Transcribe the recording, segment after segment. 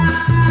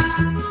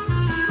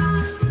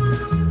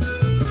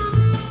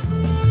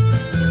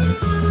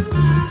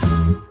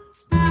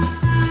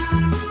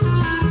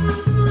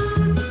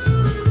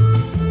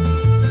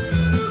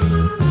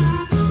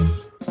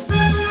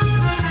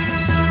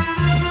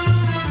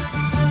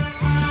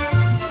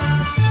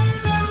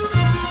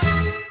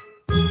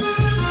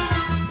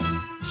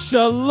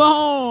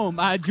Shalom,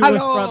 our Jewish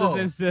Hello. brothers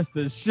and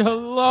sisters.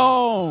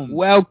 Shalom.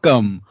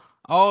 Welcome,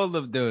 all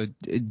of the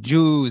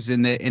Jews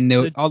and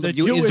all the of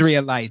you Jewish-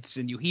 Israelites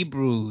and you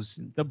Hebrews.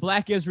 The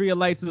black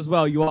Israelites as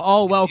well. You are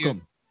all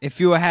welcome.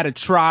 If you had a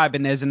tribe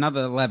and there's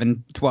another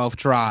 11, 12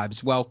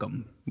 tribes,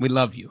 welcome. We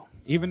love you.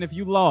 Even if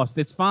you lost,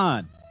 it's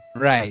fine.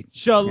 Right.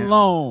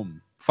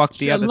 Shalom. Fuck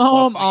the other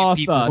Shalom, 12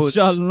 people Arthur. who,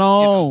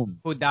 Shalom.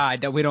 who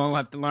died that we don't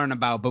have to learn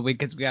about, but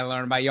because we gotta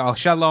learn about y'all.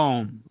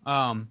 Shalom.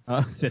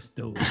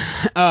 Sister.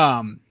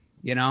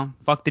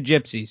 Fuck the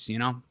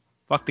gypsies,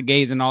 fuck the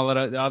gays and all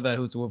of the other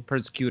who were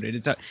persecuted.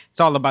 It's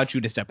all about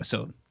you this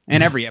episode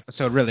and every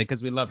episode really,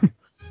 because we love you.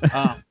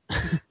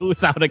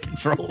 Who's out of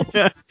control?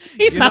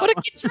 He's out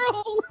of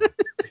control.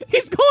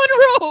 He's going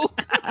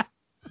rogue.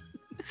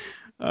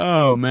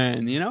 Oh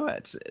man,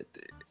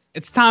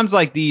 it's times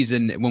like these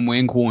and when we're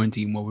in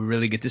quarantine where we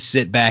really get to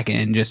sit back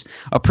and just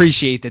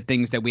appreciate the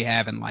things that we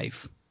have in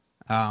life.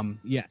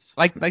 Yes.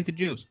 Like the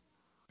Jews.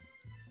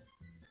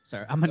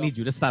 Sir, I'm gonna need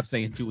you to stop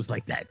saying Jews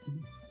like that.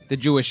 The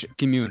Jewish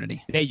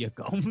community. There you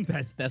go.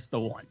 That's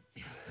the one.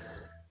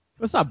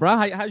 What's up, bro?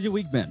 How's your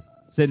week been?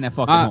 Sitting at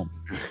fucking home.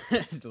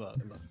 Look,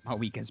 my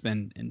week has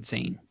been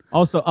insane.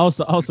 Also,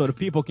 the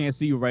people can't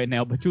see you right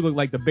now, but you look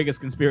like the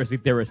biggest conspiracy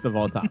theorist of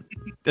all time.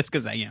 That's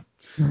because I am.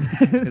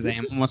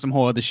 I'm on some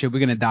whole other shit. We're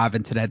gonna dive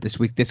into that this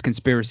week. This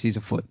conspiracy is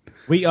afoot.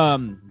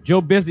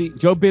 Joe Busy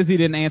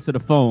didn't answer the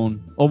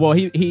phone. Oh well,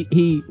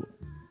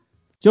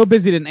 Joe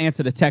Busy didn't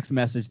answer the text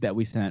message that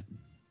we sent.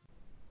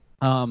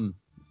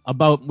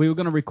 About we were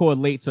gonna record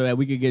late so that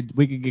we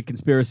could get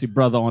conspiracy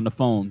brother on the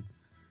phone.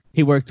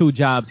 He worked 2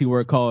 jobs. He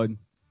worked hard.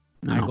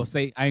 No.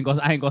 I ain't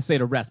gonna say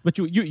the rest, but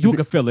you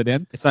can fill it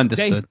in. It's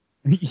understood.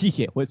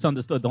 Yeah, well, it's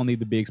understood. Don't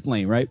need to be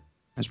explained, right?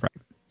 That's right.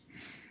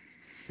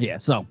 Yeah.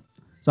 So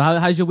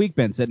how's your week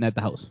been sitting at the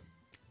house?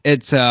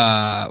 It's it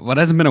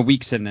hasn't been a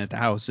week sitting at the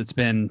house. It's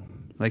been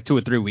like 2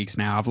 or 3 weeks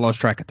now. I've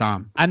lost track of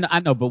time. I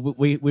know, but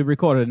we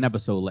recorded an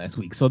episode last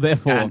week, so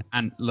therefore.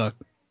 And look,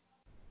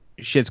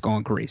 shit's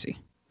going crazy.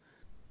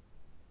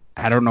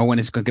 I don't know when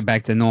it's gonna get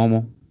back to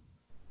normal.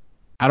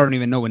 I don't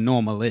even know what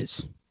normal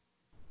is.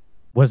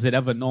 Was it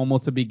ever normal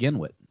to begin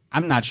with?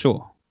 I'm not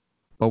sure,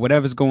 but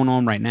whatever's going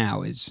on right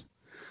now is.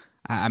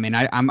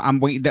 I'm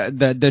waiting.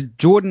 The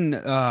Jordan,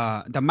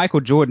 the Michael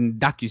Jordan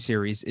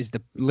docuseries is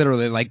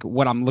literally like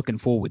what I'm looking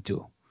forward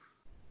to.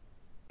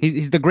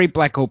 He's the great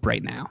black hope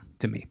right now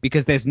to me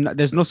because there's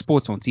no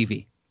sports on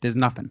TV. There's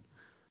nothing.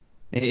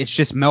 It's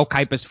just Mel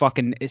Kiper's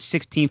fucking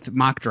 16th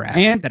mock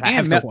draft that I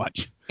have to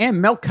watch. And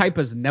Mel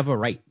Kiper's never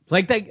right.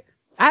 Like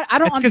I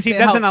don't. That's because he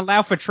doesn't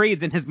allow for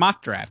trades in his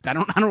mock draft. I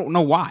don't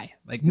know why.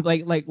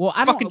 Well,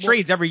 I fucking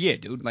trades every year,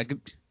 dude. Like,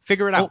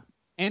 figure it out.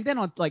 And then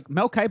on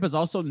Mel Kiper's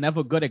also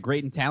never good at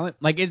grading talent.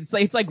 Like it's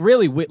like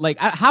really like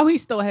how he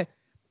still had.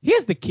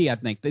 Here's the key, I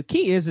think. The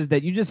key is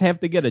that you just have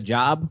to get a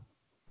job.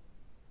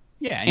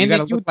 Yeah, and you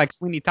gotta look like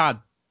Sweeney Todd,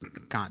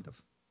 kind of.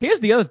 Here's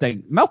the other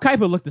thing. Mel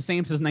Kiper looked the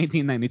same since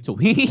 1992.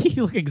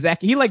 He look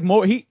exactly.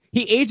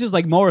 He ages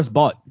like Morris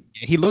Butt.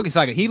 Yeah, he looks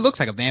like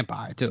a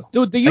vampire too.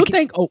 Dude, do you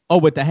think?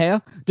 With the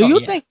hair?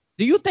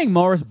 Do you think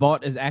Morris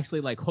Butt is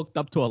actually like hooked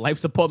up to a life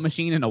support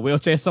machine in a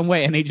wheelchair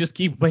somewhere, and they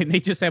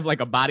just have like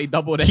a body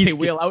double that they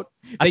wheel out?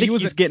 I think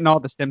he's getting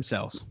all the stem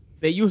cells.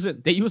 They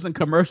using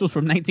commercials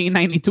from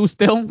 1992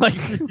 still, like,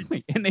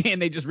 and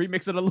they just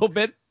remix it a little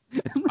bit.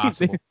 It's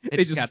possible.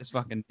 They just got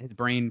his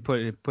brain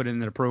put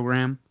into the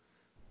program.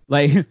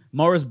 Like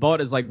Morris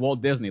Butt is like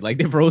Walt Disney. Like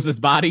they froze his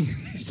body.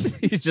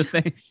 he's just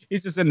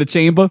in the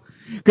chamber.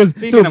 Because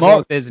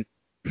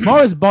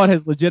Morris Butt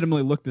has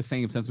legitimately looked the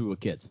same since we were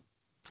kids.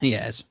 He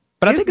has.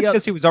 But I think it's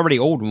because he was already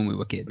old when we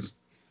were kids.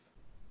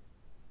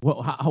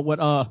 What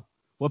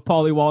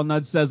Paulie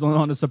Walnut says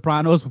on The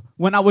Sopranos?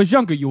 When I was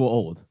younger, you were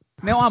old.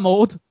 Now I'm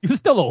old. You're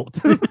still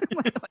old.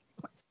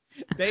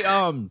 They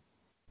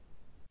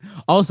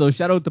Also,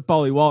 shout out to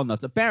Paulie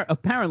Walnuts.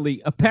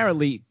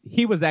 Apparently,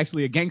 he was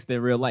actually a gangster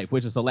in real life,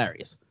 which is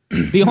hilarious.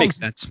 Makes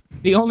sense.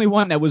 The only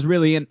one that was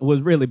really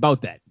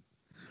about that.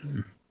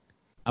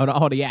 Out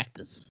of all the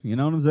actors, you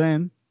know what I'm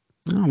saying?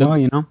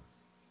 Oh,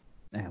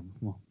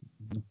 well,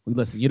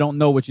 listen, you don't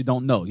know what you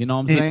don't know. You know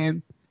what I'm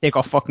saying? Take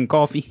our fucking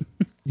coffee.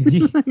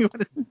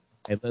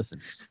 Hey,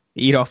 listen.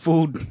 Eat our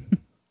food.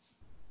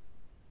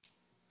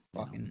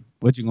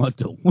 What you gonna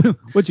do?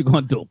 What you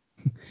gonna do?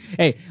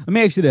 Hey, let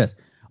me ask you this.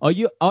 Are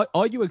you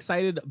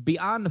excited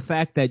beyond the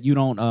fact that you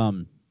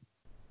don't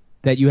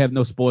that you have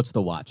no sports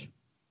to watch?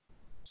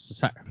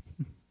 Sorry.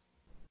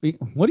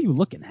 What are you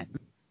looking at?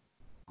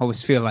 I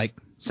always feel like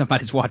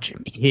somebody's watching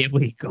me. Here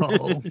we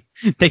go.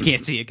 They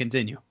can't see it.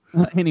 Continue.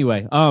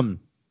 Anyway,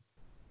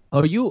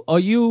 are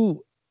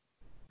you?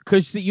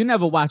 Because you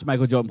never watched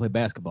Michael Jordan play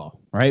basketball,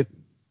 right?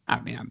 I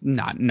mean, I'm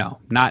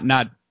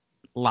not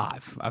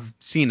live. I've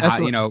seen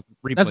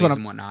replays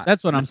and whatnot.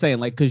 That's what I'm saying.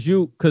 Like,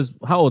 because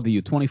how old are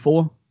you?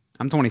 24.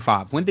 I'm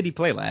 25. When did he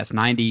play last?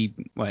 90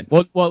 what?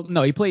 Well,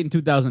 no, he played in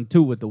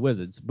 2002 with the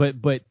Wizards. But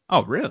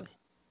oh, really?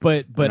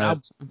 But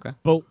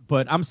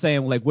I'm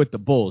saying like with the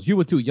Bulls. You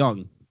were too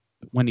young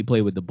when he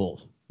played with the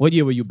Bulls. What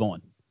year were you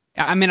born?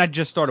 I mean, I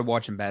just started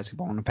watching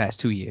basketball in the past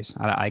 2 years.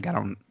 I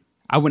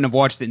wouldn't have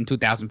watched it in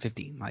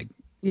 2015. Like,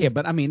 Yeah,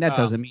 but I mean that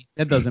doesn't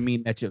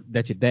mean that you're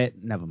dead.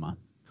 Never mind.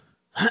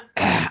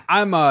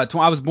 I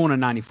was born in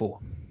 '94.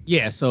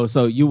 Yeah,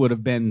 so you would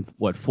have been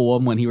what 4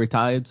 when he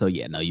retired. So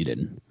yeah, no, you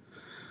didn't.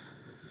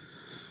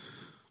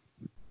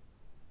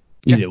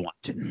 You didn't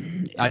watch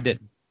it. I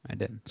didn't.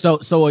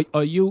 So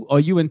are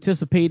you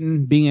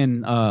anticipating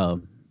being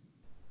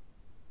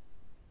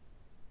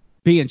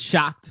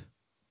shocked,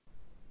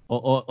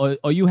 or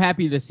are you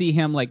happy to see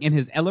him like in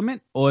his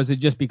element, or is it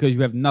just because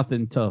you have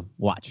nothing to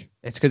watch?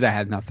 It's because I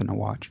had nothing to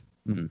watch.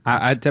 Mm-hmm.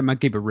 I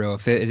keep it real.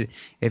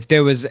 If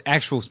there was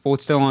actual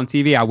sports still on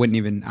TV, I wouldn't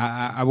even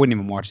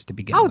watch it to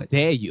begin with. How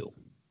dare you?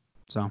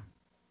 So,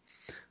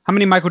 how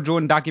many Michael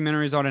Jordan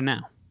documentaries are there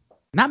now?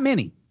 Not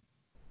many.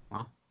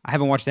 Well, I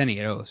haven't watched any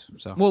of those.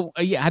 So. Well,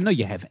 yeah, I know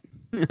you haven't.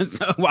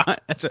 So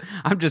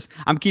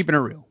I'm keeping it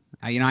real.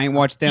 I ain't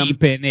watched them.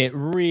 Keeping it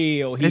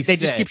real. They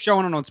just keep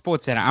showing it on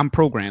SportsCenter. I'm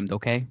programmed,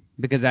 okay?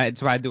 Because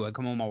that's what I do. I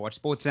come home, I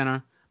watch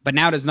SportsCenter. But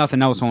now there's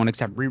nothing else on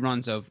except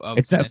reruns of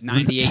the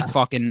 98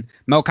 fucking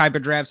Mel Kiper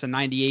drafts and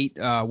 98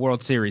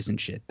 World Series and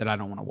shit that I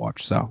don't want to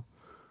watch. So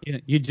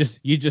you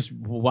just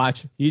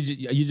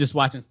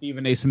watching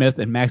Stephen A. Smith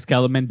and Max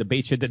Kellerman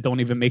debate shit that don't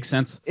even make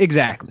sense.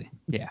 Exactly.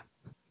 Yeah.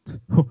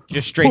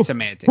 Just straight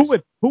semantics.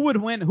 Who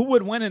would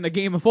win in a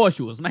game of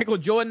horseshoes? Michael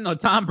Jordan or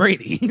Tom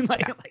Brady?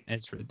 like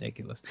that's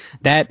ridiculous.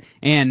 That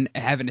and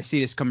having to see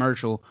this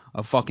commercial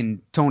of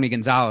fucking Tony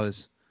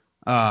Gonzalez,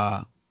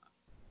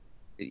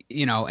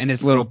 in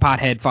his little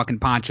pothead fucking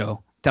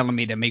poncho, telling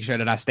me to make sure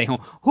that I stay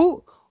home.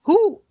 Who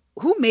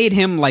made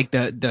him like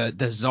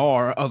the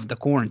czar of the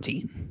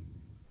quarantine?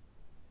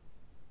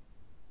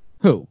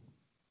 Who?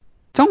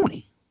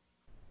 Tony.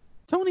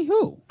 Tony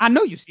who? I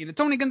know you've seen it.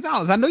 Tony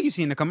Gonzalez. I know you've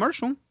seen the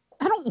commercial.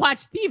 I don't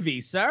watch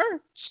TV, sir.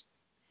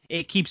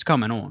 It keeps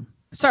coming on.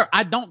 Sir,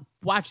 I don't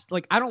watch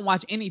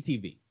any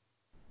TV.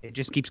 It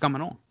just keeps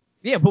coming on.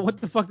 Yeah, but what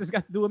the fuck does this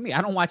got to do with me?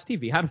 I don't watch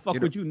TV. How the fuck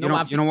would you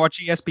know? You don't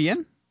watch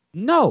ESPN?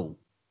 No.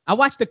 I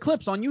watch the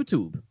clips on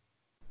YouTube.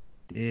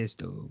 This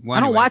dude. Well,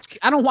 I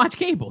don't watch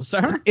cable,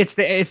 sir. It's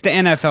the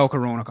NFL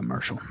Corona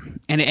commercial,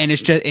 and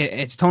it's just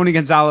it's Tony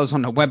Gonzalez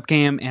on the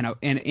webcam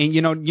and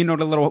you know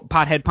the little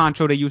pothead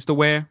poncho they used to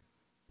wear.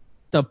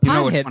 The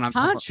pothead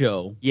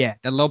poncho. Yeah,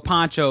 the little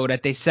poncho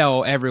that they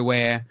sell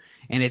everywhere,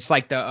 and it's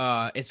like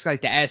the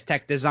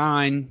Aztec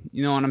design.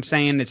 You know what I'm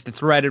saying? It's the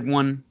threaded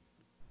one.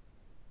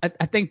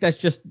 I think that's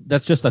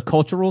just a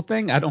cultural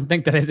thing. I don't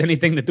think that has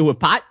anything to do with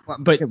pot.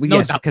 But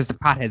yes, because the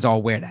potheads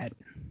all wear that.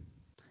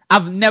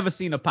 I've never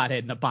seen a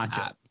pothead in a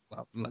poncho.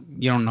 Well,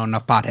 you don't know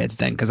enough potheads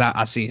then, because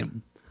I see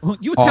them.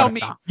 You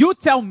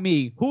tell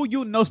me who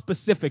you know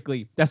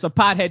specifically that's a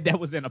pothead that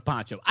was in a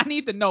poncho. I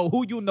need to know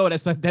who you know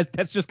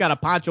that's just got a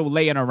poncho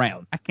laying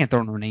around. I can't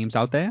throw no names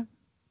out there.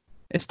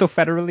 It's still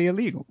federally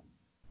illegal.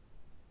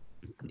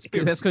 That's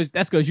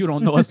because you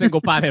don't know a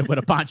single pothead with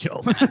a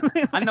poncho.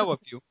 I know a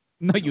few.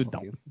 No, you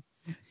don't.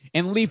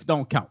 And Leaf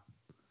don't count.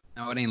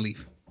 No, it ain't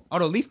Leaf. Oh,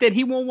 no, Leaf did.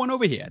 He wore one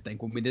over here, I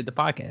think, when we did the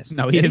podcast.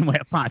 No, he didn't wear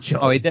a poncho.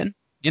 Oh, he didn't?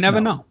 You never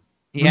know.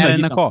 He had it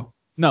in the car.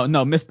 No,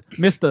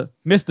 Mr.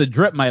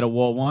 Drip might have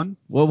wore one.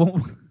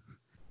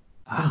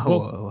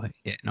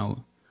 Yeah,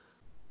 no.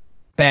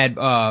 Bad.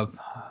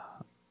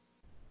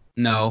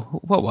 No.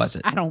 What was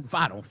it? I don't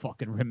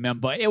fucking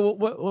remember.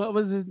 What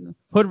was his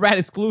Hood Rat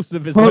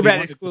exclusive? Hood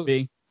Rat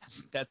exclusive.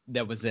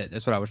 That was it.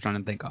 That's what I was trying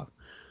to think of.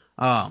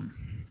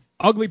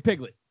 Ugly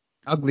Piglet.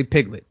 Ugly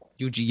Piglet.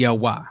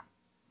 UGLY.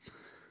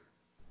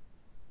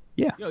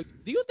 Yeah. Yo,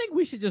 do you think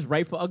we should just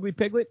write for Ugly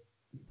Piglet?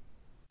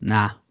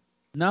 Nah.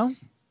 No?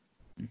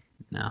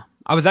 No.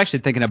 I was actually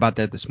thinking about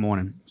that this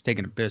morning. I was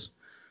taking a piss.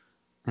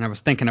 And I was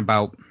thinking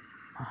about,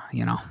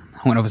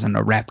 when I was in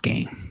the rap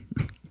game.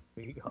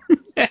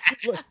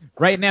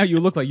 Right now you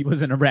look like you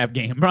was in a rap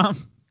game, bro.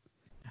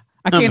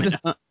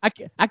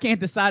 I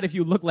can't decide if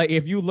you look like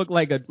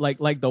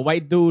the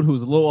white dude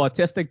who's a little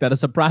autistic that'll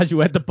surprise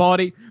you at the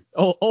party,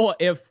 or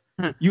if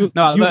you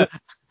look like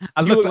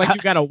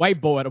you got a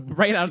whiteboard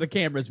right out of the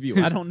camera's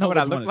view. I don't know what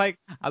I look like.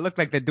 I look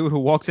like the dude who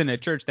walks into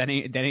church that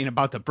ain't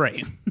about to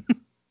pray.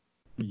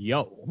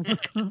 Yo,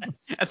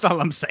 that's all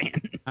I'm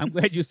saying. I'm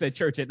glad you said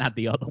church and not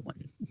the other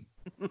one.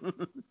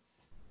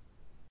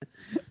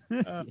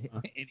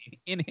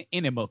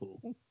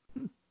 Anywho.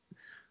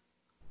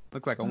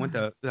 Look like I went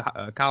to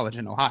college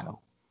in Ohio.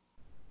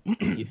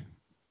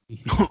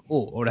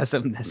 Oh, that's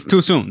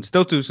too soon.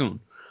 Still too soon.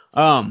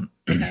 What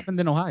happened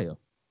in Ohio?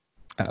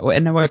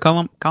 Isn't that where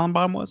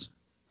Columbine was?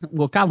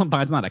 Well,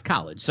 Columbine's not a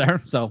college,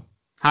 sir. So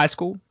high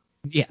school?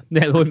 Yeah,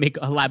 that would make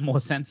a lot more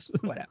sense.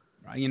 Whatever.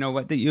 You know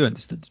what? You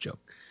understood the joke.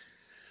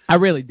 I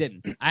really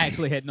didn't. I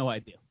actually had no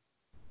idea.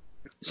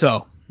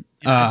 So.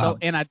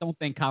 And I don't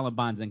think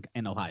Columbine's in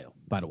Ohio,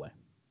 by the way.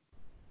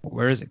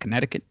 Where is it?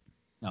 Connecticut?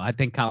 No, I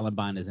think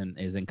Columbine is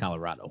in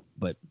Colorado,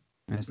 but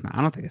it's not.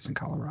 I don't think it's in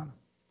Colorado. I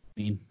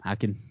mean,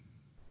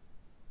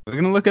 We're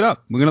gonna look it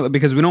up.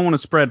 Because we don't want to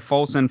spread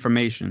false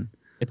information.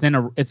 It's in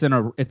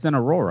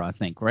Aurora, I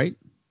think, right?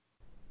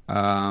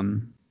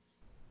 No.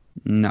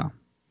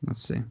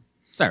 Let's see.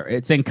 sir.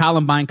 It's in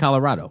Columbine,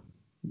 Colorado.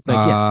 Like,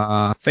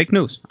 yeah. Fake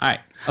news. All right.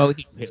 Oh,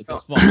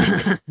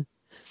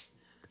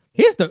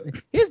 here's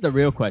the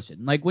real question.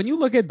 Like, when you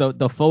look at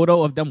the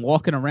photo of them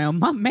walking around,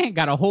 my man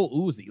got a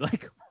whole Uzi.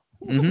 Like,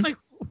 like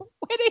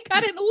where they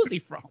got an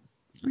Uzi from?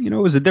 You know,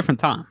 it was a different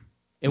time.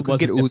 It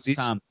was a different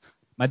time.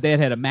 My dad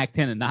had a Mac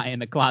 10 and I in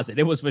the closet.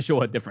 It was for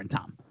sure a different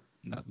time.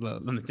 No,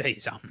 let me tell you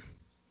something.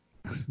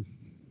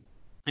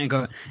 ain't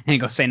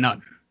gonna say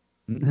nothing.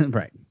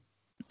 Right.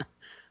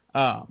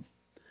 The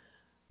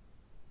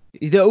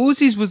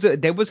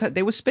Uzis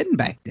they were spitting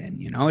back then.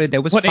 You know,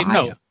 there was fire.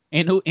 No.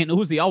 And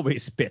Uzi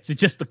always spits. It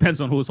just depends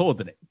on who's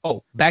holding it.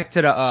 Oh, back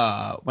to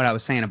the what I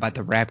was saying about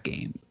the rap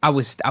game. I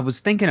was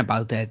thinking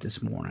about that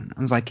this morning.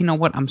 I was like, you know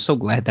what? I'm so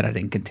glad that I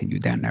didn't continue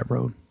down that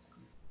road.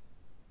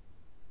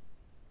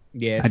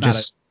 Yeah,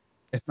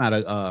 it's not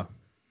a.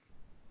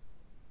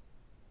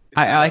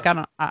 I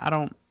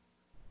don't.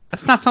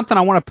 That's not something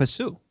I want to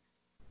pursue.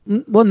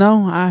 Well,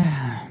 no,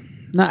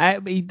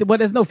 but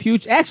there's no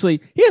future.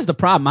 Actually, here's the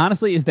problem.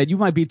 Honestly, is that you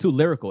might be too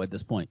lyrical at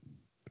this point,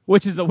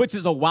 which is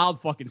a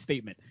wild fucking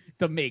statement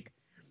to make.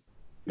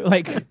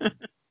 Like,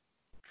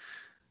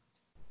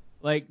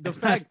 the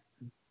fact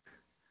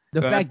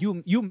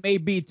you may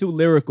be too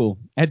lyrical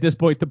at this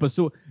point to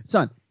pursue.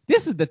 Son,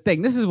 this is the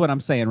thing. This is what I'm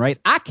saying, right?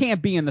 I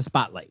can't be in the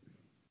spotlight.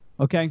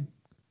 Okay,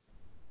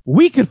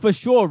 we could for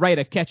sure write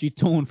a catchy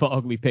tune for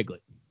Ugly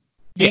Piglet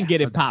and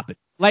get it popping.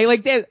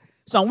 Like that.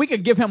 So we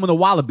could give him the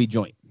Wallaby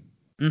joint.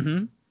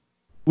 Mm-hmm.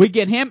 We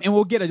get him, and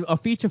we'll get a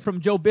feature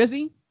from Joe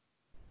Busy.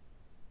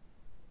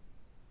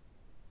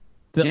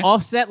 To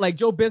offset, like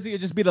Joe Busy would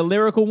just be the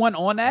lyrical one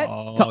on that.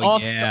 To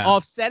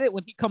offset it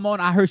when he come on,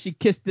 I heard she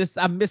kissed this.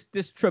 I missed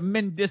this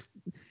tremendous.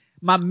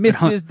 My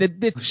missus, the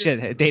bitch. Oh,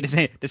 shit,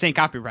 this ain't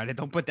copyrighted.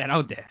 Don't put that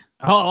out there.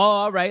 Oh,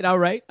 all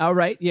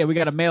right. Yeah, we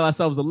gotta mail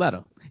ourselves a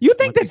letter. You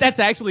think that's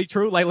actually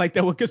true? Like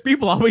that? Because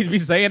people always be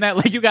saying that.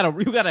 Like you gotta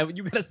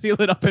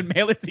seal it up and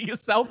mail it to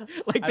yourself.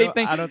 Like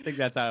I don't think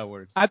that's how it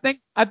works. I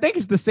think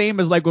it's the same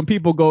as like when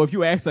people go, if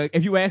you ask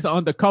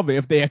undercover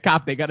if they're a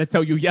cop, they gotta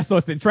tell you yes or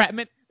it's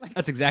entrapment. Like,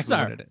 that's exactly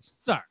what it is.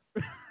 Sir.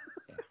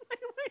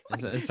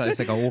 It's like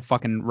an old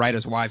fucking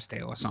writer's wives'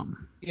 tale or something.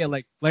 Yeah,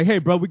 like hey,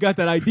 bro, we got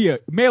that idea.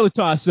 Mail it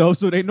to ourselves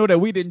so they know that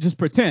we didn't just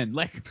pretend.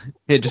 Like,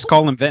 yeah, just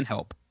call them Vent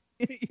Help.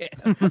 Yeah.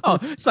 Oh,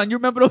 son, you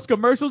remember those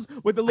commercials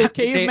with the little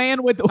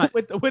caveman with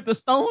the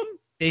stone?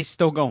 They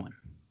still going.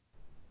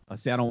 I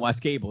say I don't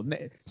watch cable.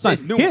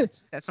 Son,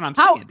 that's what I'm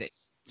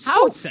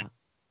saying.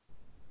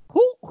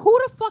 Who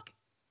the fuck?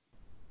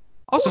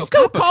 Also, who's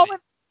still calling?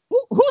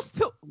 Who's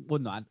still? Well,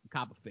 no,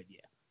 Copperfit,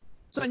 yeah.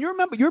 Son, you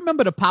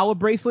remember the power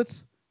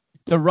bracelets?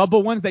 The rubber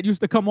ones that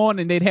used to come on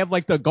and they'd have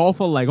like the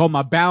golfer, like, oh,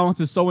 my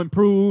balance is so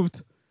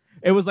improved.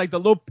 It was like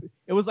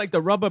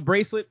the rubber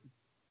bracelet,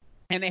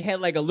 and they had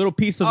like a little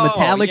piece of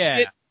metallic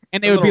shit,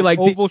 and they would be like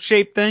oval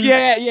shaped thing.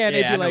 Yeah, they'd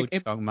be I know like, what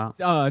you're talking about.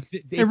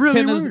 It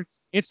really works.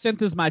 It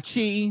centers my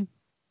chi.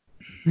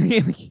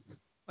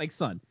 Like,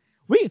 son,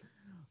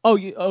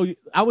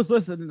 I was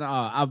listening.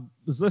 I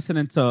was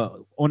listening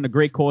to on the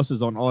great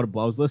courses on Audible.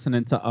 I was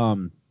listening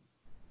to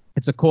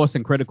it's a course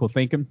in critical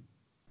thinking.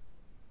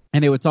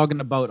 And they were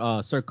talking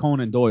about Sir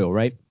Conan Doyle,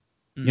 right?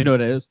 Mm-hmm. You know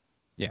what it is?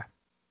 Yeah.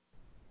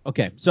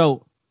 Okay,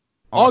 so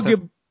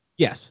arguably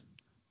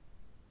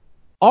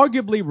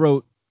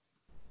wrote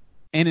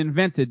and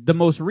invented the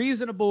most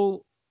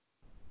reasonable,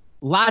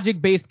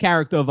 logic-based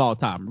character of all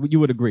time. You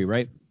would agree,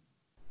 right?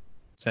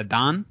 Is that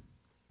Don?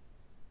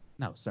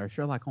 No, sir,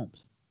 Sherlock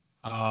Holmes.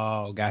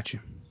 Oh, got you.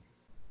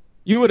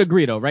 You would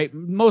agree, though, right?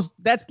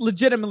 That's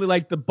legitimately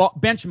like the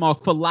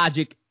benchmark for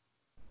logic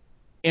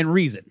and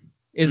reason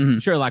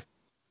is Sherlock.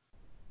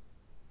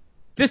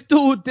 This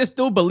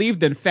dude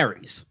believed in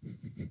fairies.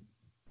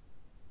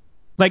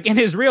 Like in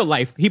his real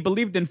life, he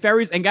believed in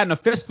fairies and got in a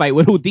fist fight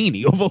with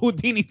Houdini over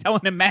Houdini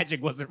telling him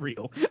magic wasn't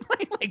real.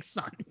 like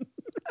son.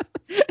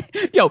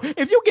 Yo,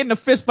 if you get in a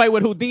fist fight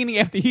with Houdini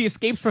after he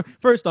escapes from,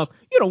 first off,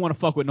 you don't want to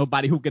fuck with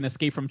nobody who can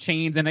escape from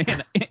chains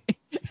and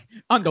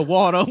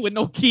underwater with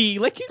no key.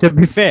 Like, to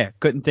be fair,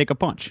 couldn't take a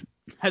punch.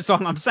 That's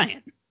all I'm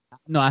saying.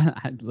 No,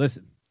 I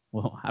listen.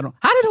 Well, I don't.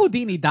 How did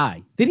Houdini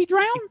die? Did he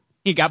drown?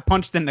 He got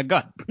punched in the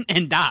gut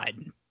and died.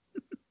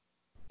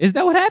 Is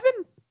that what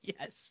happened?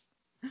 Yes.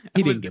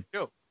 He didn't get.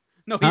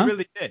 No, he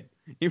really did.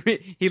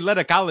 He let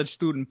a college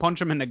student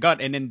punch him in the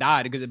gut and then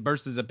died because it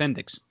burst his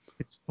appendix.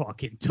 It's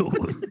fucking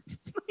dude.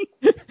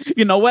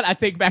 You know what? I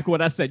take back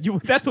what I said.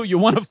 That's who you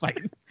want to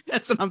fight.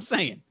 That's what I'm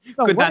saying.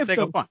 So could not take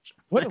a punch.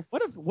 What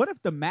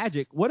if the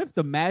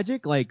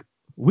magic like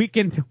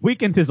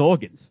weakened his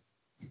organs?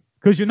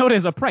 Because you know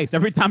there's a price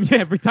every time you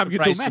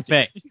do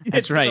magic.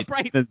 That's right.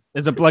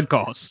 There's a blood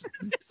cost.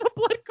 It's a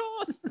blood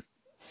cost.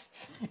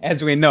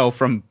 As we know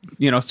from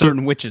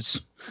certain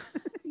witches.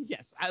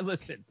 Yes,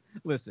 listen,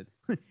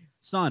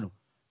 son.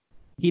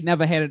 He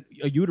never had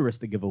a uterus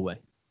to give away.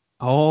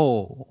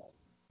 Oh.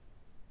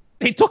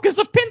 They took his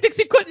appendix.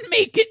 He couldn't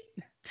make it.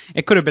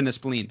 It could have been a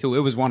spleen too.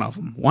 It was one of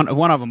them. One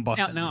of them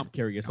busted. Now I'm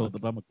curious. Hold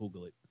up, I'm gonna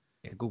Google it.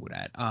 Yeah, Google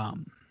that.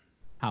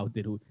 How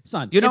did who?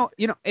 Son,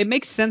 it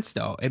makes sense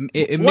though.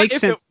 It makes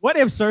sense. What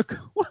if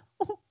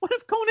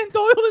Conan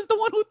Doyle is the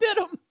one who did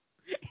them.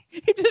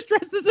 He just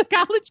dressed as a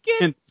college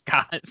kid. In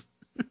disguise.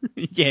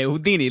 Yeah,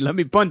 Houdini, let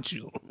me punch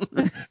you.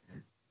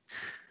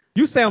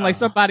 You sound like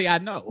somebody I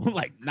know.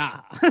 Like, nah.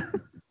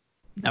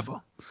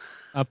 Never.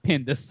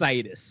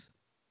 Appendicitis.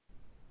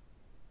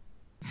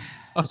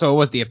 Oh, so it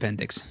was the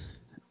appendix.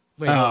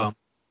 Wait, hold on.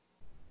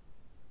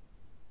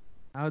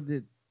 How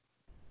did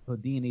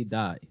Houdini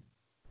die?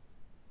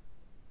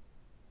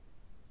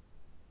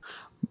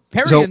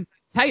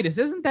 Peritonitis,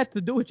 isn't that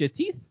to do with your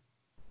teeth?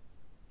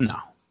 No.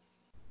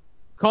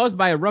 Caused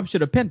by a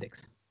ruptured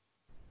appendix.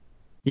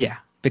 Yeah,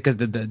 because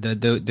the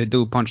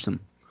dude punched him.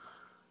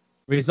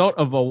 Result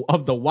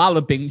of the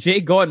walloping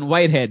J. Gordon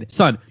Whitehead.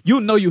 Son,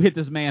 you know you hit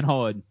this man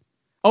hard.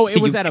 Oh,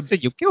 it was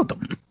you killed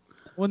him.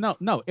 Well,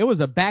 no, it was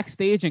a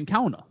backstage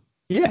encounter.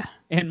 Yeah.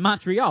 In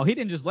Montreal, he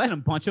didn't just let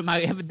him punch him.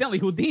 Evidently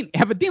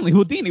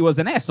Houdini was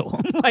an asshole.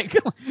 Like,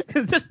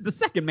 because this is the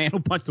second man who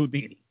punched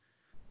Houdini.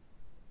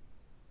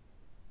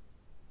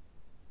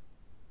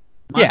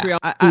 Montreal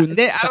I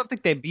don't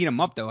think they beat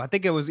him up though. I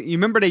think it was. You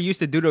remember they used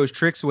to do those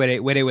tricks where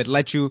they would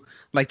let you,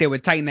 like, they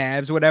would tighten the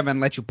abs or whatever and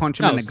let you punch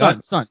him in the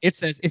gut. Son, it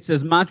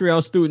says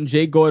Montreal student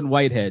J. Gordon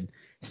Whitehead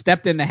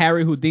stepped into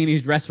Harry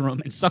Houdini's dressing room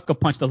and sucker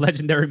punched the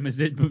legendary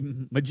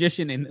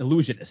magician and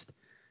illusionist.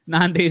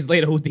 9 days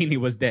later, Houdini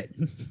was dead.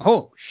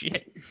 Oh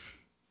shit.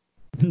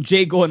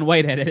 J. Gordon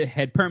Whitehead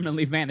had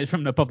permanently vanished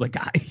from the public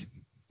eye.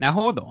 Now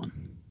hold on.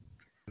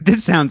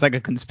 This sounds like a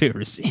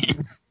conspiracy.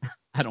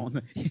 I don't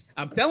know.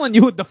 I'm telling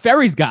you, the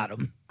fairies got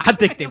him. I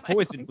think they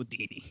poisoned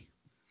Houdini.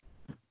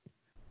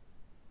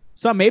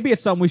 So maybe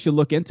it's something we should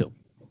look into.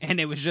 And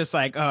it was just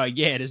like,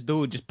 yeah, this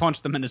dude just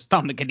punched him in the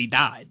stomach and he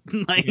died.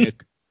 Like,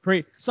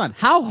 yeah, son,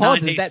 how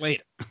hard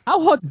later.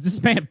 How hard does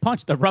this man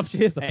punch to rupture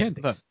his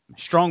appendix? Look,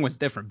 strong was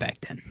different back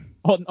then.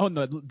 Oh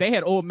no, they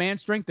had old man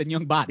strength and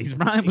young bodies.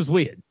 Ryan was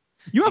weird.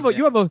 You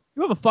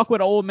ever fuck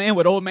with an old man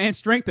with old man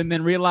strength and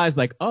then realize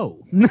like,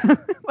 oh,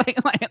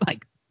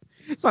 like.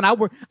 Son, I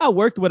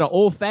worked with an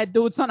old fat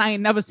dude. Son, I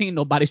ain't never seen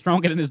nobody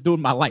stronger than this dude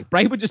in my life.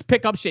 Right? He would just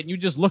pick up shit and you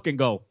just look and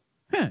go,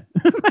 huh.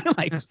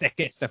 Like,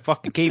 it's the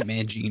fucking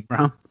caveman gene,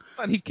 bro.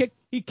 Son, he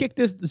kicked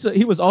this. So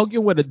he was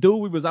arguing with a dude.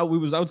 We was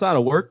outside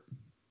of work,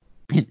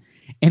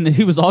 and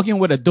he was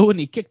arguing with a dude and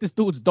he kicked this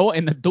dude's door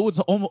and the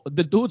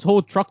dude's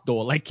whole truck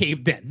door like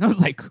caved in. I was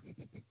like,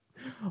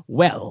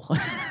 well,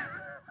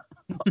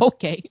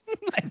 okay.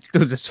 This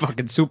dude's this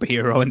fucking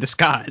superhero in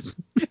disguise.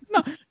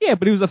 No, yeah,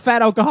 but he was a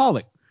fat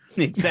alcoholic.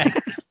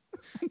 Exactly.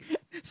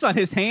 Son,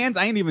 his hands,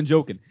 I ain't even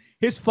joking.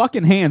 His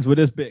fucking hands were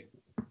this big.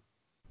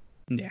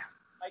 Yeah.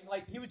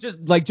 Like he was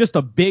just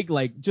a big,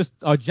 like, just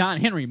a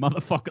John Henry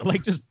motherfucker.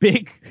 Like, just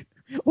big,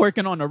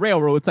 working on the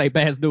railroad type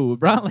ass dude,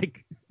 bro.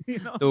 Like, you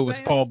know. Dude was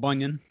Paul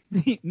Bunyan.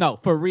 No,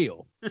 for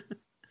real.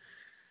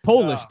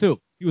 Polish too.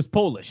 He was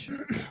Polish.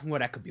 Well,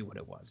 that could be what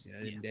it was.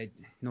 Yeah.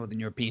 Northern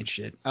European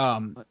shit.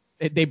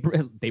 They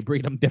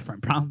breed them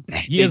different, bro.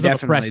 Years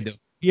of oppression. Do.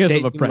 Years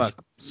of oppression.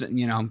 Look,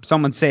 you know,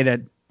 someone say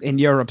that in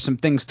Europe some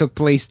things took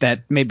place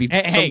that maybe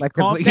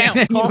calm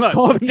down.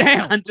 Calm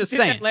down. I'm just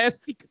saying. Last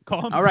week,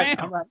 calm down. All right.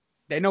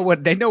 They know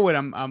what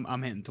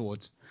I'm heading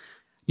towards.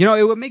 You know,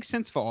 it would make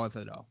sense for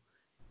Arthur though,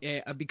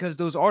 because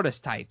those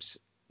artist types,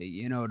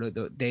 you know,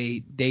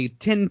 they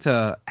tend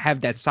to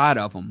have that side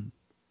of them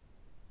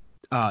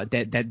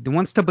that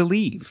wants to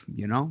believe,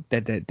 you know,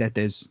 that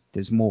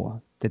there's more,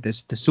 that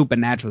there's the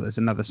supernatural, there's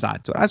another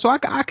side to it. So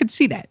I could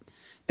see that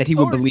he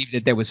would believe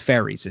that there was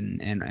fairies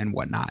and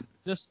whatnot.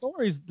 The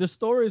stories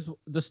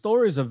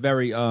are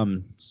very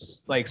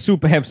like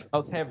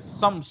have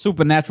some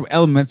supernatural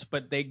elements,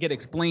 but they get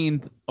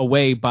explained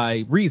away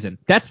by reason.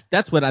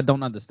 That's what I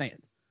don't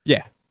understand.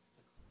 Yeah.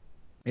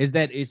 Is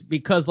that it's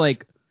because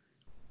like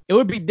it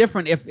would be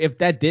different if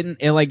that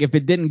didn't, like, if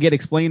it didn't get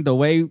explained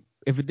away,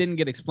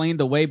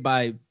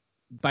 by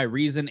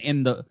reason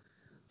in the,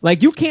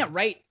 like, you can't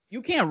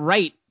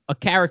write a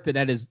character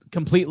that is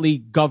completely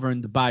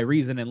governed by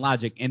reason and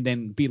logic and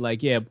then be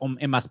like, yeah,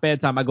 in my spare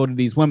time I go to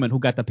these women who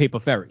got the paper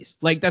fairies.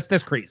 Like, that's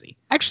crazy.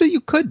 Actually,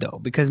 you could though,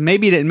 because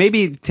maybe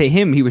to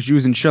him he was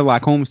using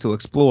Sherlock Holmes to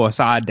explore a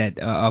side that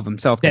of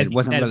himself that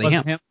wasn't really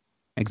him.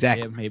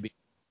 Exactly. Yeah, maybe.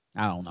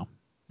 I don't know.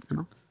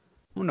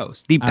 Who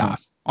knows? Deep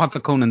dive. Arthur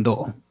Conan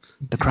Doyle.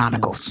 The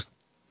Chronicles.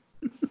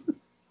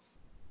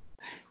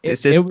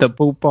 This is the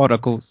poop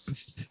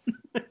articles.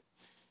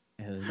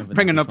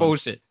 Bringing up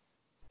bullshit.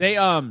 They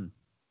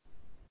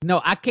no,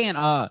 I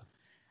can't.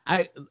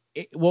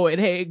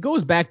 It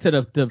goes back to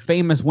the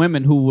famous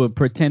women who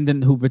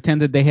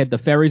pretended they had the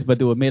fairies, but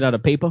they were made out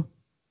of paper.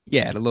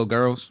 Yeah, the little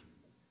girls.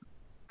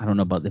 I don't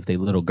know about if they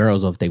little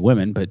girls or if they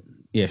women, but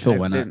yeah, sure,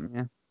 why not?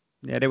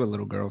 Yeah, they were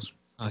little girls.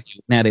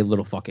 Now they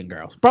little fucking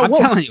girls. Bro, I'm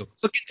telling you,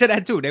 look into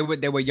that too. They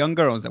were young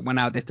girls that went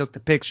out. They took the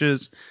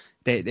pictures.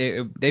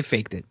 They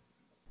faked it.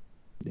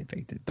 They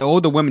faked it. The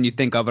older women you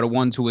think of are the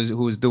ones who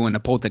was doing the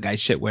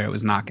poltergeist shit where it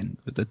was knocking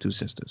with the two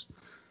sisters.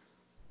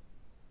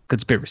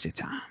 Conspiracy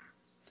time.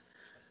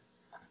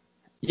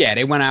 Yeah,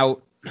 they went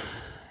out.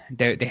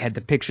 They had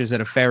the pictures of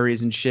the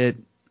fairies and shit.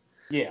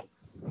 Yeah.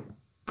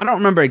 I don't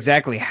remember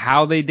exactly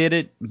how they did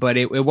it, but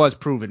it was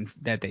proven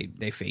that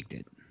they faked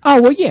it.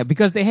 Oh, well, yeah,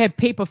 because they had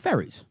paper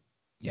ferries.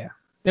 Yeah.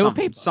 They were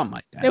paper. Something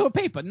like that. They were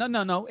paper.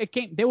 No.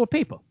 They were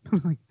paper.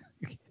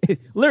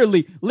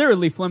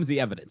 literally flimsy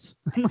evidence.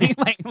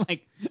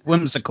 like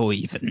Whimsical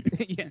even.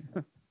 yeah.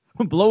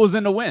 Blows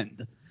in the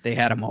wind. They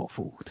had them all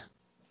fooled.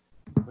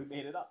 We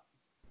made it up.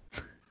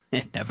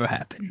 It never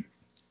happened.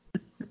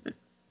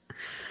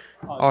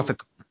 Arthur.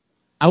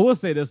 I will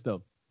say this,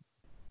 though.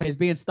 As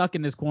being stuck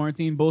in this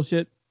quarantine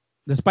bullshit,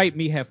 despite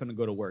me having to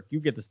go to work, you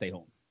get to stay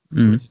home.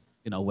 Mm. Which,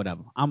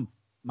 whatever.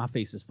 My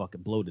face is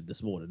fucking bloated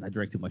this morning. I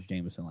drank too much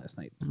Jameson last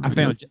night.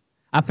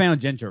 I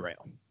found ginger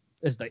ale.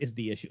 Is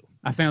the issue.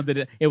 I found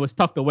that it was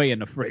tucked away in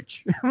the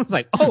fridge. I was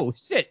like, oh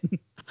shit.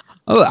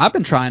 Oh, I've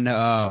been trying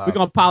to.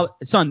 We're gonna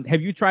son.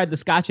 Have you tried the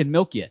Scotch and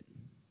milk yet?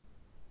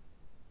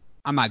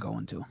 I'm not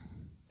going to.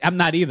 I'm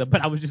not either.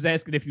 But I was just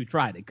asking if you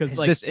tried it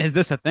because is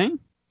this a thing?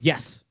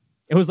 Yes.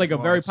 It was like a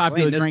very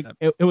popular drink.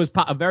 It was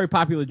a very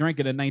popular drink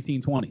in the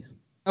 1920s.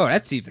 Oh,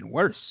 that's even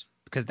worse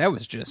because that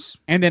was just.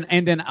 And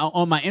then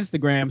on my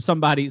Instagram,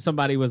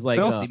 somebody was like,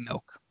 filthy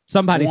milk.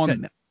 Somebody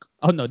said, milk.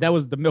 Oh no, that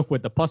was the milk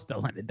with the pus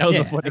still in it. That was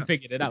before they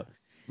figured it out.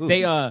 Ooh,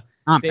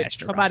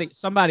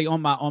 somebody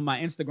on my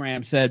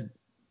Instagram said.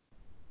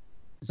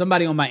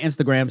 Somebody on my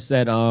Instagram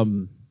said, well,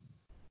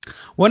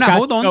 now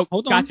hold on.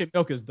 Scotch and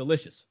milk is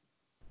delicious.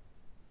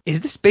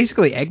 Is this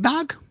basically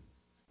eggnog?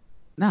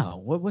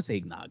 No, what's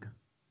eggnog?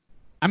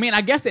 I mean,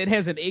 I guess it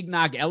has an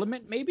eggnog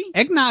element, maybe.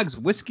 Eggnog's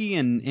whiskey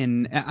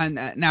and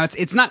now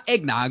it's not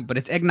eggnog, but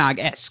it's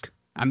eggnog-esque.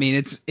 I mean,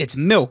 it's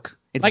milk,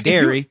 it's like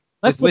dairy.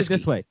 Let's put whiskey. It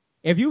this way: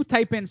 if you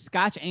type in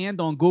Scotch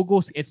and on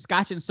Google, it's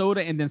Scotch and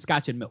soda and then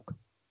Scotch and milk.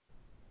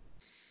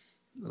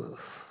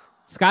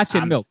 Scotch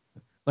and milk.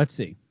 Let's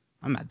see.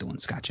 I'm not doing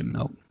Scotch and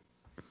milk.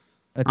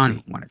 I don't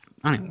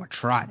even want to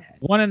try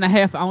that.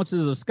 1.5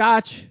 ounces of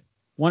Scotch,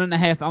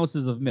 1.5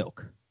 ounces of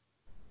milk.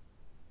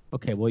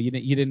 Okay, well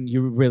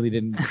you really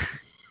didn't.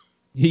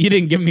 You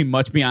didn't give me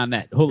much beyond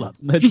that. Hold up.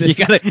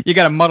 You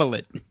gotta muddle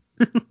it.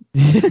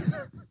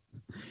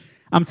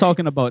 I'm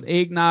talking about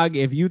eggnog.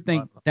 If you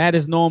think that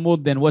is normal,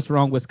 then what's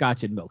wrong with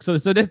Scotch and milk? So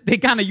they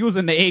kind of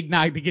using the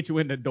eggnog to get you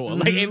in the door.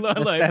 Like, hey, look.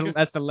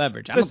 That's the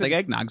leverage. I don't think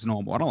eggnog's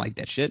normal. I don't like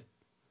that shit.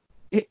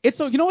 It's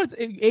so, you know what?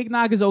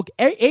 Eggnog is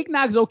okay.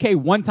 Eggnog's okay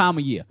one time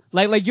a year.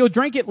 Like you'll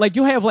drink it, like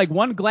you'll have like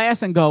one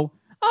glass and go,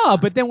 oh,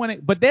 but then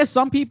but there's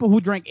some people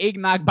who drink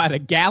eggnog by the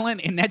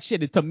gallon, and that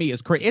shit to me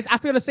is crazy. I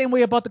feel the same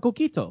way about the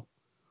coquito.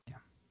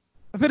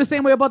 I feel the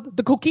same way about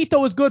the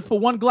coquito is good for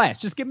one glass.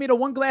 Just give me the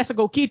one glass of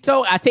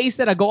coquito. I taste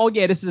it. I go, oh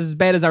yeah, this is as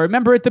bad as I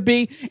remember it to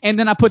be, and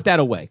then I put that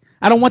away.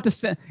 I don't want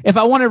to. If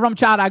I wanted rum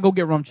chata, I go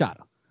get rum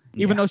chata.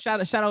 Even though shout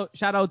out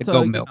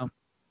to milk.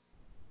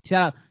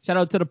 Shout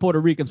out to the Puerto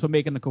Ricans for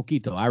making the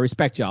coquito. I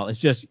respect y'all. It's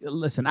just,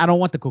 listen, I don't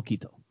want the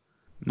coquito.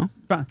 No?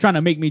 Trying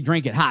to make me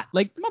drink it hot.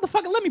 Like,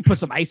 motherfucker, let me put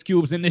some ice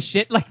cubes in this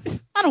shit. Like,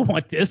 I don't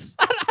want this.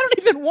 I don't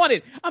even want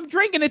it. I'm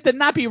drinking it to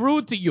not be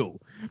rude to you.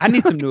 I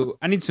need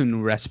some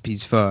new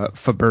recipes for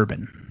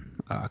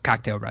bourbon,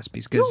 cocktail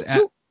recipes. Cause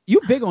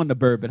you big on the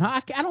bourbon,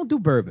 huh? I don't do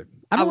bourbon.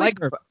 I don't like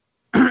bourbon.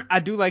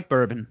 I do like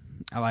bourbon.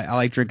 I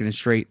like drinking it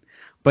straight.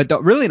 But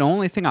really, the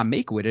only thing I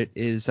make with it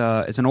is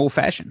an old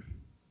fashioned.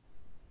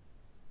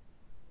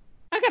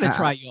 I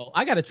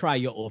gotta try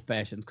your old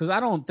fashions because I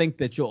don't think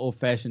that your old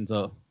fashions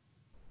are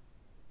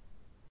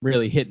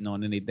really hitting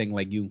on anything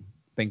like you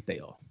think they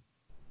are.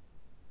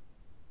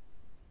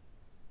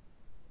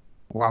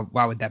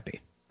 Why would that be?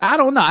 I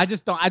don't know. I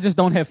just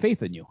don't have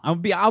faith in you. I'll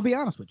be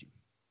honest with you.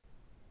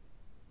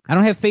 I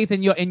don't have faith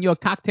in your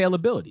cocktail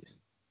abilities.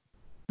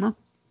 No,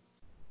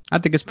 I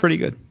think it's pretty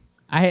good.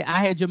 I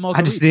had your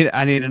margaritas.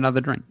 I need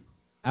another drink.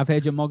 I've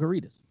had your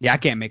margaritas. Yeah, I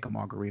can't make a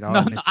margarita.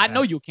 No, I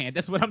know you can't.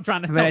 That's what I'm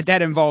trying to tell you.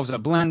 That involves a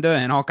blender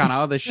and all kind of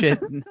other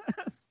shit.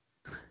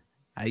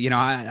 I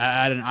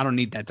don't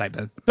need that type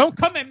of. Don't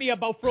come at me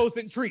about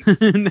frozen treats.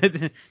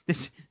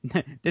 This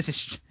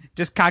is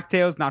just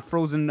cocktails, not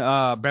frozen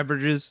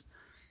beverages.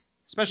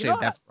 Especially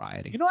that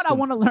variety. You know what I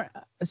want to learn,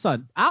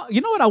 son?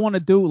 You know what I want to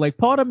do? Like,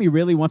 part of me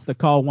really wants to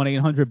call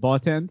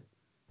 1-800-BARTEND.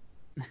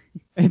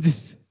 And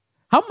just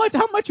how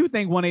much you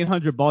think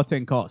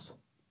 1-800-BARTEND costs?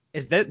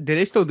 Do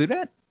they still do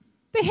that?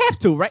 They have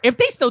to, right? If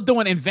they still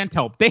doing Invent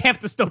Help, they have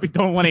to still be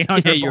doing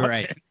 1-800. Yeah, you're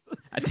right.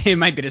 I think it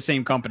might be the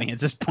same company at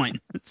this point.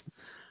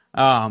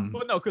 Well,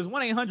 no, because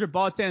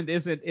 1-800-BARTEND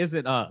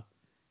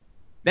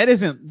that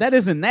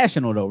isn't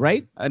national though,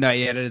 right? No,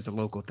 yeah, that is a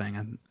local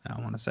thing.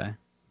 I want to say.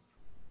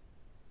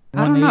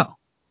 I don't know.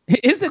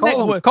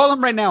 Call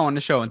them right now on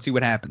the show and see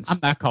what happens. I'm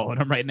not calling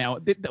them right now,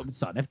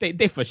 son. If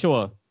they for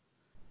sure.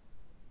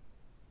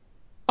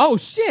 Oh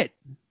shit.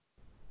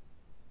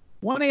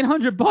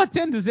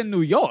 1-800-BARTEND is in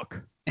New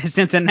York. It's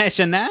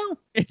international.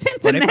 It's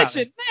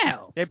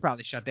international. They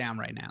probably shut down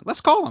right now. Let's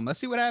call them. Let's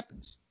see what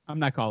happens. I'm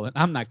not calling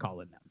them.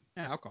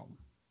 Yeah, I'll call them.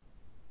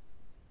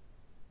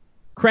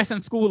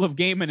 Crescent School of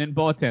Gaming and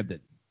Bartending.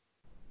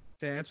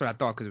 Yeah, that's what I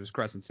thought because it was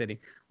Crescent City.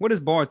 What is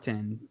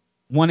bartend?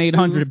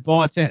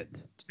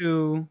 1-800-BARTEND.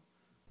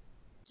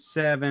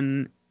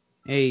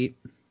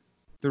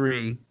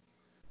 2-7-8-3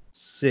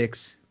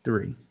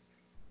 6-3.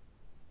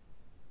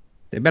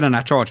 They better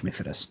not charge me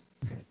for this.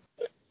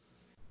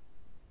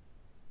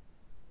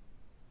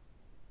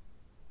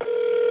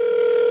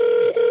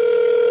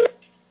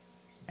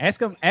 Ask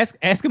them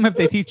if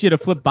they teach you to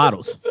flip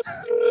bottles.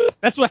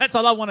 That's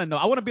all I want to know.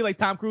 I want to be like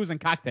Tom Cruise in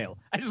Cocktail.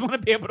 I just want to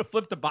be able to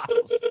flip the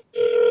bottles.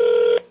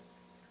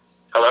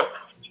 Hello?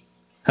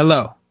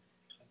 Hello.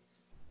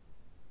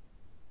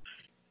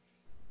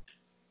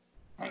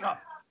 Hang on.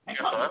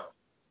 Hello?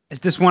 Is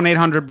this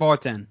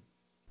 1-800-BARTEN?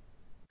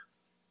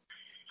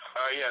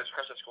 Yeah, it's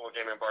Chris at School of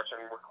Gaming and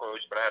Bartending. We're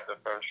closed, but I have the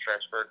phones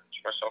transferred to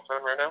my cell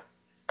phone right now.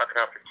 How can I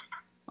help you?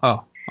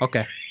 Oh,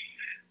 okay.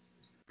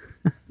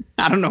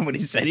 I don't know what he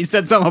said. He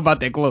said something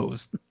about they're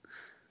closed.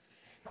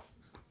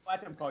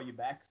 Watch him call you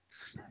back.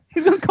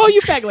 He's gonna call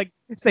you back like,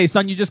 say,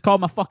 son, you just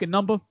called my fucking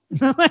number.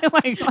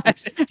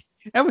 That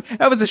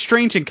was a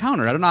strange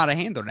encounter. I don't know how to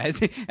handle that.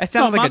 That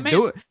sounded like a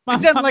dude. It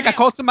sounded like I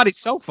called somebody's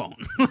cell phone.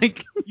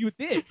 Like you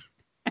did.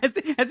 Has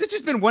it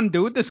just been one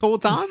dude this whole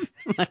time?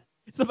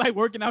 Somebody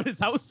working out his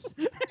house?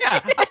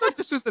 Yeah, I thought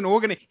this was an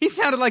organ. He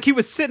sounded like he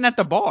was sitting at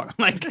the bar.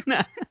 Like,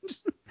 nah,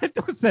 That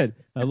dude said,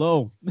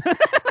 hello.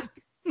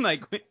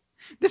 Like,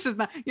 this is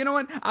not. You know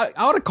what? I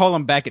ought to call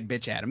him back and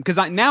bitch at him because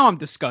now I'm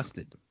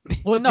disgusted.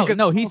 Well,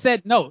 no. He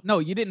said no.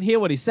 You didn't hear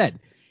what he said.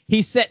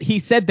 He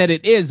said that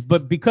it is,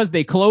 but because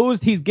they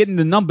closed, he's getting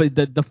the number.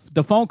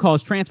 The phone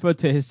calls transferred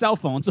to his cell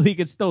phone, so he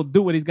can still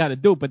do what he's got to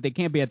do, but they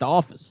can't be at the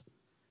office.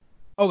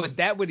 Oh, is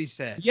that what he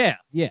said? Yeah.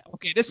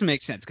 Okay, this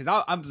makes sense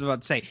because I was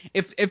about to say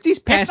if these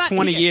past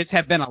 20 years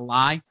have been a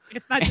lie,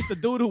 it's not just a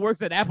dude who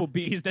works at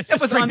Applebee's that's that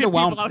just was bringing people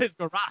underwhelming. out his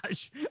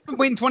garage. I'm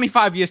waiting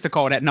 25 years to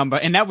call that number,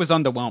 and that was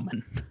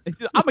underwhelming.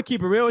 I'm gonna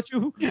keep it real with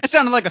you. It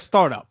sounded like a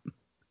startup.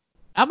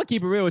 I'm gonna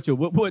keep it real with you.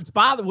 What was the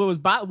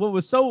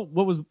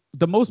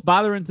most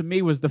bothering to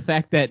me was the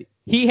fact that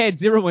he had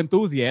zero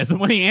enthusiasm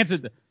when he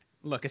answered.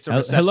 Look, it's a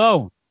recession.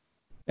 Hello.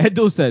 That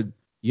dude said,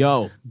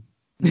 "Yo."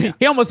 Yeah.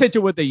 He almost hit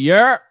you with the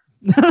 "yer."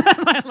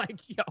 I'm like,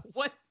 yo,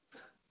 what?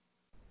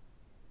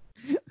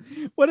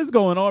 What is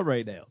going on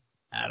right now?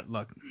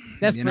 Look,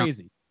 that's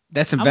crazy.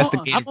 That's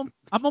investigative.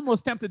 I'm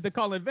almost tempted to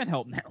call Invent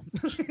Help now.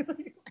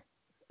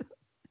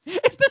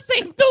 It's the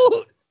same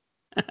dude.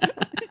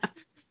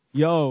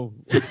 Yo.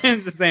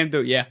 It's the same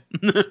dude, yeah.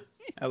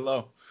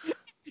 Hello.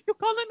 You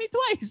calling me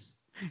twice.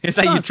 It's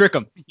how you trick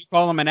them. You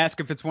call them and ask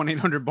if it's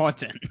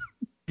 1-800-BARTEN.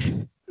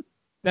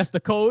 That's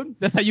the code.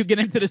 That's how you get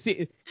into the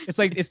seat. It's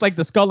like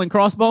the skull and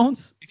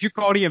crossbones. If you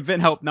call the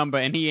Invent Help number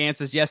and he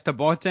answers yes to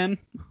bartend,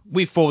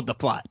 we fold the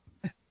plot.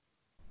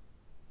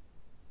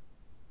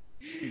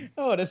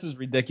 Oh, this is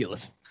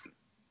ridiculous.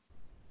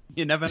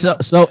 You never know.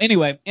 So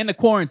anyway, in the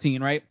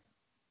quarantine, right?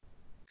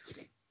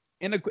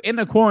 In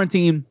the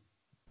quarantine,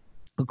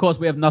 of course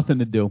we have nothing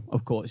to do.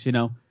 Of course, you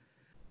know.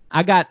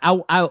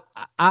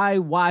 I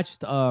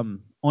watched on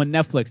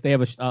Netflix, they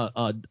have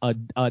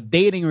a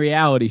dating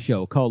reality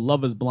show called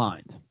Love is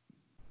Blind.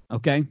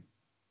 Okay?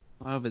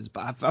 I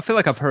feel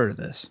like I've heard of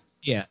this.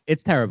 Yeah,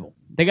 it's terrible.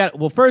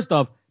 First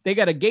off, they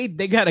got a gay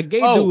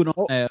dude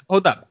on there.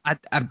 Hold up. I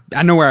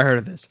know where I heard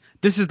of this.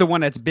 This is the one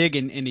that's big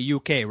in the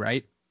UK,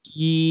 right?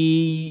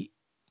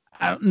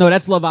 No,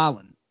 that's Love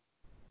Island.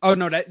 Oh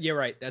no, you're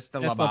right. That's the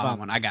Love Island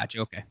one. I got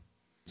you. Okay.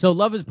 So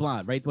Love is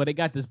Blind, right? Well, they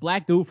got this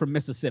black dude from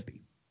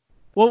Mississippi.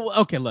 Well,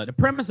 okay, look, the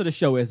premise of the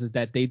show is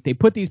that they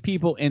put these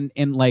people in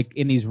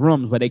these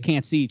rooms where they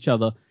can't see each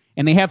other,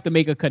 and they have to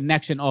make a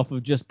connection off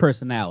of just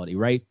personality,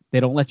 right? They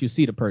don't let you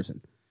see the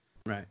person.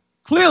 Right.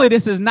 Clearly,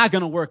 this is not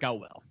going to work out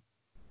well.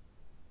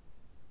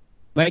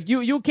 Like,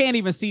 you can't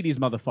even see these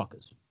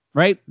motherfuckers,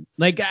 right?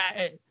 Like,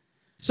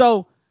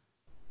 so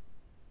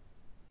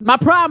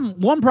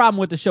one problem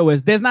with the show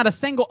is there's not a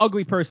single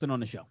ugly person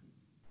on the show.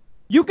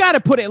 You got to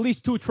put at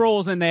least 2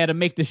 trolls in there to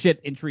make the shit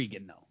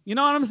intriguing, though. You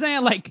know what I'm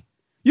saying? Like,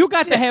 you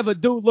got to have a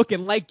dude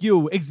looking like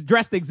you,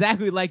 dressed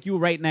exactly like you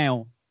right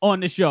now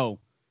on the show,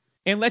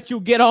 and let you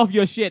get off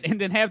your shit,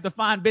 and then have the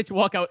fine bitch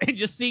walk out and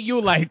just see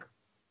you like,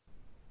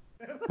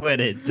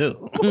 what it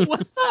do?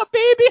 What's up,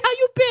 baby? How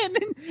you been?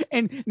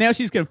 And now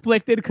she's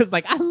conflicted because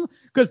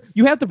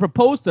you have to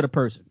propose to the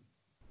person,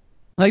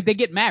 like they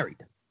get married.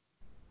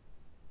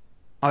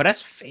 Oh,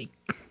 that's fake.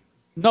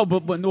 No,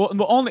 but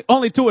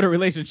only 2 of the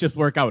relationships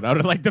work out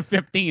of like the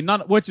 15,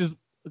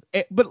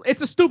 but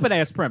it's a stupid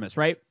ass premise,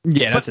 right?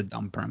 Yeah, that's a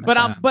dumb premise.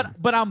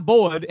 But I'm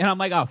bored and I'm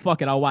like, oh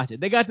fuck it, I'll watch it.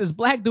 They got this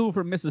black dude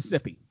from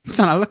Mississippi.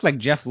 Son, I look like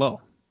Jeff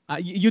Lowe.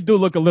 You do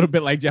look a little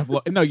bit like Jeff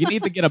Lowe. No, you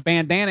need to get a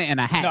bandana and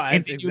a hat,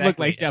 and then you look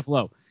like Jeff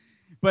Lowe.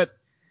 But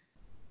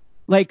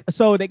like,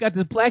 so they got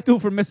this black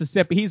dude from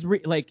Mississippi.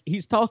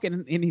 He's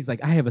talking and he's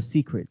like, I have a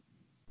secret.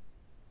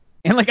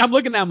 And like I'm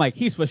looking at him like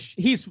he's for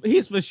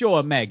sure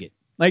a maggot.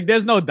 Like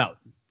there's no doubt,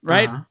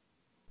 right? Uh-huh.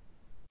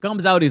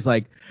 Comes out, he's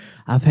like,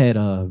 I've had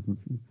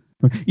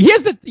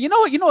here's the you know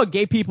what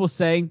gay people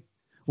say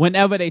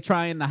whenever they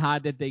trying to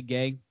hide that they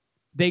gay?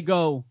 They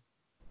go,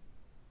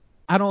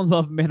 I don't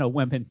love men or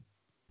women.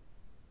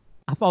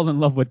 I fall in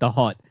love with the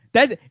heart.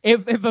 That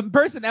if a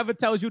person ever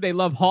tells you they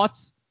love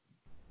hearts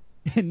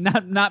and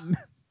not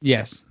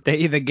yes, they're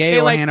either gay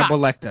or like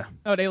Hannibal cock. Lecter.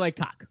 No, they like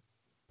cock.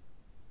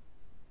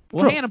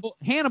 Well, True.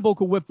 Hannibal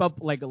could whip up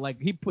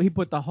like he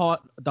put the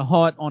heart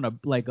on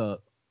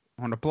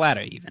On a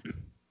platter even.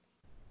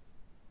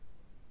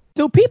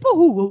 So people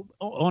who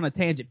on a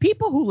tangent,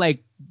 people who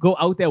like go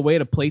out their way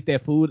to plate their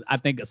food, I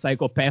think are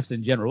psychopaths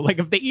in general. Like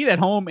if they eat at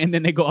home and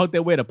then they go out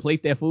their way to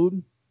plate their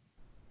food,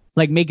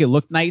 like make it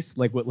look nice,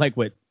 what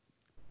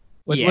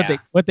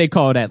they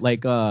call that,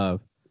 like not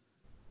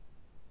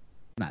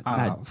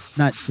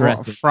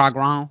dressing. Frog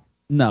round.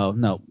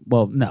 No.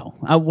 Well, no.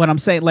 What I'm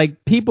saying,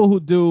 like people who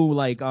do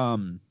like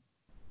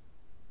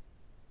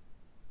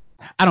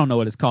I don't know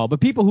what it's called, but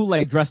people who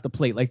like dress the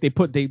plate, like they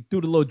do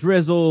the little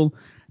drizzle,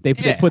 they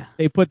put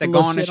the little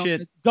garnish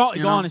shit it, on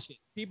it. Garnish it.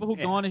 People who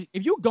garnish,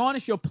 if you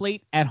garnish your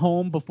plate at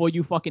home before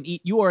you fucking eat,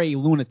 you are a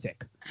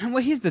lunatic. Well,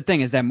 here's the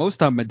thing: is that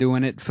most of them are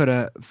doing it for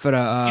the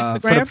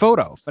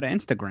photo, for the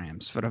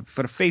Instagrams, for the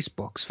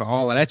Facebooks, for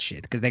all of that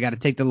shit, because they got to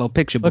take the little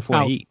picture before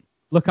they eat.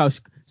 Look how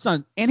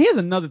son. And here's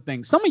another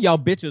thing: some of y'all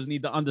bitches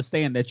need to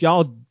understand that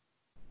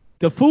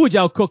the food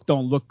y'all cook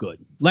don't look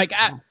good. Like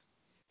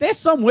there's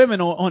some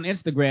women on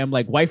Instagram,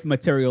 like wife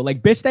material,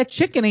 like, bitch, that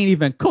chicken ain't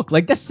even cooked.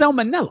 Like, that's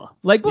salmonella.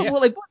 Like,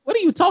 what are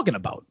you talking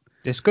about?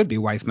 This could be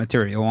wife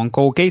material on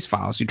cold case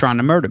files. You trying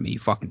to murder me, you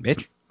fucking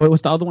bitch. Wait,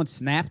 what's the other one?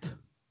 Snapped?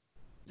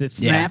 Is it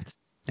Snapped?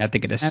 Yeah, I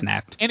think it is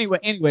Snapped.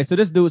 Anyway, so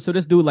this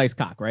dude likes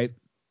cock, right?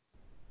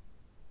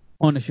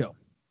 On the show.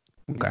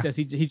 Okay. He says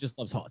he just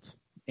loves hearts.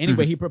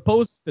 Anyway, he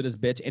proposes to this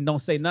bitch and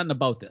don't say nothing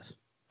about this,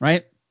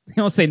 right? He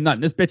don't say nothing.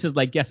 This bitch is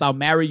like, yes, I'll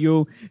marry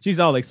you. She's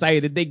all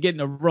excited. They get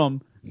in a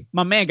room.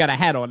 My man got a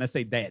hat on that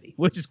say daddy,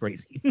 which is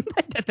crazy.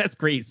 That's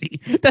crazy.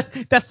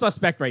 That's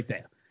suspect right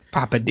there.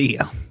 Papa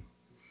Dio.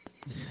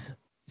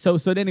 So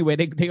anyway,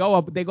 they go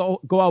out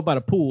by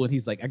the pool, and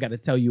he's like, I got to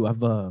tell you,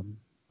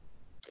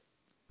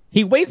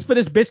 he waits for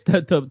this bitch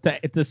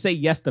to say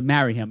yes to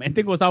marry him, and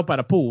then goes out by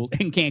the pool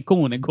in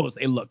Cancun and goes,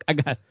 hey, look, I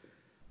got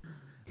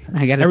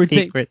everything,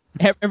 a secret.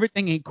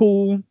 Everything ain't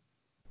cool.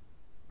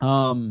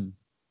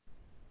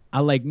 I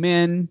like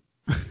men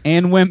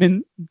and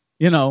women,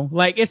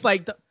 like it's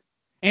like,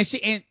 and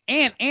she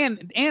and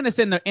it's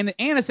in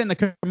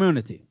the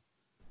community.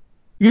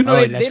 They're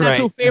not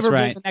too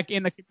favorable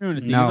in the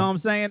community. No. You know what I'm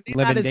saying?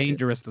 They're living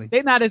dangerously.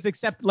 They're not as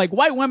accept. Like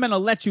white women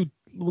will let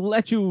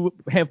you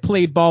have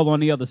played ball on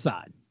the other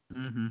side.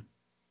 Mm-hmm.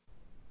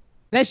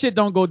 That shit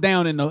don't go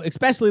down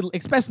especially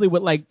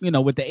with like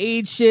with the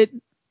age shit.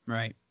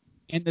 Right.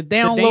 And the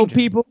down low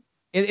people.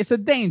 It's a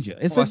danger.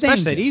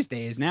 Especially these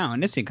days now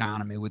in this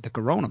economy with the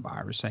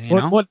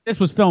coronavirus. Well, this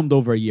was filmed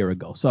over a year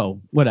ago,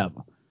 so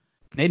whatever.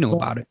 They knew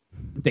about it.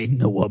 They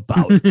know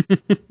about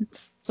it.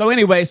 So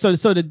anyway, so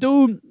the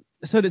dude,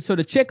 so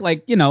the chick,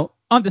 like,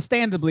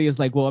 understandably is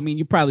like, well, I mean,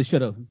 you probably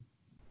should have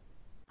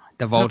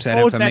divulged that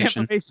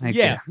information.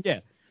 Yeah.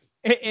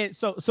 And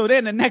so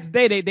then the next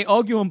day they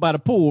arguing by the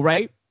pool,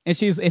 right? And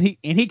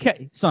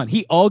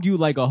he argued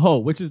like a hoe,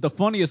 which is the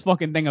funniest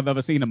fucking thing I've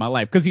ever seen in my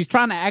life, because he's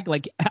trying to act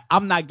like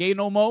I'm not gay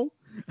no more.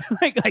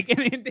 and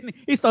then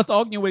he starts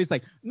arguing with, he's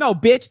like, no,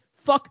 bitch,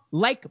 fuck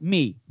like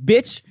me,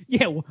 bitch.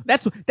 Yeah, well,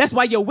 that's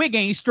why your wig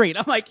ain't straight.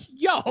 I'm like,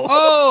 yo.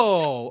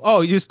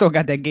 Oh, you still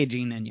got that gay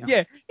gene in you.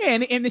 Yeah,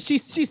 and then she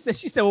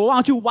said, well, why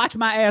don't you watch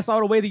my ass all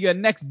the way to your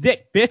next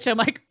dick, bitch? I'm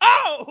like,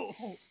 oh.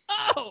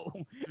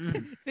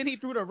 Then he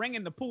threw the ring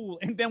in the pool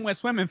and then went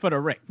swimming for the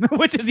ring,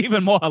 which is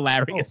even more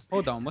hilarious.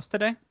 Hold on, what's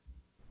today?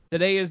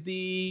 Today is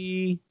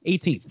the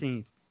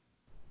 18th.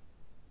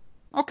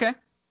 Okay,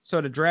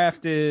 so the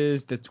draft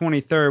is the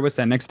 23rd. What's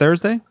that, next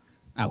Thursday?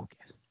 Oh,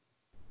 guess.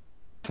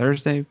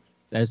 Thursday?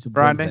 That's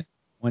Friday?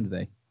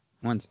 Wednesday.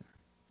 All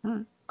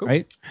right, cool.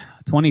 Right?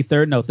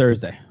 23rd? No,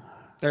 Thursday.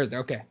 Thursday,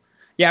 okay.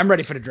 Yeah, I'm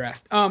ready for the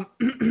draft.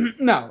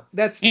 No,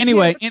 that's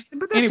anyway.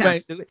 But that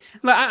sounds stupid.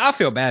 I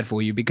feel bad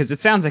for you because it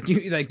sounds like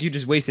you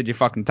just wasted your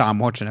fucking time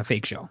watching a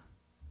fake show.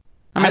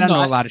 I mean, I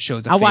know a lot of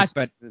shows are fake,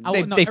 but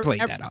they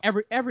played that up.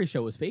 Every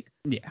show is fake.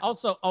 Yeah.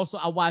 Also,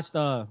 I watched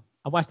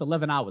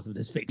 11 hours of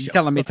this fake show. You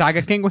telling me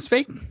Tiger King was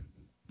fake? I'm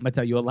gonna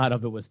tell you a lot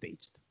of it was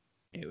staged.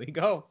 Here we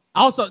go.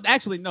 Also,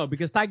 actually no,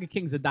 because Tiger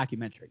King's a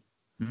documentary.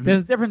 Mm-hmm.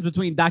 There's a difference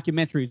between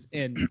documentaries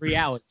and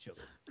reality shows.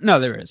 No,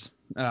 there is.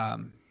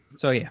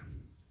 So yeah.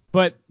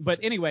 But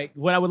anyway,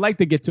 what I would like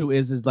to get to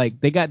is like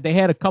they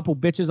had a couple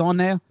bitches on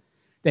there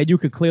that you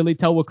could clearly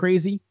tell were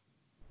crazy,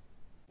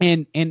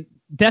 and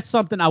that's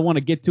something I want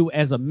to get to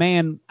as a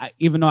man,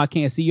 even though I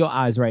can't see your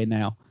eyes right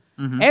now.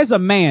 Mm-hmm. As a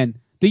man,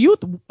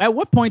 at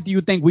what point do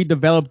you think we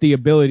develop the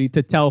ability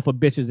to tell if a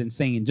bitch is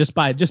insane just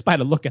by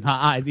the look in her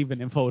eyes,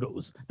 even in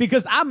photos?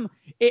 Because I'm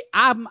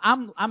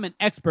an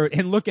expert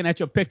in looking at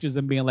your pictures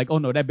and being like, oh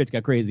no, that bitch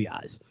got crazy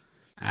eyes.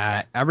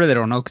 I really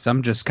don't know, because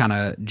I'm just kind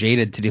of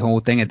jaded to the whole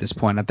thing at this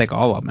point. I think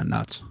all of them are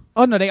nuts.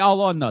 Oh no, they all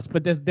are nuts,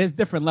 but there's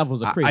different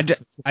levels of crazy.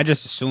 I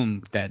just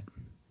assume that.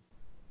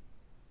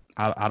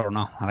 I don't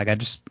know. Like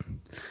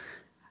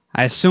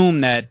I assume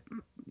that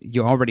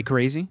you're already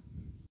crazy.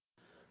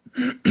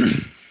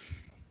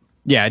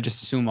 Yeah, I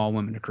just assume all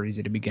women are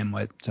crazy to begin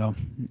with. So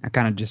I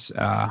kind of just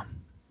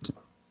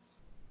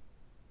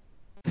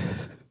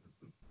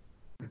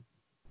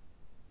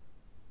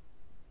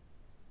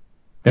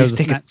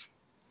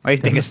Why are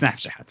you taking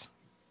snapshots?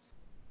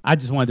 I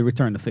just wanted to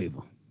return the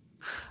favor.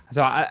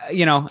 So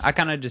I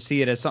kind of just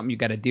see it as something you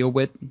got to deal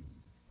with.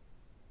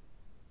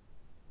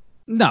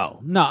 No,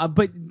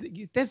 but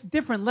there's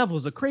different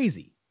levels of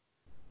crazy.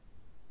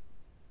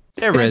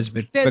 But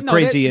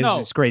crazy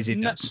is crazy.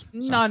 No.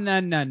 I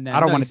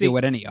don't want to deal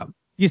with any of them.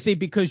 You see,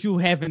 because you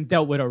haven't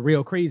dealt with a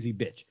real crazy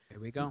bitch. Here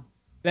we go.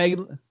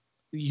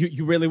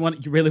 You really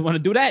want to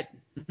do that?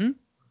 Mm-hmm.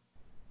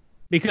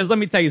 Because let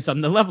me tell you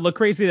something. The level of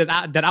crazy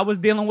that I was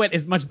dealing with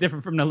is much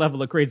different from the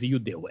level of crazy you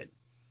deal with.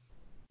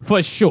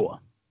 For sure.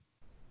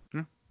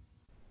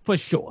 For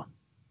sure.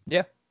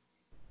 Yeah.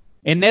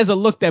 And there's a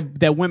look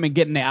that women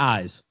get in their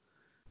eyes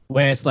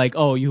where it's like,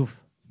 oh, you've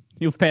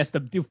passed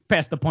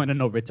the point of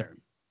no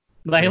return.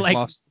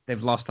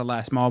 They've lost the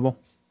last marble.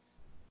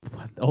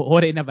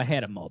 Or they never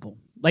had a marble.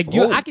 I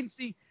can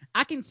see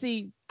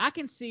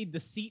the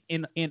seat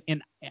in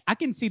I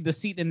can see the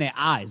seat in their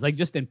eyes, like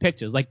just in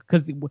pictures, like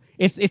because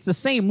it's the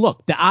same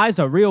look. The eyes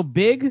are real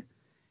big,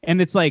 and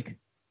it's like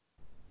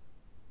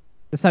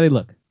that's how they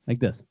look, like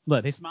this.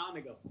 Look, they smile and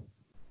they go.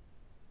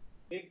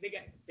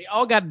 They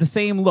all got the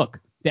same look.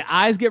 Their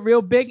eyes get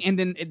real big, and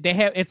then they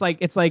have it's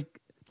like It's a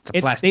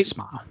plastic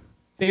smile.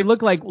 They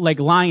look like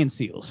lion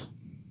seals,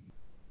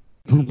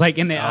 like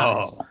in their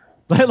eyes.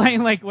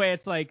 Like where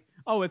it's like,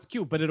 oh, it's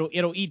cute, but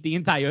it'll eat the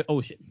entire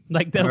ocean.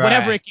 Like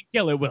whatever it can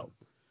kill, it will.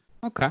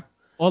 Okay.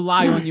 Or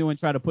lie on you and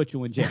try to put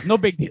you in jail. No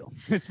big deal.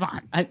 It's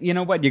fine. You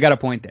know what? You got a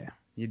point there.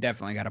 You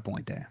definitely got a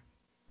point there.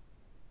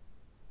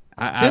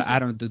 I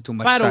don't do too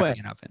much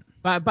studying of it.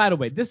 By the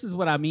way, this is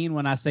what I mean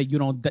when I say you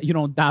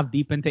don't dive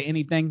deep into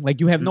anything.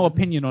 Like you have no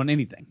opinion on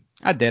anything.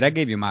 I did. I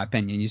gave you my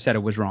opinion. You said it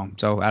was wrong.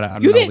 So I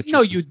don't you know. Didn't,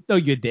 no,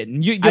 you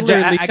didn't. You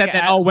literally said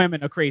that all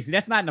women are crazy.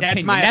 That's not an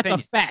opinion. That's a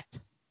fact.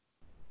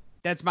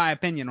 That's my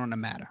opinion on the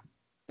matter.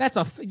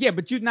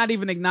 But you're not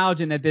even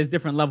acknowledging that there's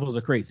different levels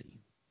of crazy.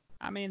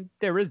 I mean,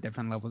 there is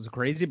different levels of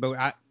crazy, but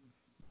I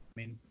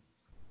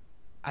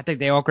think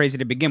they're all crazy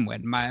to begin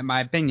with.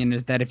 My opinion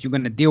is that if you're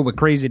going to deal with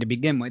crazy to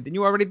begin with, then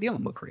you're already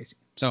dealing with crazy.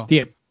 So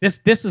yeah, this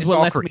is what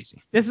lets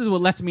crazy. This is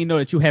what lets me know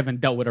that you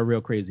haven't dealt with a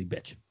real crazy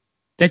bitch.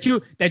 That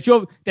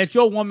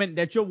your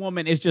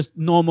woman is just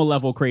normal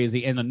level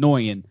crazy and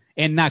annoying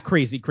and not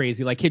crazy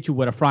like hit you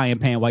with a frying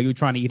pan while you're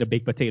trying to eat a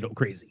baked potato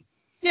crazy.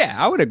 Yeah,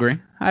 I would agree.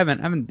 I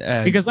haven't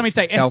because let me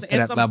tell you,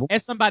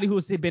 as somebody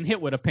who's been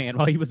hit with a pan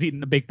while he was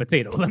eating a baked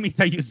potato, let me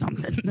tell you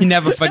something. You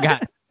never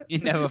forgot. You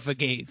never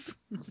forgave.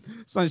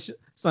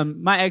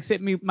 Son, my ex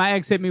hit me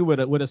with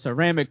a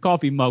ceramic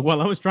coffee mug while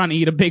I was trying to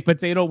eat a baked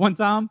potato one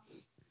time,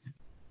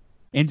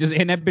 and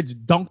that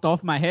bitch dunked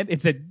off my head.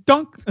 It said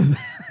dunk.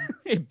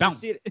 It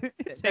bounced. It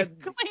said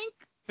clink.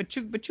 But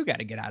you got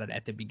to get out of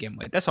that to begin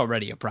with. That's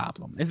already a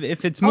problem.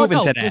 If it's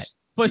moving to that,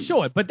 for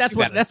sure. But that's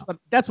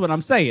what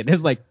I'm saying.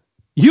 It's like.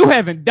 You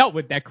haven't dealt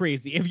with that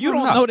crazy. If you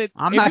don't know that,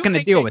 I'm not going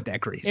to deal with that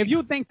crazy. If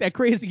you think that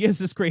crazy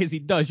is as crazy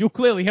does, you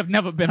clearly have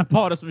never been a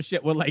part of some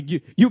shit where like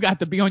you got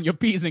to be on your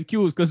P's and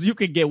Q's because you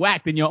can get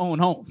whacked in your own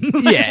home.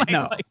 Yeah,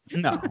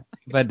 no.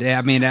 But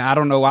I mean, I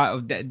don't know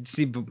why.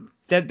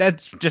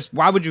 That's just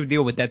why would you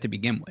deal with that to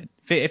begin with?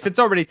 If it's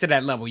already to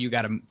that level, you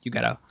gotta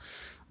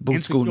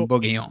boot school and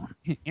boogie on.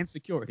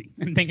 Insecurity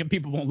and thinking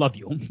people won't love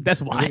you.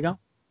 That's why.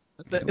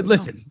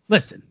 Listen.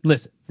 This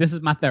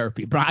is my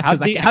therapy, bro.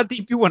 How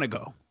deep you want to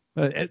go?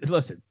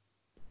 Listen,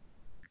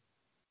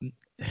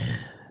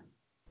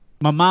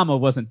 my mama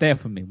wasn't there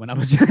for me when I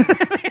was young.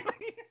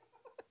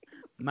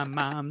 My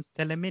mom's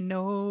telling me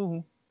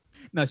no.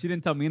 No, she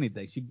didn't tell me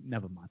anything.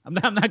 Never mind. I'm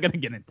not gonna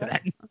get into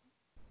that.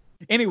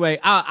 Anyway,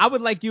 I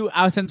would like you,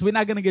 since we're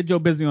not gonna get Joe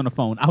Busy on the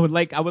phone, I would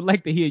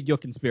like to hear your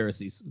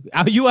conspiracies.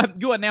 You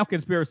are now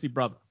conspiracy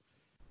brother.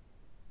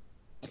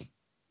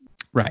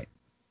 Right.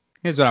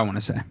 Here's what I want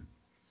to say.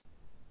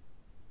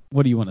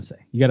 What do you want to say?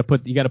 You gotta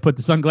put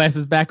the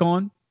sunglasses back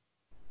on.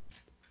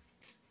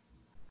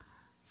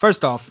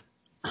 First off,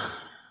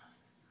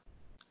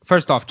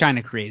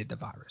 China created the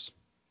virus.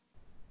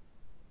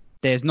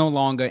 There's no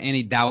longer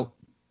any doubt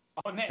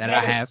that I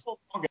have.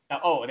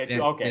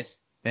 Okay.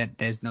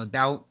 There's no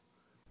doubt.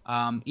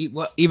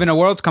 Even the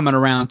world's coming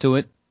around to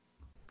it.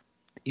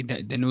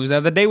 The news the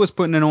other day was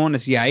putting it on. The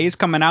CIA is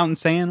coming out and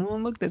saying,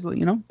 "Well, look, there's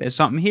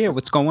something here.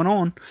 What's going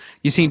on?"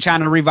 You seen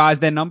China revise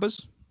their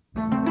numbers?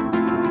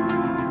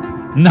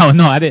 No,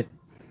 I didn't.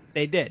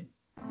 They did.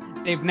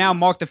 They've now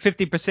marked a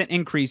 50%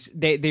 increase.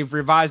 They've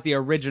revised the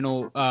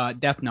original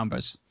death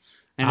numbers,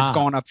 and it's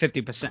gone up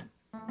 50%.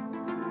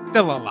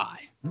 Still a lie.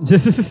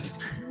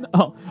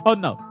 Oh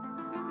no.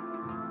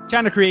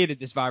 China created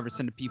this virus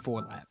in the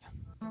P4 lab.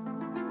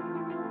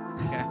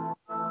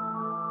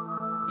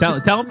 Okay.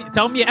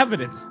 Tell me your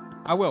evidence.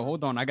 I will.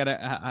 Hold on. I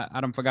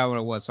don't forgot what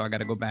it was, so I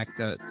gotta go back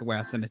to where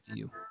I sent it to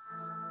you.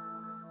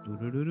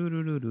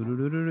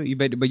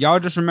 But y'all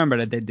just remember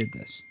that they did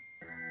this.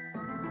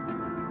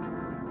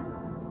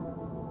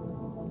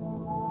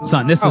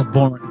 Son, this is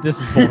boring.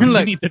 Look,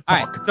 you need to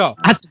talk. All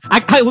right, so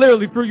I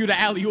literally threw you the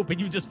alley-oop and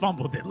you just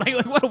fumbled it.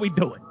 Like what are we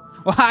doing?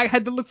 Well, I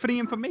had to look for the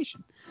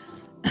information.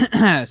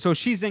 So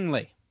Xi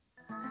Jinping,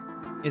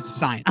 is a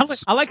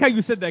scientist. I like how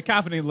you said that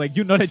confidently, like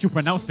you know that you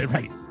pronounced it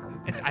right.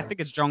 I think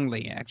it's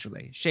Zhongli,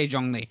 actually. Shea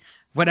Zhongli.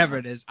 Whatever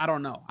it is. I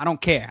don't know. I don't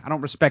care. I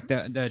don't respect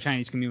the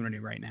Chinese community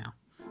right now.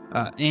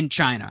 In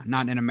China,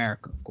 not in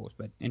America, of course,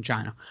 but in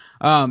China.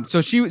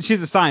 So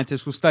she's a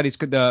scientist who studies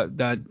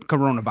the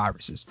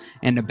coronaviruses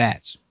and the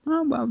bats.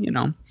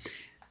 Well,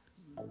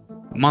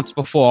 months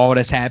before all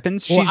this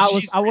happens, she's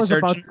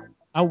researching.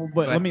 But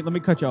let me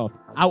cut you off.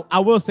 I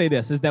will say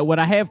this is that what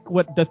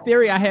the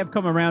theory I have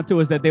come around to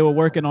is that they were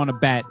working on a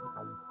bat,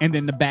 and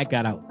then the bat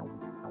got out.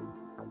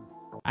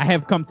 I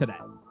have come to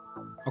that.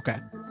 Okay.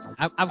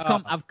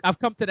 I've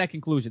come to that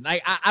conclusion.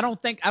 I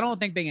don't think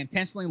they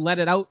intentionally let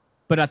it out,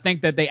 but I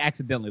think that they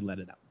accidentally let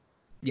it out.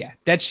 Yeah,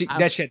 that's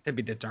yet to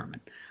be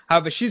determined.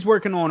 However, she's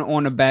working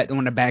on the bat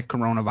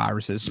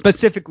coronaviruses,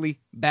 specifically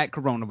bat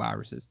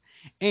coronaviruses,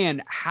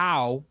 and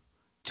how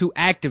to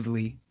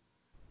actively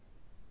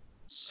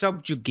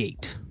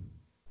subjugate's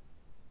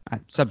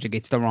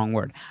the wrong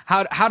word.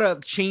 How to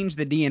change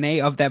the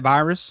DNA of that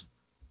virus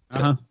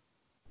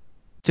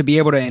to be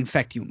able to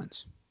infect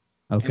humans.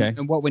 Okay.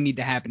 And what would need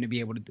to happen to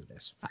be able to do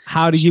this.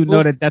 How do you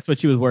know that that's what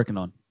she was working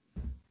on?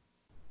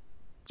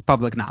 It's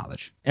public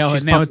knowledge. Now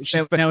it's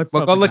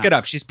well, go look it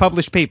up. She's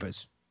published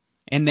papers.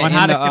 On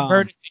how to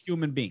convert it to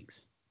human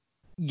beings.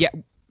 Yeah.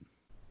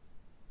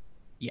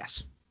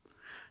 Yes.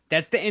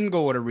 That's the end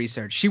goal of the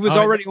research. She was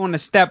already on the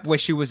step where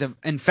she was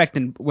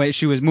where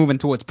she was moving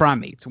towards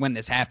primates when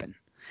this happened.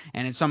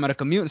 And in some of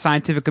the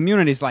scientific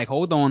communities, like,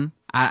 hold on,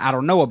 I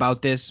don't know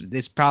about this.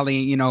 This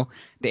probably, the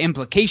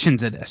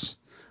implications of this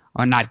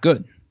are not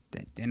good.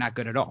 They're not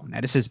good at all. Now,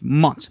 this is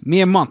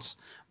mere months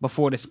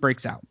before this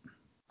breaks out.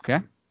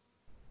 Okay?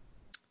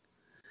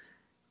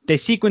 They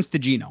sequenced the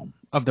genome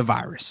of the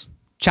virus.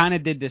 China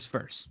did this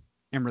first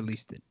and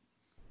released it.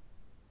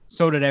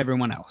 So did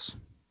everyone else.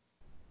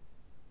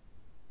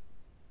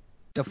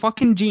 The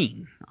fucking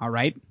gene, all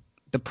right?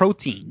 The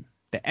protein,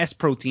 the S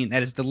protein,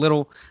 that's the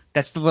little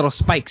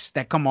spikes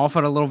that come off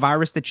of the little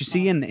virus that you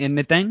see in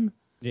the thing.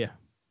 Yeah.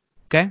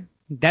 Okay?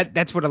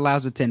 That's what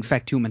allows it to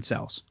infect human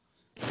cells.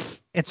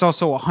 It's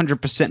also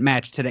 100%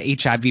 matched to the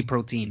HIV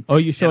protein. Oh,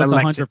 you sure it's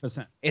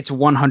 100%? It's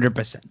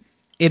 100%.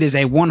 It is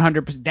a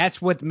 100%.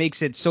 That's what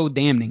makes it so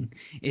damning,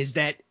 is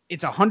that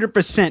it's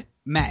 100%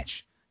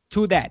 match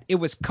to that. It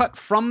was cut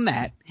from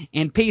that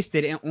and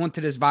pasted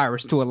onto this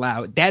virus to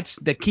allow it. That's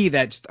the key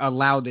that's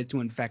allowed it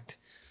to infect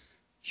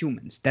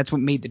humans. That's what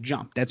made the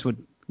jump. That's what,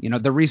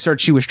 the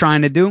research she was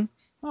trying to do.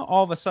 Well,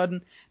 all of a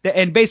sudden,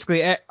 and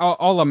basically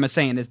all I'm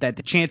saying is that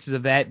the chances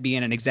of that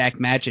being an exact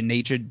match in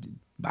nature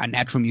by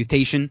natural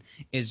mutation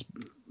is,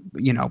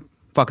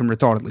 fucking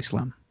retardedly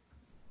slim.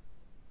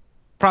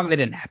 Probably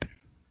didn't happen.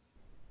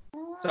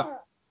 So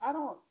I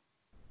don't.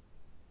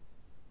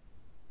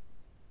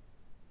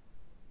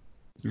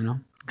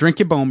 Drink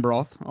your bone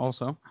broth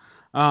also.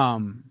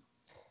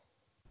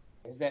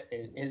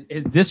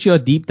 Is this your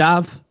deep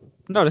dive?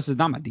 No, this is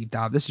not my deep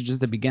dive. This is just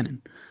the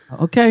beginning.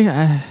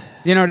 Okay.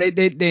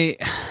 They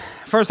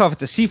first off,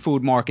 it's a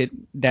seafood market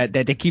that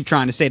they keep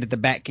trying to say that the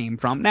bat came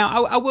from.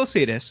 Now, I will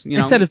say this.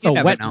 They said it's a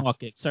wet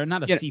market, sir,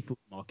 not a seafood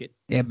market.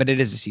 Yeah, but it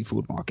is a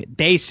seafood market.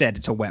 They said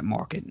it's a wet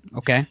market,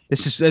 okay?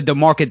 This is the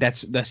market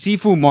that's the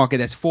seafood market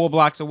that's 4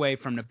 blocks away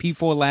from the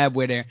P4 lab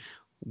where they're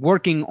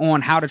working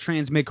on how to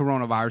transmit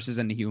coronaviruses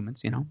into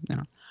humans,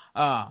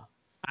 I'll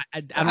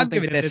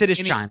give it this. It is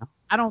China.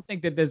 I don't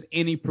think that there's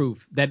any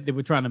proof that they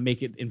were trying to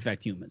make it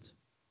infect humans.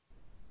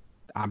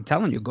 I'm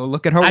telling you, go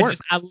look at her work.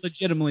 I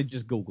legitimately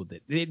just Googled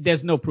it.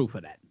 There's no proof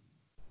of that.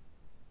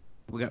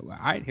 All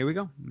right, here we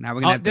go. Now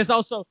we're gonna have there's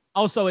also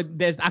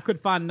I could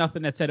find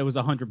nothing that said it was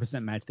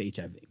 100% matched to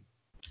HIV.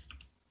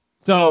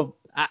 So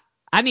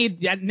I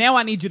need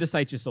you to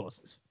cite your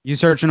sources. You're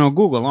searching on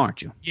Google,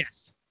 aren't you?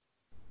 Yes.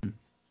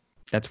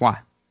 That's why.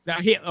 Now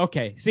here,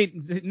 okay. See,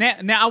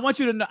 now I want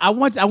you to know. I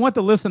want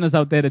the listeners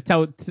out there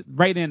to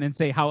write in and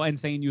say how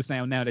insane you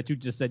sound now that you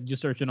just said you're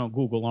searching on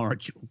Google,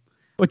 aren't you?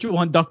 What you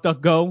want,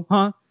 DuckDuckGo,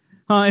 huh?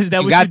 Is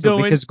that what you're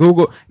doing?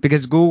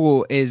 Because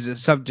Google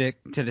is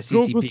subject to the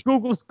CCP.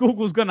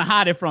 Google's gonna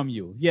hide it from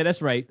you. Yeah,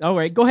 that's right. All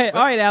right, go ahead.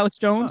 All right, Alex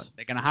Jones.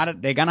 They're gonna hide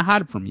it. They're gonna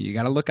hide it from you. You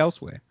gotta look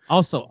elsewhere.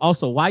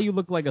 Also, why you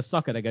look like a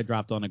sucker that got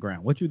dropped on the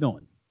ground? What you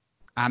doing?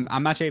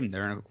 I'm not shaving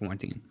during a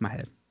quarantine. My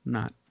head. I'm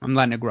not. I'm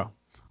letting it grow.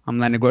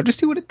 Just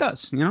see what it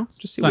does.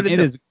 Just see what it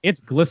does. It's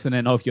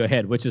glistening off your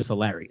head, which is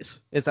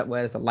hilarious. It's a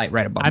light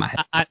right above my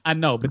head. I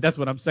know, but that's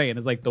what I'm saying.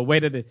 It's like the way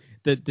that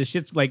the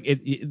shit's like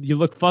you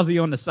look fuzzy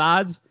on the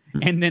sides,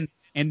 and then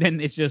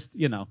it's just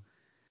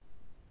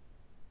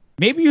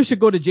Maybe you should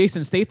go to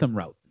Jason Statham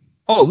route.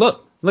 Oh,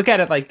 look at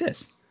it like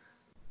this.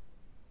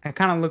 It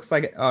kind of looks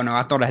like oh no,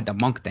 I thought I had the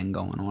monk thing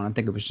going on. I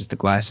think it was just the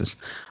glasses.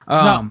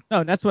 No,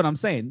 that's what I'm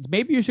saying.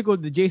 Maybe you should go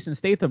the Jason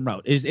Statham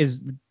route. Is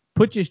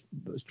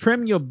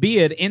trim your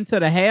beard into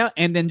the hair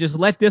and then just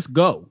let this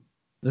go.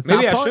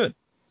 Maybe I should.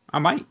 I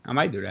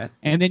might do that.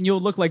 And then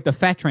you'll look like the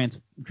fat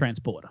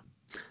transporter.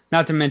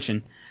 Not to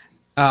mention,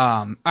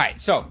 all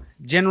right. So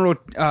General,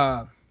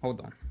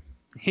 hold on.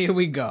 Here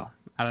we go.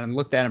 I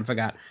looked at him,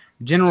 forgot.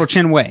 General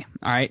Chen Wei.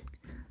 All right.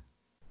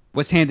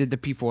 Was handed the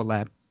P4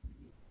 lab.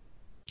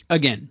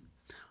 again,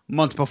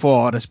 months before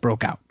all this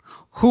broke out,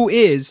 who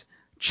is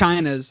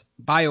China's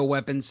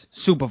bioweapons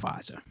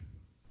supervisor?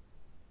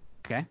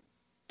 Okay.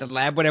 The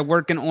lab where they're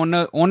working on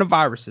the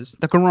viruses,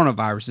 the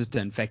coronaviruses to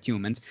infect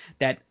humans,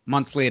 that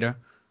months later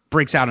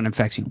breaks out and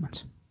infects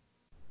humans.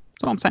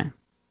 That's all I'm saying.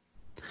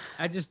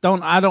 I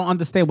don't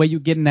understand where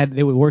you're getting that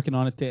they were working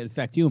on it to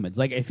infect humans.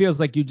 Like, it feels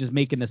like you're just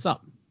making this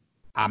up.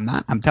 I'm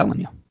not. I'm telling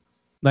you.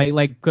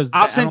 Because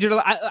I'll send you.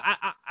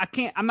 I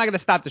can't. I'm not gonna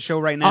stop the show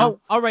right now. Oh,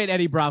 all right,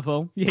 Eddie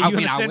Bravo. Yeah, I will.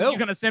 You're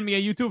gonna send me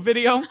a YouTube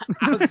video?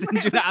 I'll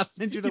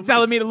send you. You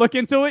telling me to look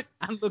into it?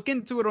 I'll look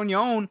into it on your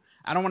own.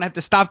 I don't want to have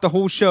to stop the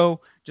whole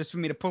show just for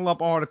me to pull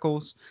up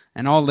articles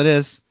and all of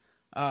this.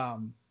 I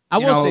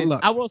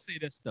will say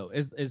this though.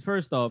 Is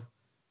first off,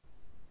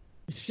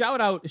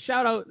 shout out.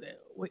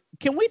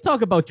 Can we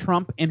talk about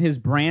Trump and his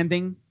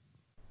branding?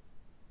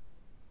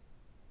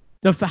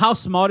 How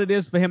smart it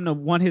is for him to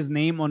want his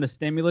name on the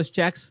stimulus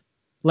checks,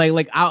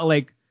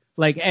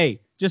 hey,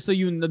 just so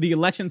you know the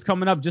election's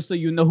coming up, just so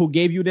you know who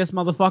gave you this,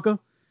 motherfucker.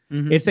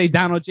 Mm-hmm. It say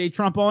Donald J.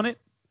 Trump on it.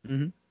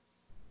 Mm-hmm.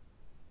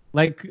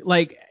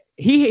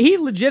 He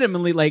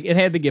legitimately, it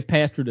had to get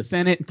passed through the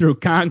Senate, through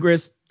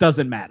Congress,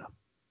 doesn't matter.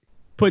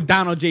 Put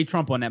Donald J.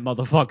 Trump on that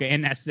motherfucker,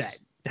 and that's that.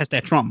 That's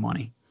that Trump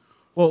money.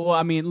 Well,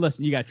 I mean,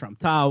 listen, you got Trump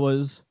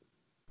Towers.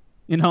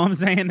 You know what I'm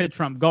saying? The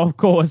Trump golf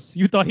course.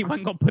 You thought he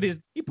wasn't gonna put his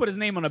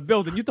name on a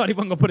building. You thought he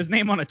wasn't gonna put his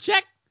name on a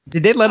check.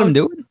 Did they let him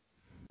do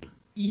it?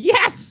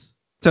 Yes.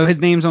 So his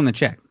name's on the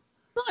check.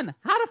 Son,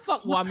 how the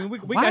fuck? Well, I mean,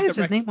 why is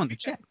his name on the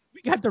check?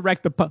 We got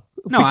direct No, because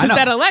I know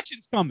that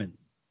election's coming.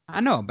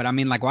 I know, but I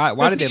mean,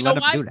 why did they let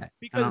him do that?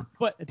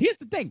 But here's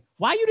the thing: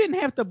 why you didn't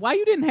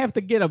have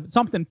to get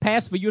something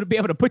passed for you to be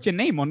able to put your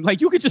name on? Like,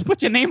 you could just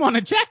put your name on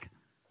a check.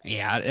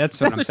 Yeah,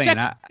 that's what I'm saying.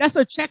 That's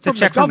a check from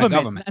the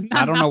government.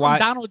 I don't know why.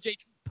 Donald J.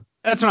 Trump.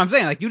 That's what I'm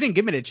saying. Like, you didn't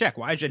give me the check.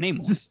 Why is your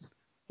name on it?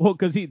 Well,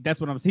 because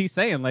he's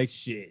saying, like,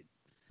 shit,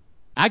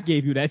 I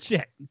gave you that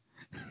check.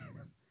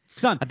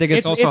 Son, I think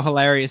it's also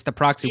hilarious the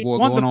proxy war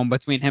going on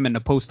between him and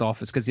the post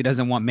office because he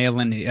doesn't want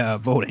mail-in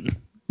voting.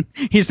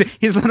 He's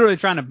literally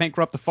trying to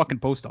bankrupt the fucking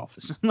post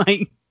office.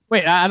 Like,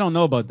 wait, I don't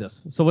know about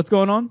this. So what's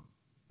going on?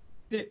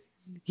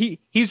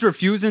 He's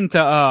refusing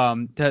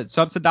to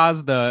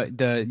subsidize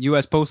the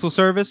U.S. Postal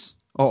Service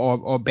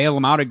or bail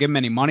them out or give them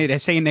any money. They're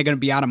saying they're going to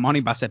be out of money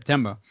by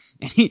September,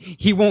 and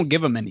he won't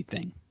give them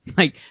anything.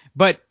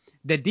 But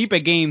the deeper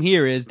game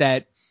here is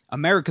that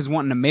America's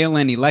wanting to mail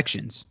in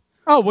elections.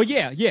 Oh, well,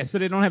 yeah, so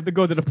they don't have to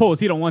go to the polls.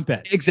 He don't want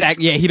that.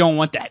 Exactly. Yeah, he don't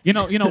want that. You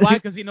know why?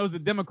 Because he knows the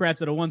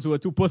Democrats are the ones who are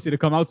too pussy to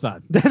come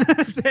outside.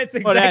 That's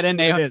exactly what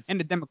it is. And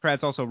the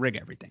Democrats also rig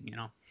everything, you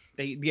know.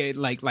 They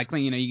like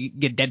you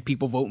get dead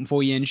people voting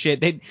for you and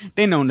shit.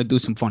 They know to do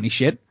some funny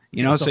shit,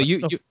 you know. So you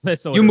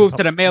move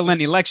to the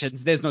mail-in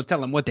elections, there's no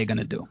telling what they're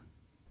gonna do.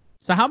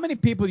 So how many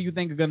people do you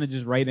think are gonna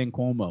just write in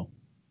Cuomo?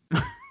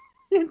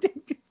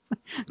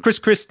 Chris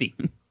Christie.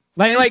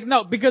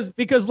 No, because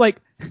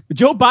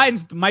Joe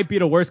Biden might be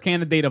the worst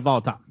candidate of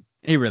all time.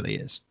 He really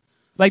is.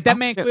 That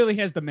man clearly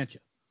has dementia.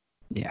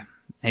 Yeah,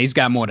 he's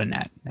got more than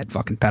that. That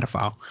fucking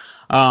pedophile.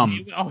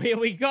 Here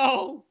we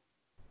go.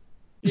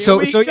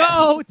 Tell him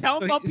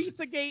about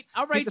Pizzagate.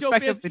 All right, he's Joe.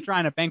 Effectively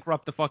trying to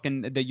bankrupt the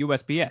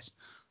USPS,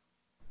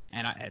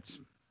 and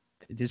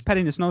his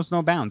pettiness knows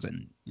no bounds.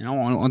 And you know,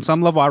 on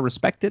some level, I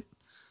respect it.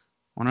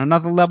 On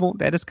another level,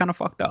 that is kind of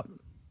fucked up.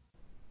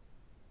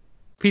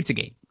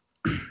 Pizzagate.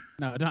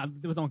 No,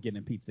 don't get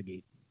in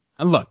Pizzagate.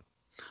 Look,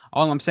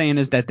 all I'm saying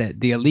is that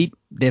the elite,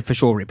 they're for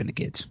sure raping the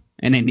kids,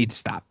 and they need to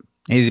stop.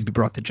 They need to be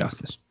brought to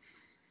justice.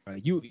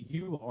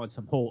 You on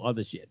some whole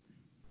other shit.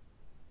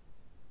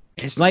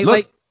 It's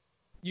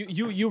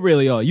You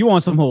really are. You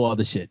on some whole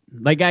other shit.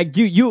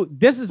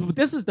 This is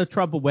the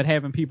trouble with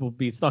having people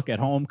be stuck at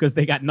home because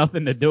they got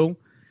nothing to do,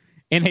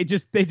 and they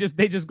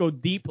just go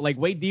deep,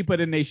 way deeper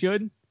than they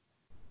should.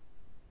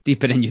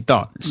 Deeper than you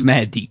thought. It's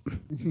mad deep.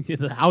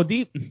 How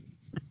deep?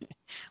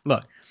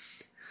 Look,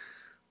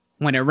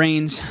 when it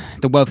rains,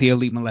 the wealthy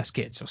elite molest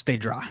kids, so stay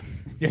dry.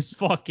 This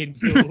fucking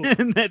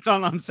dude. That's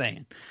all I'm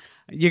saying.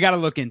 You got to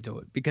look into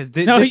it because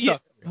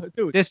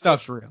this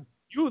stuff's real.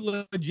 You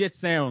legit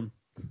sound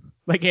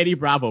like Eddie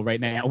Bravo right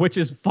now, which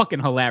is fucking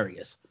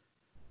hilarious.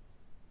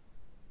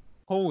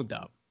 Hold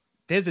up.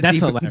 There's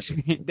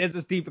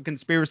a deeper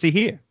conspiracy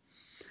here.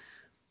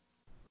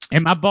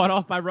 Am I bought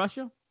off by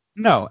Russia?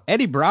 No,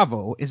 Eddie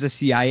Bravo is a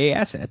CIA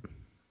asset.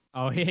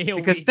 Oh, here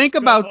because think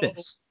about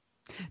this.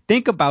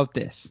 Think about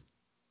this.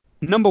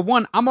 Number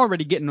one, I'm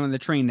already getting on the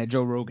train that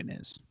Joe Rogan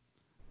is.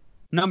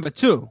 Number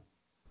two,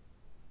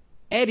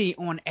 Eddie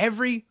on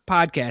every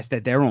podcast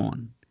that they're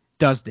on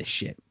does this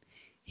shit.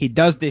 He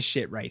does this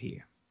shit right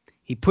here.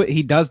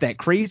 He does that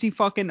crazy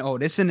fucking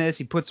this and this.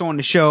 He puts on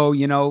the show,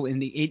 you know,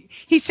 and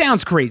he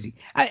sounds crazy.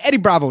 Eddie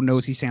Bravo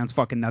knows he sounds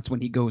fucking nuts when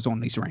he goes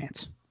on these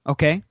rants.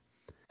 Okay,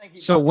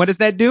 So what does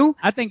that do?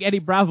 I think Eddie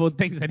Bravo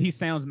thinks that he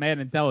sounds mad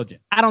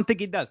intelligent. I don't think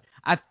he does.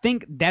 I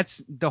think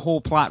that's the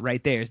whole plot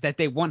right there, is that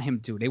they want him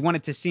to. They want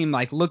it to seem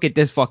like, look at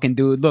this fucking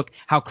dude. Look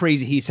how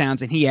crazy he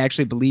sounds, and he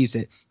actually believes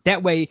it.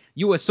 That way,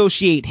 you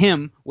associate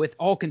him with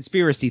all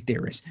conspiracy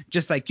theorists,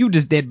 just like you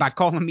just did by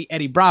calling me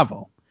Eddie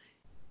Bravo.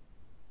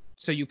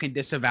 So you can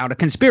disavow the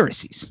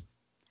conspiracies.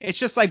 It's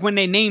just like when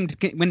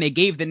they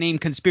gave the name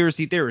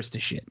conspiracy theorist to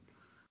shit.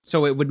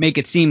 So it would make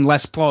it seem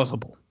less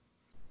plausible.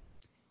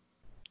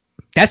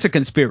 That's a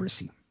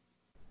conspiracy.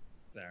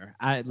 Sir,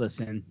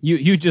 listen.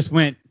 You just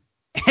went.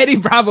 Eddie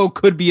Bravo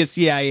could be a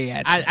CIA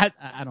asset.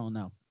 I don't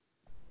know.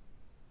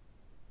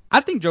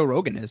 I think Joe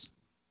Rogan is.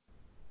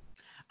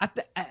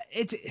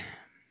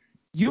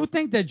 You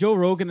think that Joe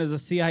Rogan is a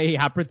CIA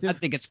operative? I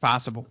think it's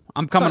possible.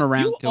 I'm coming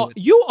around to it.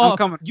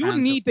 You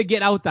need to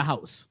get out the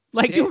house.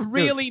 Like, you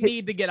really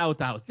need to get out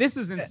the house. This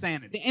is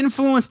insanity. The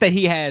influence that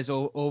he has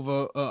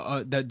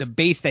over the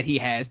base that he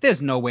has,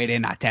 there's no way they're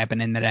not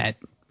tapping into that.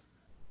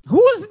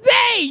 Who's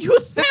they? You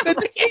said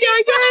the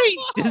CIA.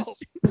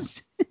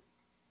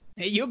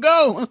 There you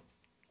go.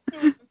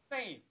 It was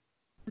insane.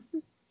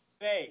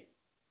 They.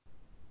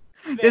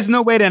 There's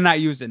no way they're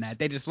not using that.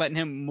 They're just letting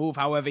him move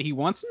however he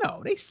wants.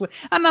 No,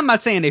 and I'm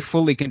not saying they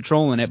fully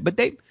controlling it, but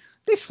they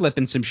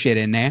slipping some shit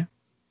in there.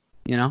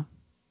 You know,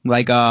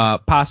 like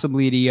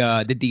possibly the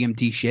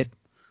DMT shit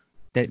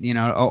that, you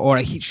know, or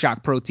heat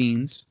shock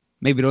proteins.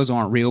 Maybe those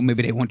aren't real.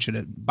 Maybe they want you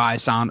to buy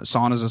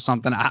saunas or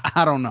something.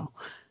 I don't know.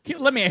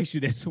 Let me ask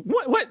you this.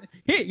 What?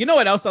 Here, you know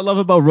what else I love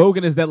about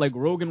Rogan is that, like,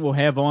 Rogan will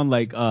have on,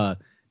 like,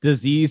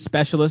 disease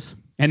specialists,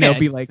 and they'll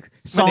be like,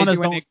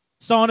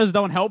 saunas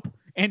don't help.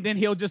 And then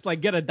he'll just,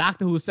 like, get a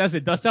doctor who says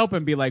it does help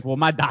and be like, well,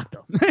 my doctor.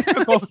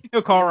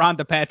 He'll call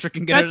Rhonda Patrick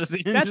and get her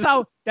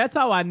to That's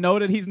how I know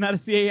that he's not a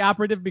CIA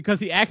operative,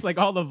 because he acts like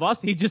all of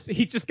us. He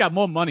just got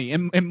more money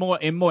and more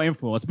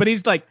influence. But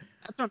he's like,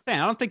 that's what I'm saying.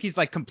 I don't think he's,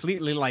 like,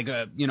 completely like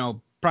a, you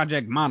know,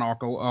 Project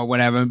Monarch or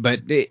whatever.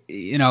 But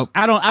you know,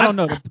 I don't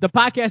know. The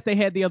podcast they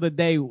had the other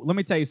day. Let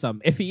me tell you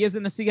something. If he is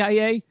in the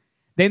CIA,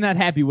 they're not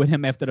happy with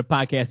him after the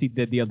podcast he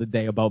did the other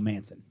day about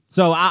Manson.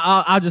 So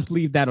I'll just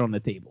leave that on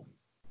the table.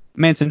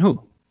 Manson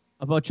who?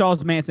 About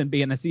Charles Manson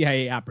being a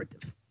CIA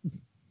operative.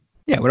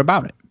 Yeah, what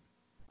about it?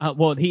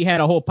 Well, he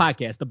had a whole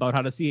podcast about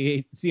how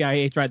the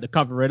CIA tried to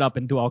cover it up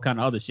and do all kind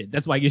of other shit.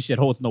 That's why your shit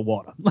holds no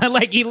water.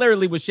 Like, he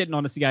literally was shitting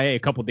on the CIA a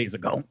couple days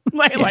ago.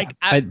 But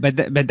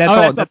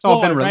that's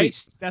all been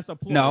released. Right? That's a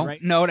ploy, right?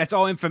 No, that's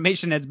all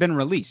information that's been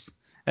released.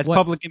 That's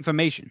public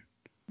information.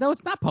 No,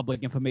 it's not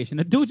public information.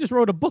 The dude just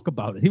wrote a book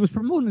about it. He was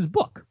promoting his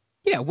book.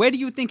 Yeah, where do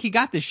you think he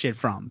got this shit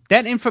from?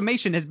 That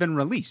information has been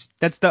released.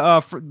 That's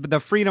the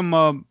Freedom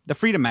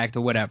Act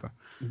or whatever.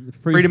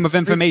 Freedom of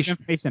Information.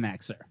 Freedom of Information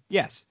Act, sir.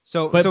 Yes.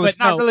 So it's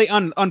not really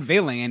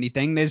unveiling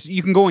anything.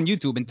 You can go on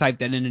YouTube and type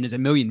that in, and there's a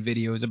million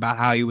videos about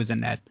how he was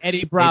in that.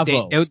 Eddie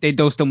Bravo. They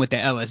dosed him with the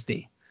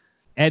LSD.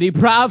 Eddie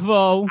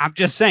Bravo. I'm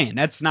just saying,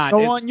 that's not.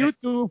 Go on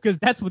YouTube, because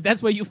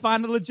that's where you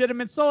find the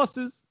legitimate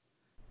sources.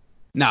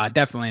 No,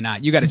 definitely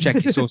not. You got to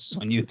check your sources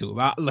on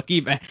YouTube. Look,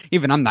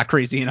 even I'm not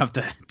crazy enough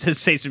to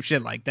say some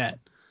shit like that.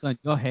 Son,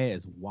 your hair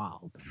is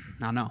wild.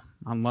 I know.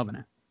 I'm loving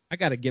it. I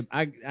gotta give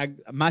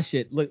my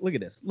shit. Look at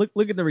this.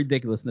 Look at the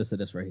ridiculousness of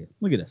this right here.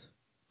 Look at this.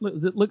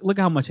 Look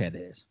how much hair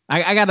there is.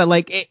 I gotta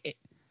like it.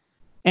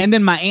 And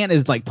then my aunt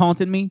is like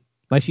taunting me.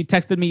 Like, she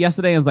texted me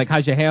yesterday and was like,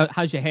 how's your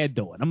hair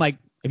doing? I'm like,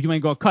 if you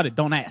ain't gonna cut it,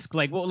 don't ask.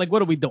 Like,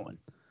 what are we doing?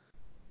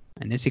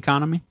 In this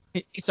economy?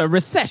 It's a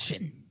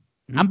recession.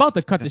 I'm about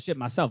to cut the shit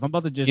myself. I'm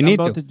about to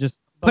just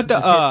put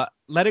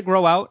let it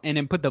grow out and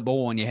then put the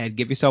bowl on your head.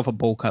 Give yourself a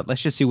bowl cut.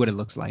 Let's just see what it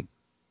looks like.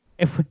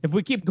 If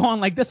we keep going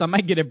like this, I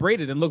might get it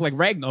braided and look like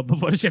Ragnar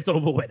before the shit's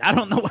over with. I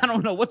don't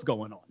know what's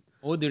going on.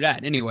 We'll do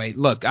that anyway.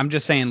 Look, I'm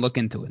just saying, look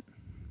into it.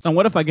 So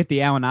what if I get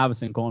the Allen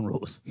Iverson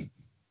cornrows?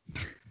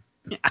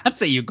 I'd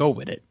say you go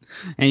with it,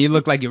 and you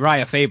look like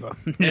Uriah Faber.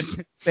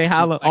 Say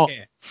holla.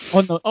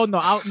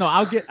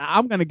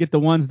 I'm gonna get the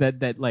ones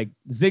that like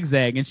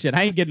zigzag and shit.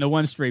 I ain't getting the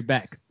one straight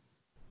back.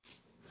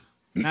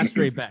 Not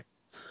straight back.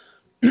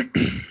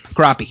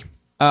 Crappie.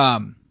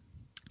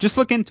 Just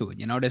look into it.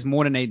 You know, there's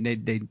more than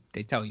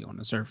they tell you on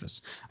the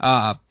surface.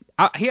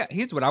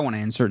 Here's what I want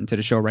to insert into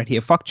the show right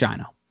here. Fuck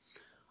China.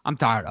 I'm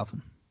tired of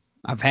them.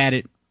 I've had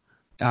it.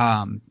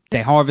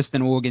 They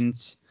harvesting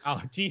organs. Oh,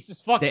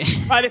 Jesus fucking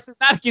Christ. This is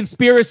not a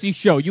conspiracy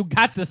show. You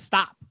got to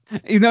stop.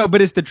 You know,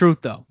 but it's the truth,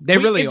 though. They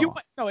really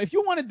are. If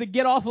you wanted to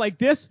get off like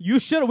this, we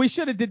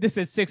should have did this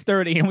at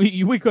 6:30,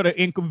 and we could have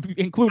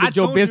included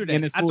Joe Busy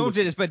in this. I told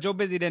you this, but Joe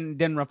Busy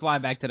didn't reply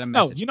back to the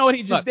message. No, you know what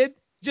he just did?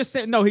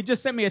 He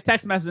just sent me a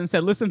text message and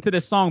said, listen to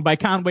this song by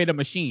Conway the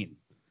Machine.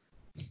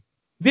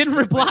 Didn't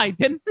reply.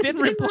 Didn't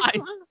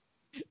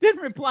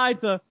reply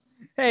to,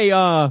 hey,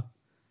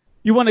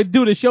 you want to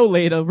do the show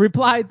later?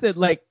 Replied to,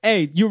 like,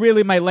 hey, you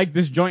really might like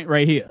this joint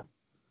right here.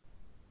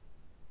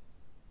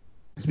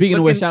 Speaking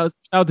of which, shout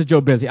out to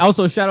Joe Busy.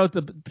 Also, shout out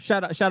to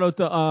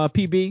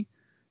PB,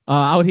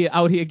 out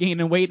here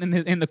gaining weight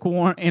in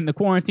the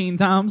quarantine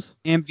times.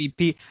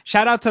 MVP.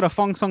 Shout out to the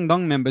Fong Song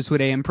Dung members who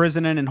they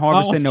imprisoning and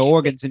harvesting their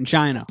organs in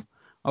China.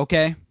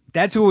 Okay,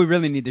 That's who we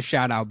really need to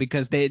shout out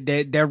because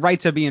their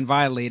rights are being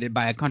violated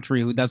by a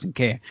country who doesn't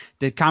care.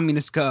 The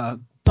Communist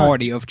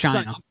Party of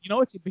China. Son, you know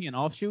what should be an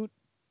offshoot?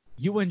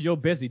 You and Joe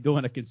Busy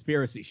doing a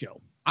conspiracy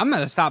show. I'm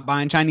gonna stop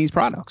buying Chinese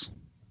products.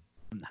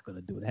 I'm not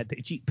gonna do that.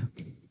 They're cheap.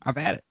 I've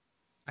had it.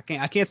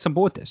 I can't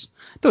support this,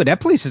 dude. That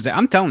police is.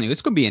 I'm telling you,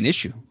 it's gonna be an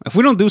issue if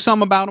we don't do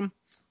something about them.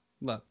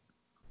 Look,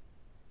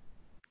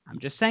 I'm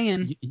just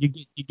saying.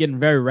 You're getting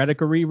very rhetoric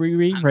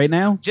right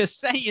now.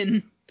 Just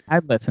saying.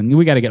 Listen,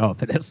 we got to get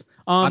off of this.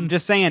 I'm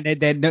just saying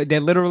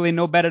they're literally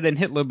no better than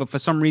Hitler, but for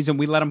some reason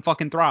we let them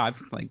fucking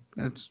thrive. Like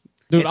it's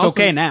also,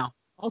 okay now.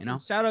 Also, you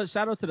know?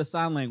 shout out to the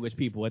sign language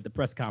people at the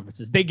press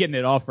conferences. They getting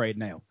it off right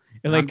now.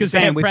 Like, because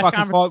we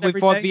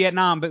fought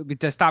Vietnam, but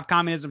to stop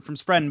communism from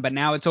spreading. But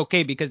now it's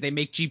okay because they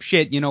make cheap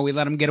shit. You know, we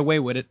let them get away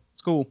with it.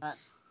 It's cool. Not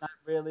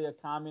really a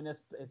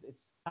communist.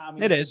 It's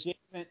communist. It is.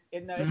 Adjacent.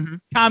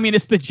 It's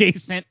communist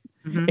adjacent.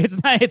 Mm-hmm.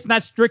 It's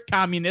not strict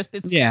communist.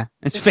 It's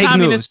fake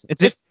news.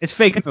 It's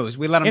fake news.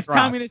 We let them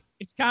thrive.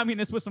 It's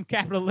communist with some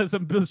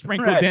capitalism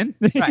sprinkled in.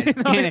 Right.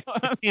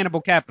 It's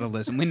cannibal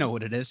capitalism. We know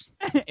what it is.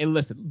 Hey,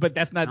 listen, but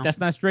that's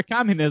not strict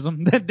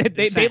communism. Look,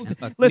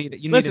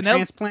 you need a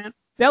transplant.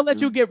 They'll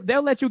let you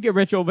get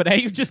rich over there.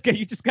 You just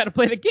got to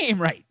play the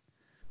game right.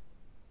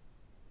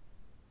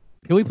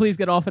 Can we please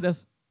get off of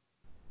this?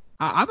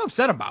 I'm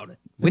upset about it.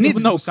 We need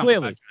to do something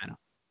about China.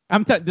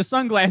 The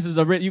sunglasses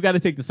are you got to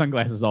take the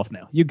sunglasses off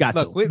now. You got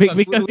to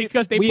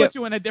because they put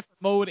you in a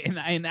different mode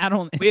and I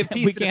don't. We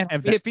can't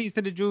have that. We have peace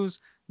to the Jews.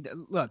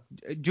 Look,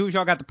 Jews,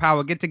 y'all got the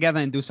power. Get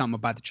together and do something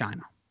about the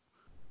China.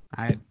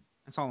 All right,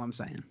 that's all I'm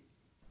saying.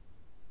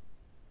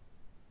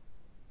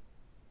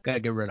 Gotta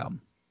get rid of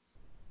them.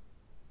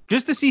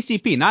 Just the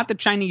CCP, not the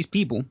Chinese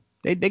people.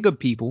 They good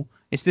people.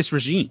 It's this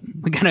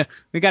regime. We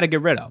gotta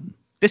get rid of them.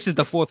 This is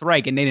the Fourth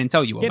Reich, and they didn't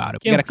tell you about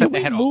it. We gotta cut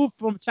the head off. Can we move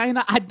from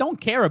China? I don't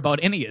care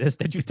about any of this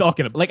that you're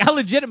talking about. Like, I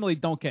legitimately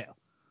don't care.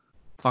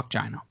 Fuck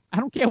China.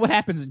 I don't care what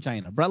happens in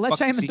China, bro. Let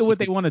China do what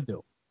they want to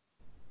do.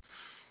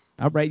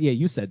 All right, yeah,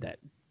 you said that.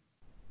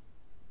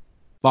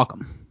 Fuck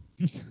them.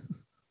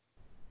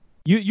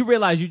 You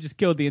realize you just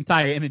killed the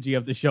entire energy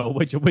of the show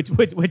with your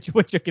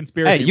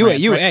conspiracy.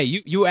 Hey,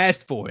 you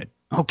asked for it,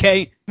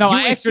 okay? No,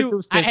 I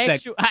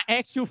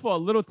asked you for a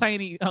little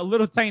tiny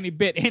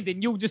bit, and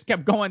then you just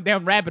kept going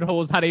down rabbit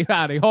holes. How they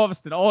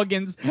harvested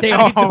organs. They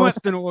are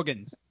harvesting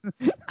organs.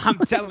 I'm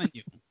telling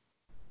you,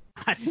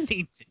 I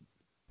seen it.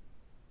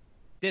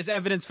 There's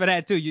evidence for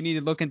that too. You need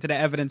to look into the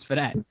evidence for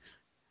that.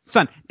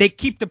 Son, they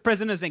keep the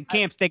prisoners in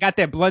camps. They got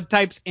their blood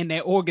types and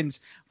their organs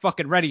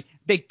fucking ready.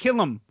 They kill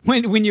them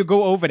when you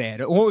go over there.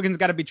 The organs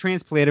got to be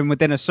transplanted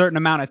within a certain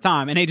amount of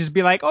time. And they just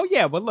be like, oh,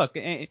 yeah, well, look,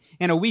 in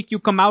a week you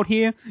come out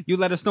here. You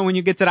let us know when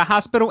you get to the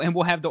hospital and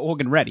we'll have the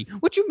organ ready.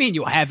 What you mean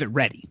you'll have it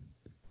ready?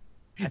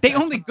 They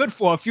only good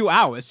for a few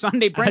hours. Son,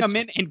 they bring them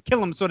in and kill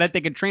them so that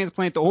they can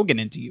transplant the organ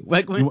into you.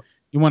 Like, you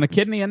want a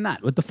kidney or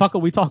not? What the fuck are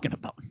we talking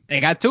about?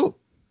 They got two.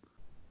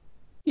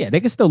 Yeah, they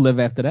can still live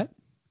after that.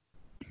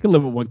 You can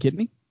live with one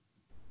kidney.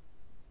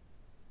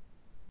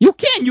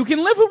 You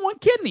can live with one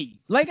kidney.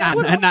 Like not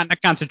in a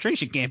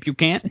concentration camp, you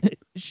can't.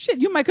 Shit,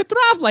 you might could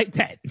thrive like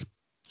that.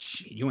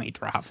 Shit, you ain't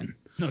thriving.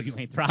 No, you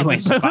ain't thriving. You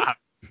ain't surviving.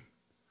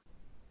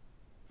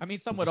 I mean,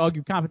 some would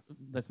argue.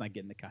 Let's not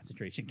get in the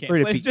concentration camp.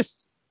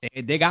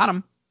 They got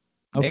him.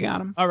 Okay. They got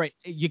him. All right,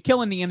 you're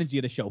killing the energy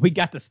of the show. We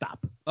got to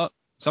stop.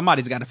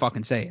 Somebody's got to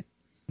fucking say it.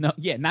 No,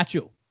 yeah, not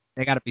you.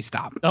 They got to be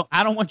stopped. No,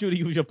 I don't want you to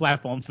use your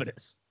platform for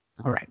this.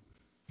 All right.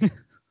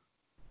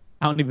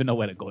 I don't even know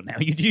where to go now.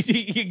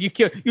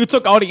 You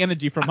took all the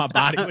energy from my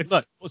body.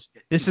 Look,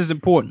 this is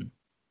important.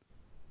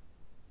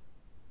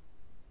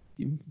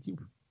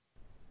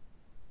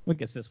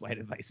 Look at this white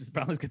advice,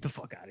 bro. Let's get the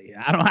fuck out of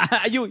here.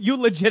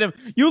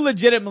 You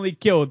legitimately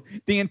killed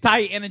the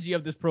entire energy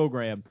of this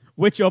program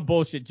with your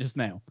bullshit just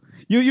now.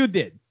 You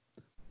did.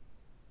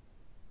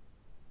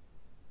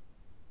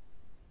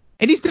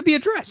 It needs to be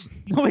addressed.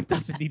 No, it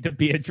doesn't need to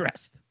be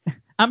addressed.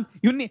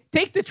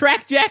 Take the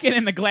track jacket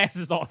and the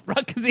glasses off, bro,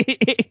 because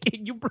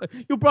you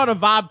brought a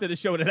vibe to the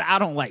show that I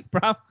don't like,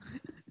 bro.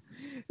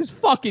 This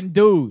fucking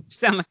dude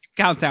sound like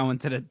a countdown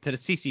to the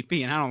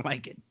CCP, and I don't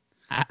like it.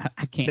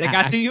 I can't. They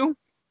got to you?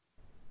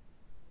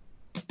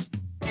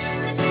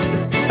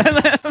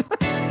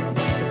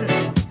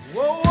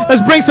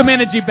 Let's bring some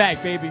energy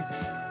back, baby.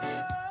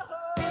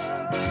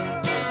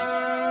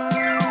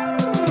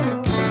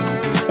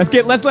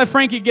 Let's let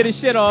Frankie get his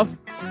shit off.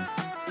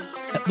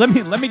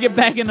 Let me get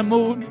back in the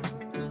mood.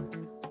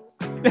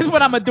 This is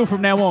what I'm gonna do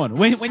from now on.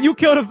 When you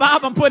kill the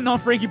vibe, I'm putting on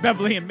Frankie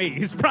Beverly and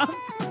Maze, bro.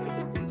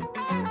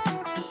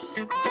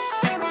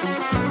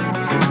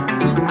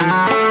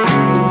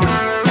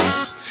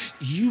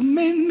 You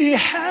made me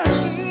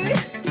happy.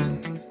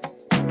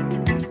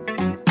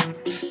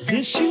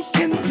 This you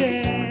can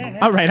bear.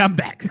 All right, I'm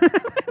back.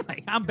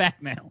 I'm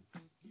back now.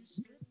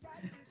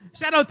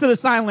 Shout out to the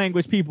sign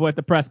language people at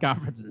the press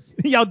conferences.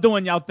 Y'all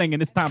doing y'all thing in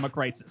this time of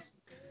crisis.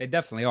 They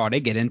definitely are.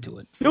 They get into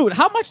it. Dude,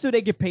 how much do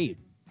they get paid?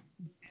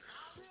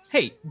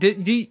 Hey, do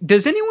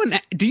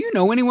you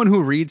know anyone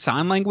who reads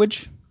sign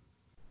language?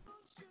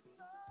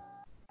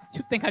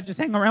 You think I just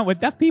hang around with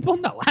deaf people?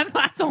 No,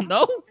 I don't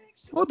know.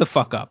 Hold the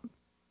fuck up.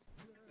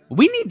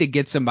 We need to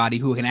get somebody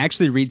who can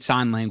actually read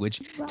sign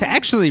language to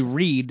actually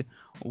read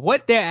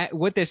what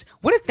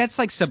if that's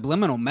like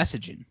subliminal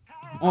messaging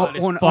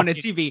on the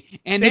TV,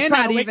 and they're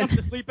not even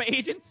the sleeper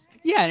agents.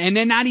 Yeah, and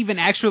they're not even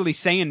actually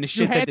saying the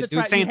shit that the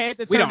dude's saying.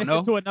 We don't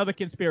know. To another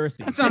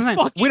conspiracy. That's what I'm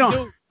saying.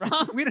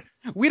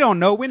 We don't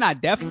know. We're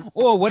not deaf.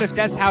 Or what if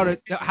that's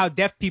how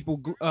deaf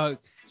people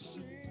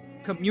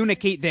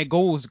communicate their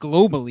goals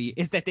globally,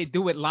 is that they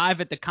do it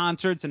live at the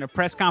concerts and the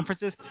press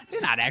conferences? They're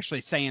not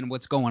actually saying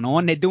what's going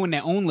on. They're doing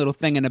their own little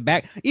thing in the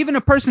back. Even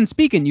a person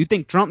speaking, you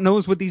think Trump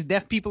knows what these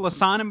deaf people are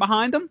signing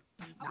behind them?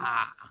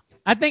 Nah.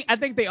 I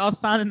think they all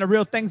signing the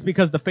real things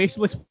because the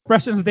facial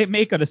expressions they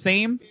make are the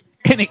same,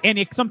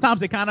 and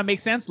sometimes it kind of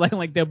makes sense.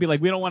 Like they'll be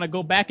like, we don't want to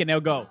go back, and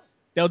they'll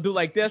do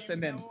like this,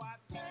 and then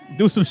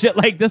do some shit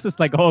like this. It's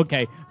like, oh,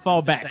 okay,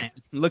 fall back.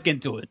 Look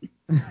into it.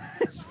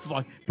 It's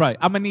fuck, bro.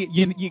 I'm gonna need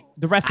you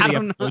the rest of the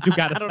episode. You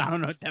gotta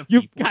stop.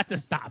 You got to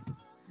stop.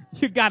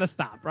 You gotta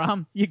stop,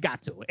 bro. You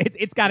got to.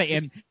 It's gotta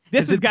end.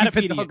 This has got to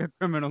be the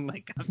criminal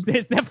link.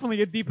 There's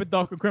definitely a deeper,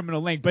 darker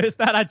criminal link, but it's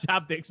not our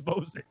job to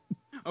expose it.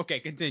 Okay,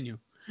 continue.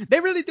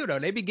 They really do though.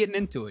 They be getting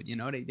into it, you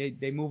know.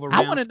 They move around.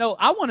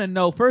 I want to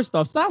know first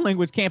off, sign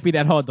language can't be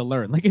that hard to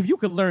learn. Like if you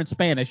could learn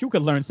Spanish, you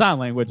could learn sign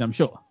language, I'm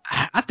sure.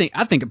 I think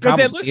it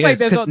probably is. It looks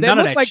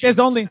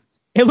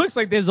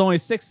like there's only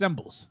 6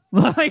 symbols.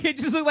 Like it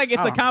just looks like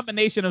it's a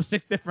combination of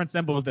 6 different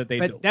symbols that they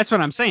do. That's what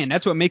I'm saying.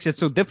 That's what makes it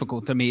so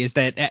difficult to me, is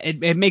that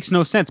it makes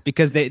no sense,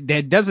 because there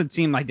doesn't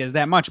seem like there's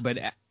that much. But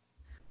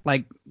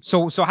like,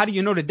 so how do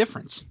you know the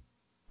difference?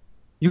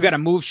 You got to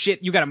move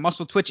shit. You got to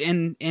muscle twitch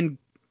in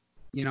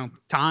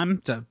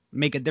time to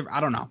make a difference.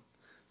 I don't know.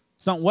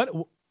 So what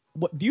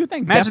do you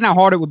think? Imagine how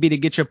hard it would be to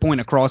get your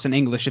point across in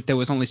English if there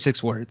was only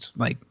 6 words.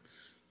 Like,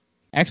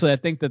 actually, I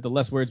think that the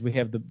less words we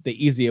have,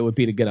 the easier it would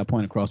be to get our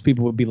point across.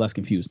 People would be less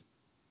confused.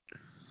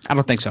 I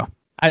don't think so.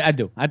 I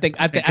do. I think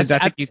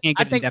you can't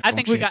get in depth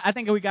on shit. I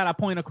think we got our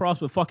point across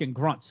with fucking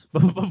grunts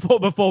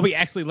before we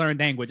actually learned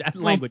language.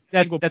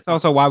 That's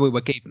also why we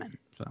were cavemen.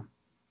 So.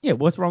 Yeah,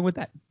 what's wrong with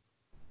that?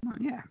 Well,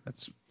 yeah,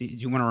 do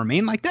you want to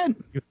remain like that?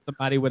 You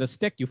somebody with a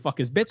stick, you fuck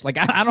his bitch. Like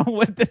I don't know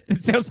what this.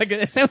 It sounds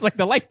like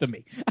the life to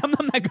me. I'm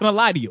not gonna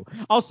lie to you.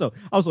 Also,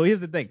 here's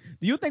the thing.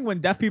 Do you think when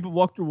deaf people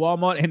walk through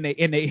Walmart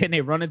and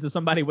they run into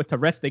somebody with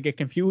Tourette's, they get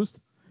confused?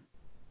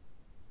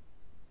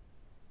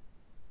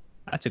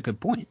 That's a good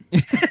point.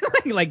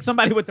 like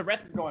somebody with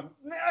Tourette's is going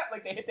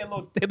like they hit their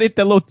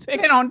little tick.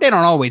 They don't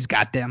always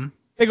got them.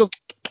 They go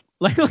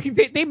like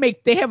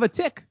they have a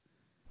tick.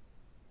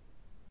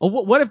 Or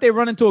what if they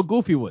run into a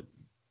Goofy wood?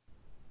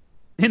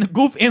 And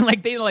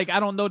I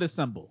don't know this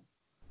symbol.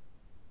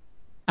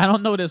 I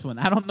don't know this one.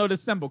 I don't know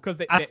this symbol because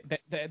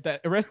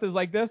the wrist is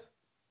like this.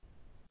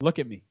 Look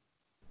at me.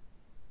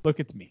 Look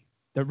at me.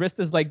 The wrist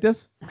is like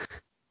this.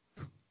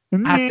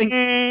 I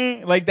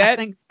think like that.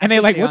 And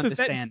they're like, what does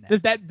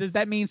that? Does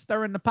that mean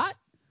stirring the pot?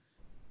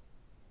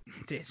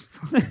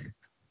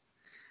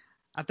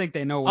 I think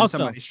they know when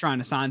somebody's trying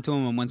to sign to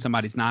them and when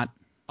somebody's not.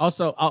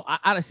 Also,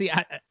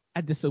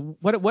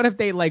 what if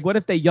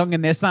they young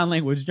in their sign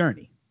language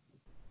journey?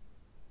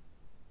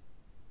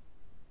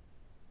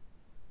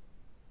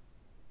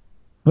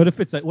 What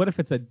if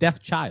it's a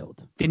deaf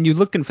child? Then you're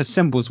looking for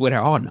symbols where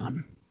there are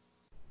none.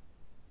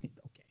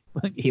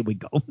 Okay, here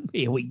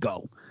we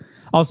go.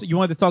 Also, you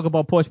wanted to talk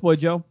about Porsche Boy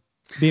Joe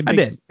being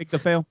big to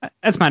fail?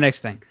 That's my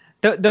next thing.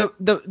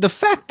 The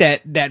fact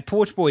that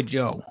Porsche Boy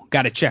Joe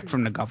got a check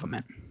from the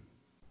government.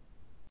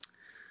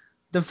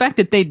 The fact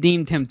that they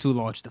deemed him too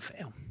large to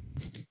fail.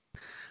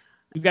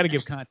 You got to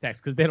give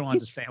context because they don't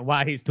understand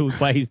why he's too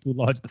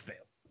large to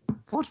fail.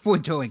 Porsche Boy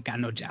Joe ain't got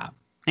no job.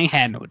 Ain't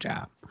had no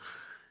job.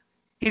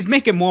 He's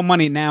making more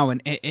money now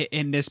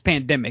in this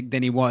pandemic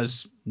than he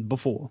was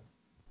before.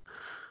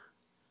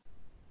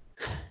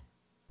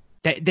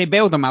 They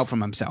bailed him out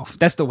from himself.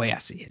 That's the way I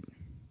see it.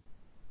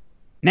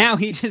 Now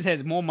he just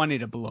has more money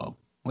to blow.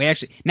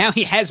 Now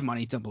he has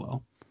money to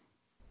blow.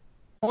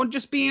 Or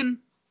just being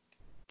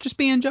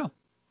Joe.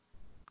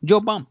 Joe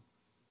Bum.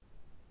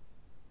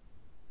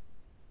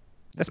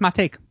 That's my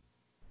take.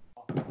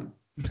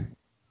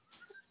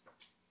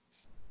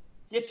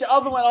 Get your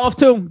other one off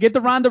too. Get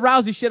the Ronda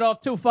Rousey shit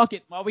off too. Fuck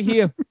it. While we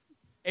here.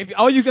 If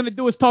all you're gonna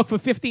do is talk for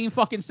 15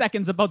 fucking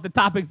seconds about the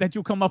topics that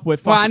you come up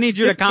with, I need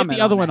you to comment. Get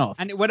the other one off.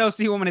 What else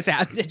do you want me to say?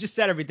 I just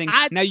said everything.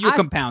 Now you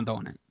compound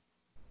on it.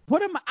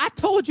 I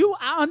told you,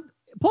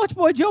 Porsche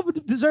Boy Joe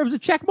deserves a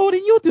check more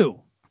than you do.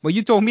 Well,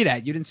 you told me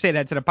that. You didn't say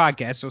that to the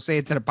podcast, so say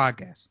it to the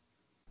podcast.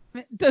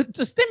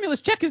 The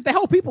stimulus check is to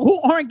help people who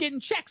aren't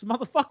getting checks,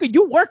 motherfucker.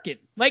 You working.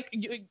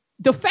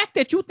 The fact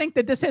that you think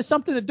that this has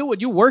something to do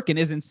with you working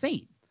is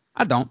insane.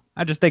 I don't.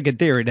 I just think in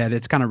theory that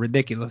it's kind of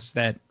ridiculous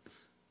that,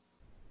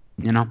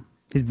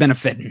 he's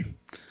benefiting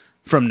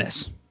from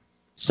this.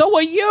 So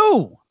are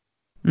you.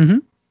 Mm-hmm.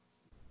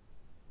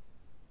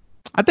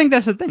 I think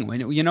that's the thing.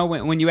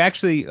 When you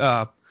actually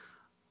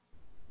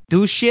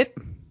do shit,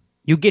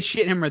 you get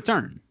shit in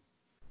return.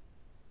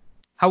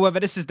 However,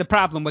 this is the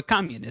problem with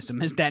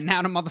communism, is that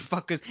now the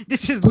motherfuckers,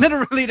 this is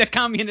literally the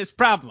communist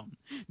problem.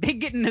 They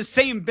getting the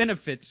same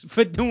benefits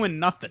for doing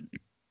nothing.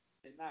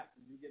 They're not.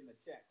 You getting a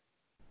check.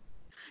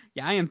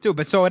 Yeah, I am too,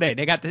 but so are they.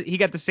 He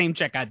got the same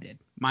check I did,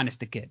 minus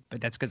the kid,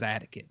 but that's because I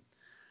had a kid.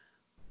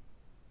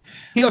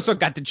 He also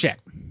got the check.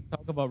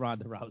 Talk about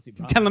Ronda Rousey,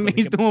 bro. Telling me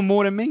he's doing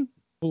more than me?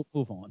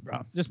 Move on,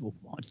 bro. Just move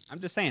on. I'm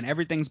just saying,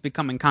 everything's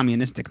becoming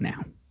communistic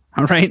now.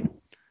 All right?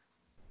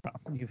 Bro,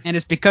 And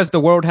it's because the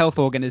World Health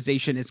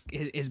Organization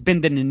is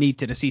bending the knee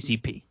to the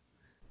CCP.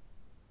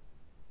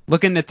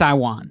 Look into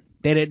Taiwan.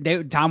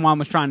 Taiwan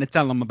was trying to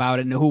tell them about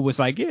it, and the WHO was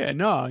like, yeah,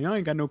 no, you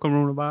ain't got no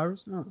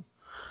coronavirus. No.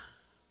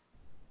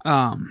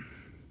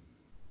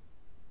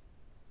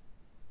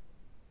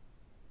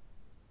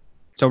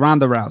 So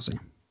Ronda Rousey.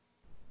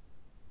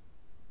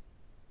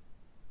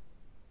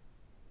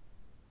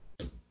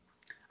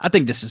 I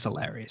think this is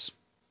hilarious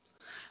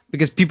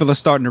because people are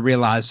starting to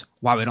realize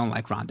why we don't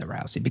like Ronda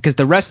Rousey, because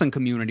the wrestling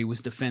community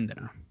was defending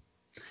her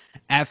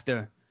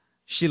after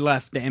she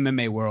left the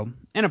MMA world.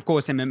 And of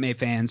course, MMA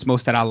fans,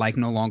 most that I like,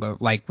 no longer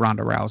like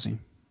Ronda Rousey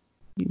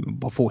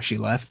before she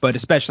left, but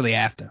especially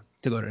after,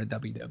 to go to the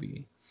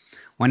WWE.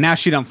 Well, now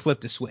she done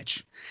flipped the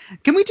switch.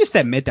 Can we just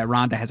admit that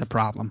Ronda has a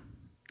problem?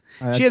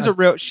 She has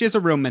a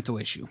real mental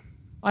issue.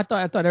 I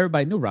thought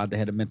everybody knew Ronda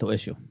had a mental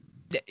issue.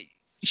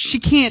 She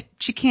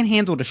can't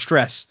handle the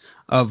stress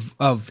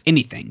of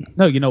anything.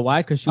 No, you know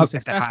why? Because she was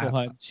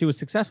successful. She was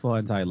successful her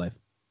entire life.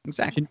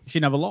 Exactly. She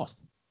never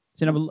lost.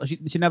 She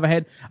never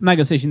had. I'm not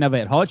gonna say she never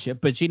had hardship,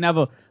 but she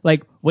never,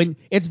 like, when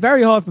it's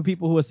very hard for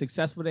people who are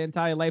successful their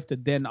entire life to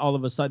then all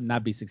of a sudden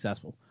not be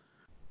successful.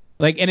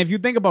 Like, and if you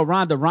think about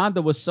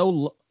Ronda was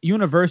so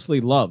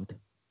universally loved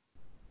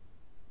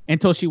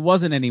until she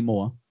wasn't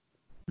anymore.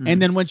 And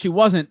then when she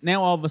wasn't,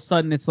 now all of a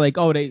sudden it's like,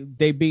 oh,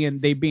 they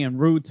being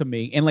rude to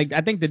me. And like,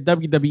 I think the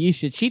WWE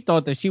shit, she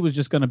thought that she was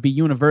just gonna be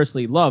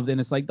universally loved, and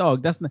it's like,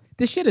 dog, this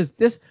shit is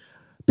this,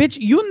 bitch.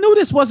 You knew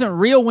this wasn't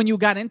real when you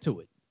got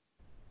into it,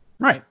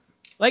 right?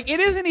 Like,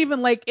 it isn't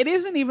even like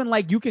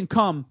you can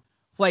come,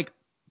 like,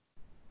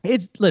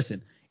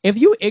 listen, if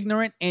you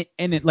ignorant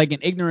and like an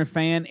ignorant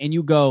fan and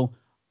you go,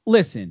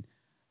 listen,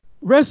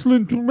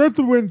 wrestling's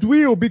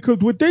real because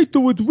what they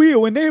do is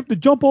real and they have to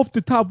jump off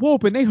the top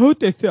rope and they hurt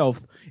themselves.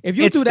 If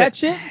you do that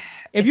shit,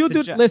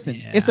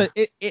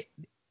 the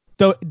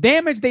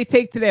damage they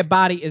take to their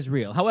body is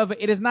real. However,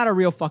 it is not a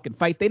real fucking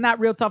fight. They're not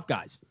real tough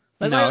guys.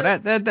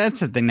 That's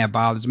the thing that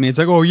bothers me. It's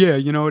like, oh yeah,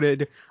 you know,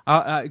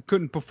 I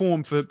couldn't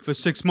perform for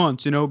 6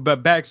 months, you know,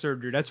 but back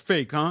surgery, that's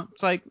fake, huh?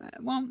 It's like,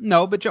 well,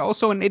 no, but you're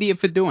also an idiot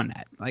for doing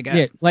that. Like,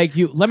 let me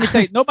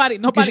tell you, nobody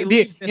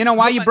leaves this. You know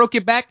why you broke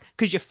your back?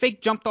 Because you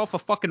fake jumped off a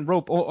fucking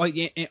rope or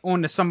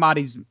on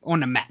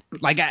the mat.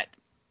 Like, but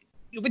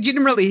you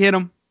didn't really hit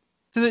him.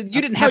 So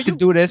you didn't have to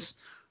do this.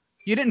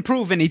 You didn't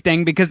prove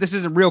anything because this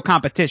isn't real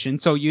competition.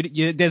 So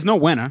there's no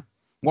winner.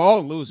 We're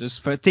all losers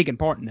for taking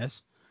part in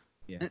this.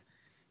 Yeah.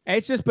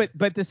 It's just,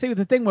 but to see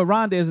the thing with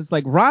Ronda is, it's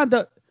like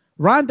Ronda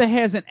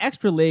has an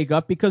extra leg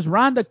up because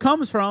Ronda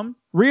comes from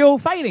real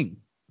fighting.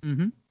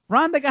 Mm-hmm.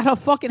 Ronda got her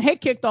fucking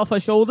head kicked off her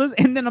shoulders,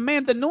 and then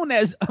Amanda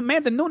Nunes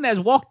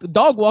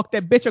dog walked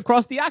that bitch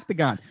across the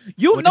octagon.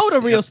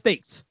 The real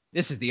stakes.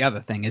 This is the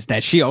other thing, is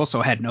that she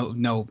also had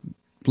no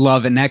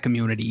love in that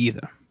community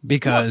either,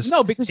 because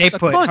because they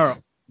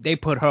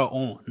put her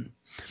on.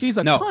 She's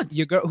a cunt.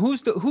 Your girl,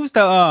 who's the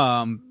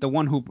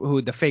one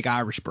who the fake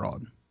Irish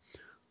broad?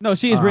 No,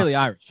 she is really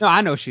Irish. No,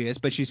 I know she is,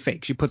 but she's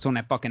fake. She puts on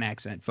that fucking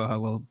accent for her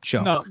little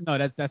show. No,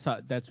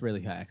 that's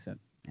really her accent.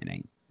 It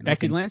ain't.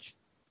 Becky Lynch?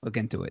 Look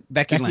into it.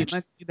 Becky Lynch.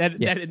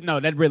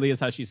 That really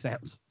is how she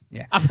sounds.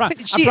 Yeah.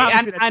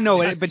 I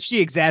know it, but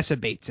she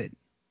exacerbates it.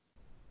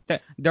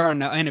 During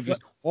the interviews.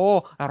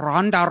 Oh,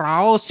 Ronda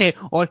Rousey,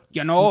 or,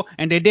 you know,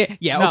 and they did.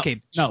 Yeah,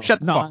 okay. Shut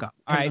the fuck up.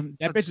 All right.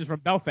 That bitch is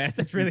from Belfast.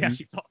 That's really how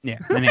she talks. Yeah.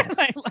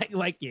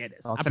 like it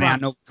is. I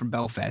know from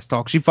Belfast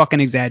talk. She fucking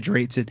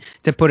exaggerates it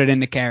to put it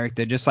into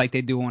character, just like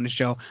they do on the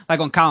show. Like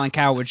on Colin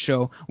Cowherd's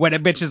show, where the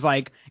bitch is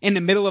like in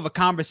the middle of a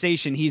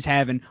conversation he's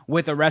having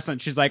with a wrestler.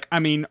 She's like, I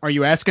mean, are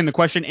you asking the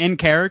question in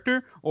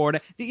character? Or,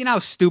 you know how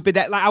stupid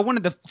that, like, I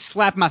wanted to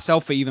slap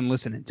myself for even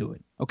listening to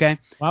it. Okay.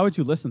 Why would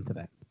you listen to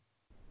that?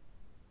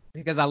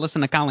 Because I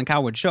listen to Colin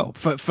Cowherd's show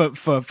for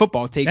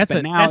football takes, that's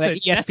a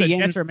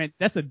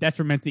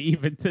detriment to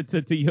even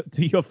to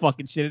your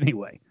fucking shit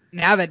anyway.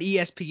 Now that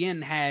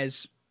ESPN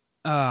has,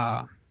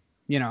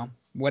 you know,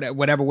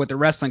 whatever with the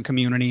wrestling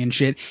community and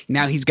shit,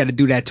 now he's got to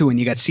do that too, and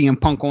you got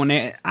CM Punk on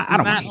there. I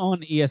don't know. Not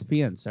on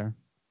ESPN, sir.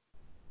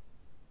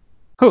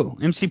 Who?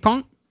 MC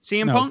Punk?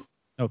 CM Punk?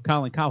 No,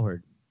 Colin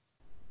Cowherd.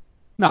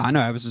 No, I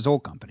know it was his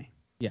old company.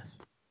 Yes.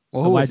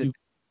 Well, who is it?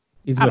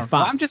 He's with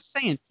Fox. I'm just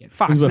saying shit.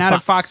 Fox. Now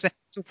that Fox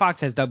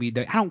has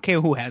WWE. I don't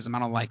care who has them. I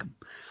don't like them.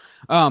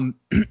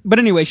 But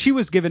anyway, she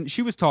was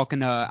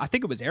talking. I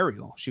think it was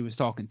Ariel. She was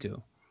talking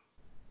to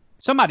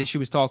somebody. She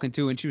was talking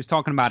to, and she was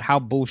talking about how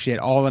bullshit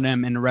all of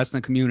them in the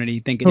wrestling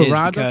community think it is,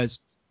 Ronda?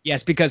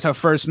 Because her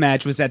first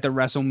match was at the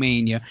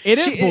WrestleMania. It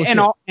is bullshit.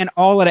 And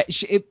all of that.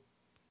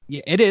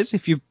 Yeah, it is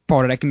if you're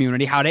part of that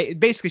community.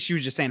 She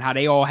was just saying how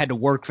they all had to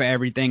work for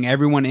everything,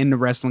 everyone in the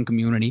wrestling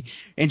community,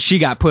 and she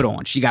got put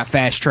on. She got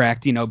fast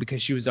tracked,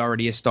 because she was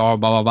already a star,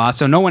 blah, blah, blah.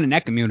 So no one in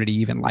that community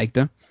even liked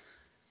her.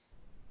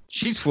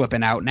 She's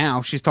flipping out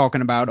now. She's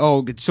talking about,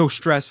 oh, it's so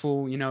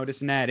stressful,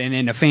 this and that, and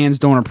then the fans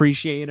don't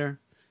appreciate her.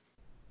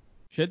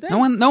 Should they? No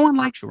one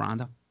likes you,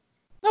 Ronda.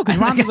 No, because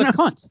Ronda's a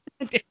cunt.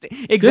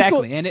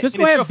 Exactly.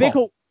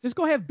 Just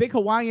go have big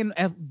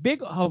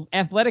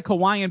athletic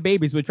Hawaiian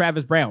babies with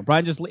Travis Brown,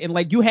 Brian.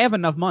 You have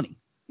enough money.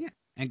 Yeah,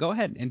 and go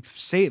ahead and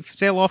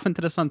sail off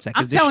into the sunset.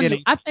 I'm telling you,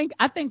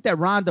 I think that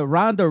Ronda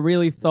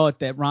really thought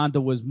that Ronda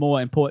was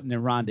more important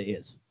than Ronda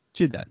is.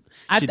 She did.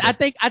 I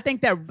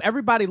think that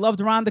everybody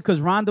loved Ronda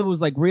because Ronda was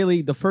like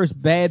really the first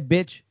bad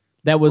bitch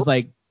that was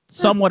like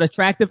somewhat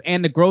attractive,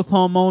 and the growth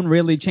hormone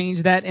really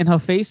changed that in her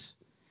face.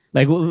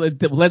 Like, hey,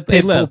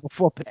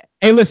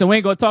 listen, we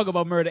ain't gonna talk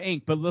about Murder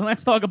Inc., but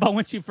let's talk about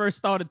when she first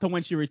started to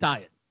when she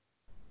retired.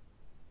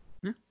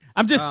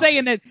 I'm just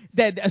saying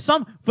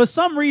that for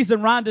some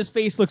reason Ronda's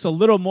face looks a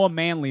little more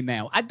manly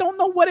now. I don't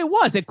know what it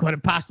was. It could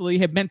have possibly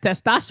have been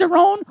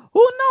testosterone.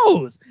 Who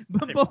knows?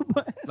 Look,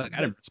 I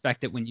didn't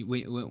respect it when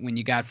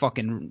you got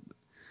fucking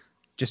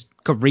just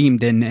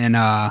careemed in the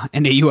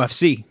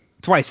UFC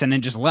twice and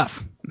then just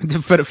left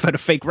for the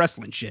fake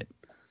wrestling shit.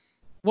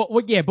 Well,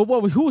 yeah, but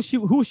who she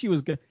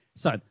was good.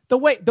 Son, the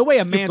way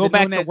Amanda you go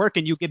back to work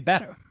and you get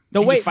better.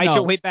 Your way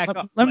back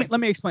up. Let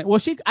me explain.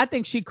 Well, I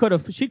think she could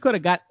have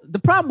got. The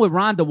problem with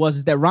Ronda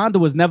was that Ronda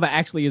was never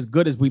actually as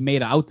good as we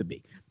made her out to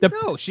be.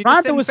 She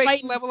just didn't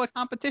face the level of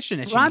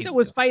competition. Ronda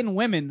was fighting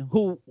women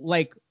who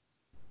like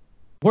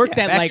worked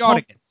at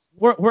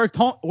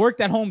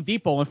Home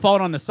Depot and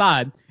fought on the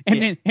side,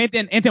 and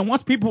then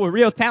once people with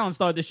real talent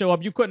started to show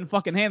up, you couldn't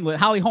fucking handle it.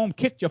 Holly Holm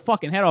kicked your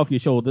fucking head off your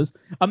shoulders.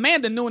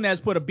 Amanda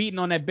Nunes put a beating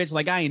on that bitch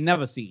like I ain't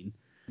never seen.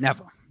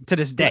 Never. To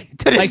this day.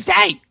 To this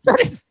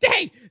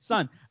day.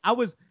 Son,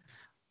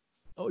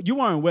 you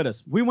weren't with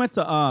us. We went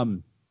to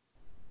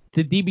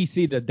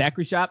DBC, the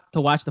daiquiri shop,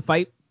 to watch the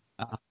fight.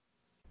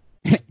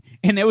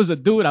 And there was a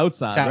dude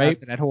outside, Shout right?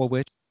 Out to that whole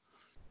witch.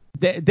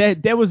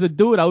 There was a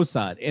dude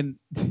outside, and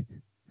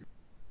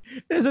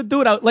there's a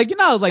dude out,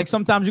 like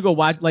sometimes you go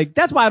watch, like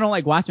that's why I don't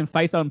like watching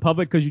fights out in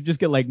public, because you just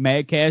get like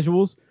mad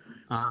casuals.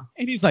 And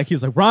he's like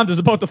Ronda's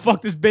about to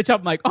fuck this bitch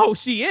up. I'm like, oh,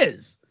 she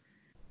is.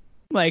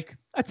 Like,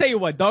 I tell you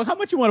what, dog, how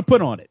much you want to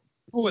put on it?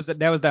 Who was it?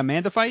 That was the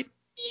Amanda fight?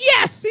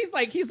 Yes. He's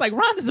like,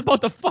 Ronda's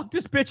about to fuck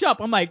this bitch up.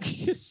 I'm like,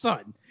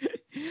 son,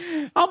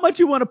 how much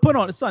you want to put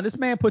on it, son? This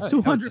man put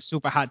 200.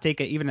 Super hot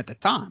take even at the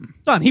time.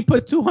 Son, he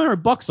put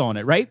 $200 on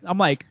it, right? I'm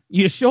like,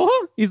 you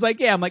sure? He's like,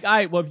 yeah. I'm like, all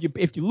right, well,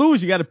 if you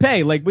lose, you got to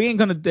pay. Like, we ain't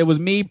gonna. It was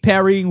me,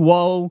 Perry,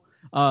 Woe,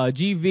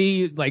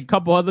 GV, like a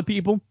couple other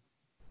people.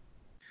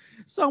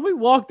 So we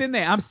walked in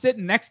there. I'm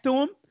sitting next to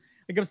him.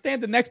 Like, I'm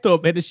standing next to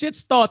him, and the shit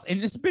starts,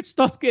 and this bitch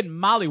starts getting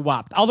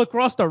mollywopped all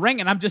across the ring,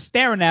 and I'm just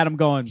staring at him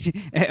going...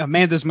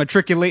 Amanda's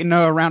matriculating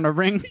her around the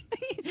ring.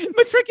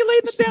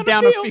 Matriculating her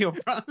down the field.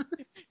 Bro.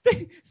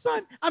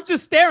 Son, I'm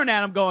just staring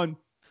at him going,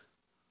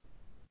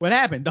 what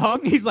happened,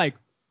 dog? He's like,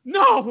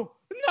 no.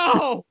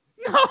 Son.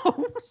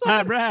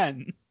 My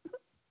brand.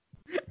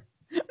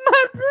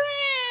 My brand.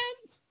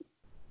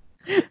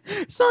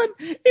 Son,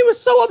 he was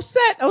so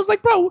upset. I was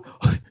like, bro...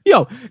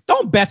 Yo,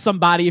 don't bet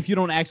somebody if you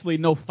don't actually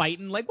know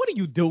fighting. Like, what are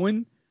you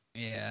doing?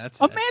 Yeah, that's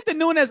Amanda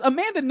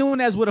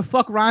Nunes would have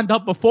fucked Ronda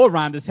up before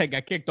Ronda's head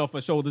got kicked off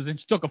her shoulders, and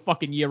she took a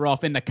fucking year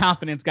off, and the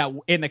confidence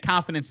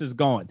is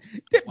gone.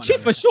 100%. She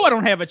for sure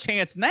don't have a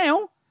chance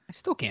now. I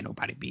still can't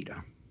nobody beat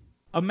her.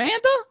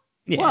 Amanda?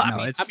 Yeah,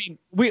 well,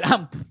 we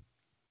can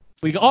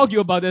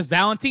argue about this.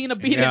 Valentina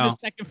beat her in the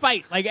second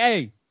fight. Like,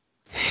 hey.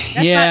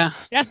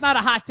 That's not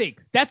a hot take.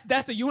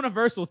 That's a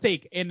universal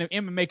take in the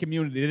MMA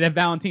community that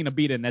Valentina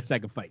beat in that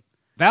second fight.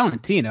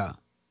 Valentina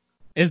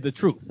is the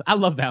truth. I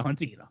love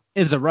Valentina.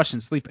 Is a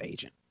Russian sleeper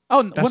agent.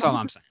 Oh, that's all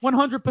I'm saying.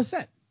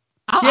 100%.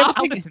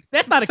 Listen,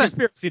 that's not a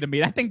conspiracy to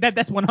me. I think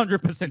that's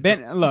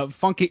 100%. Look,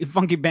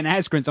 Funky Ben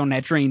Askren's on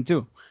that train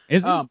too.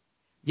 Is he?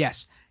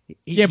 Yes.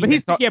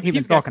 He's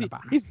talking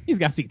about it. He's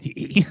got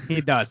CTE.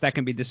 He does. That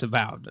can be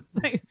disavowed.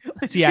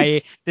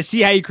 The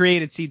CIA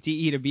created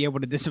CTE to be able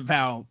to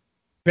disavow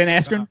Ben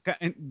Askren?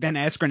 Ben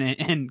Askren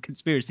and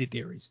conspiracy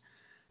theories.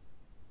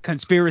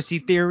 Conspiracy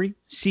theory,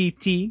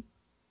 CT,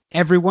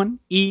 everyone,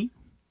 E.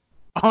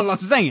 All I'm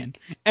saying,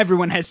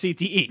 everyone has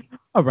CTE.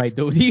 All right,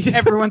 dude.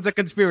 Everyone's a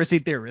conspiracy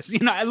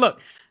theorist. Look,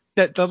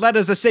 the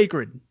letters are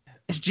sacred.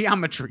 It's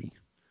geometry.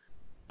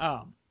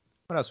 What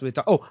else we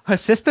talk? Oh, her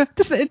sister?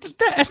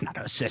 That's not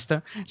her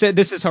sister. So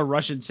this is her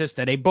Russian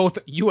sister. They both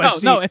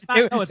UFC. No, it's not.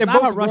 It's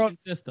not her Russian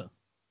sister.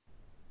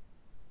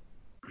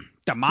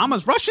 The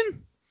mama's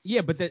Russian?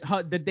 Yeah, but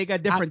they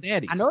got different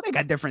daddies. I know they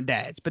got different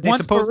dads, but they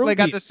supposedly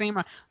got the same.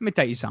 Let me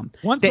tell you something.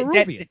 One's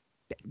Peruvian.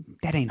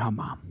 That ain't her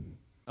mom.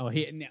 Oh,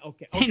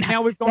 okay.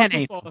 Now we've gone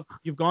too far.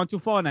 You've gone too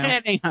far now.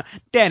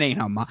 That ain't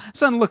her mom.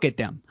 Son, look at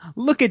them.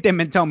 Look at them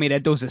and tell me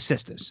that those are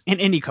sisters in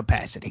any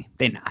capacity.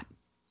 They're not.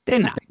 They're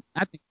not.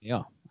 I think they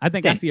are. I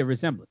think I see a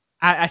resemblance.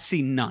 I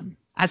see none.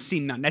 I see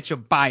none. That's your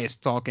bias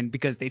talking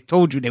because they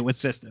told you they were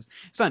sisters.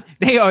 Son,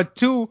 they are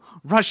two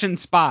Russian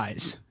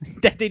spies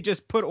that they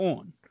just put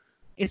on.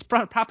 It's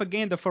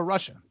propaganda for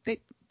Russia.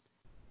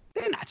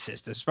 They're not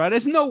sisters, bro.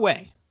 There's no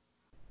way.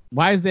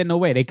 Why is there no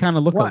way? They kind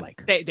of look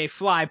alike. They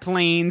fly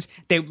planes.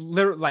 They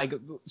literally, like,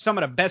 some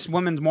of the best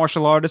women's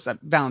martial artists.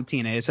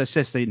 Valentina is her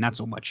sister, not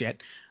so much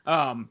yet.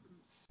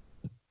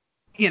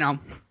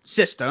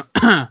 Sister.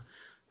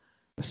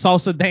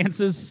 Salsa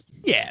dancers.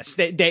 Yes,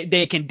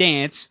 they can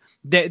dance.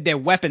 They're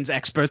weapons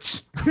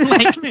experts.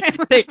 Like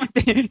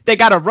they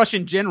got a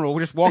Russian general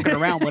just walking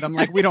around with them.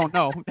 Like, we don't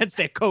know. That's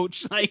their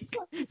coach. Like,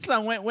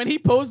 so when he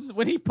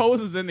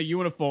poses in the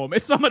uniform,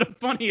 it's some of the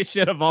funniest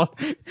shit of all.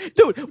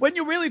 Dude, when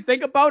you really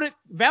think about it,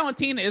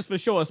 Valentina is for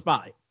sure a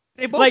spy.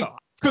 They both are.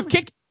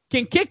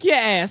 Can kick your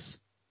ass.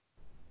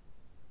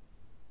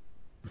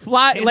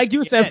 Fly, like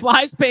you said,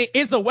 flies paint,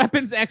 is a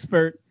weapons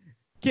expert.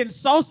 Can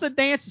salsa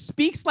dance,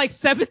 speaks like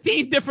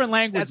 17 different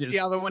languages. That's the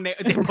other one. They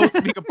both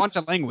speak a bunch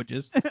of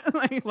languages.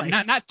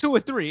 Not 2 or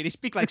 3. They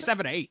speak like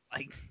 7 or 8.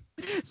 Like,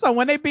 so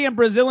when they be in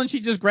Brazil and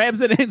she just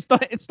grabs it and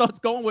starts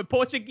going with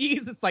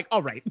Portuguese, it's like,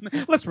 all right,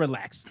 let's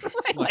relax.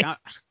 Look,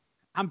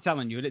 I'm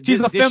telling you,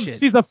 she's a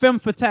femme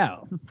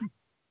fatale.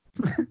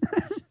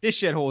 This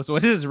shithole. So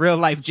this is real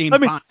life James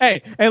Bond.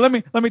 Hey, let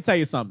me tell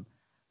you something.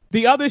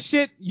 The other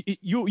shit,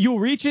 you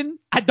reaching,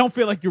 I don't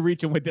feel like you're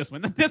reaching with this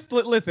one.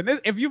 Listen,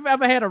 if you've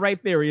ever had a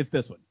right theory, it's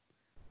this one.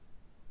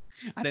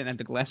 I didn't have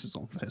the glasses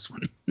on for this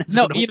one.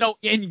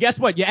 And guess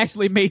what? You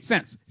actually made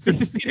sense. So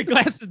you see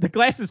the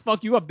glasses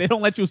fuck you up. They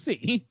don't let you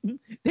see.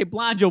 They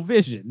blind your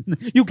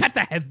vision. You got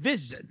to have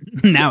vision.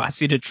 Now I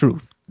see the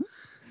truth.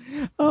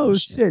 Oh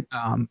shit.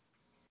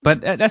 But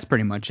that's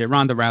pretty much it.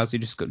 Ronda Rousey,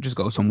 just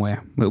go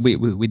somewhere.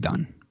 We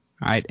done.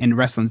 All right, and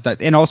wrestling's done.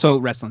 And also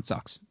wrestling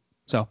sucks.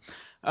 So.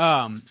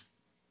 I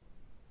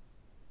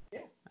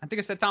think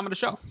it's that time of the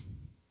show.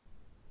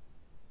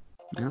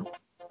 Yeah.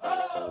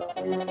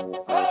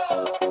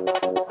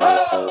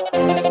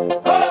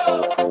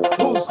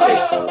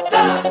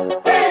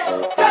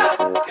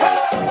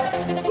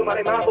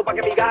 Súmale mambo pa'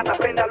 que mi gata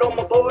prenda los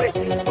motores.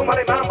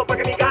 Súmale mambo pa'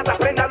 que mi gata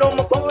prenda los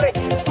motores.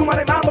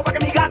 Súmale mambo pa'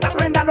 que mi gata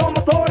prenda los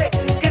motores.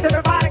 Que se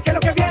prepare que lo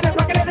que viene es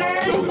pa' que le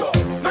dé duro.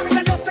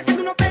 Mamita, yo sé que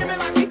tú no te me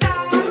vas a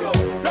quitar duro.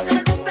 Lo que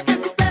me gusta es que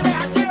tú te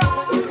dejas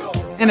llevar duro.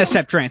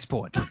 Intercept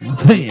transport.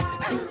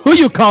 Who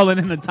you calling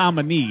in a time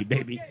of need,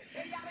 baby?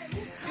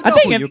 I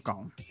think who you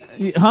calling.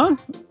 Huh?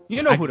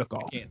 You know who to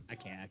call. I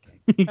can't.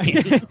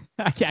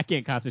 I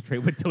can't concentrate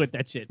with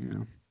that shit.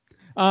 Yeah.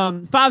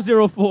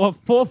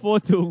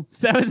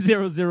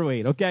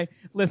 504-442-7008. Okay,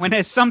 listen. When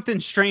there's something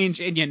strange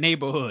in your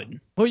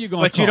neighborhood, who you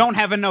going? But you don't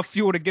have enough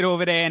fuel to get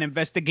over there and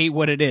investigate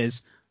what it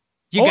is.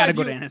 You got to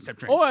go to Intercept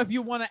Transport. Or if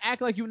you want to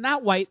act like you're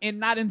not white and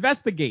not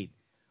investigate.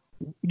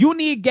 You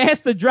need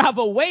gas to drive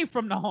away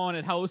from the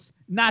haunted house,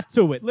 not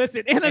to it.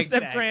 Listen,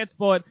 Intercept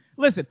Transport.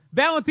 Listen,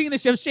 Valentina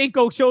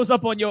Shevchenko shows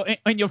up on your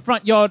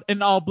front yard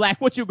in all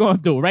black. What you gonna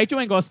do, right? You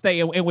ain't gonna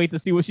stay and wait to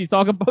see what she's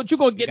talking about. You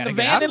gonna get in the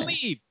van and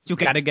leave. You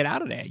gotta get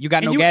out of there. You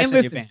got no gas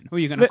in your van. Who are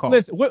you gonna call?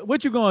 Listen,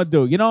 what you gonna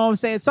do? You know what I'm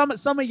saying? Some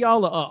of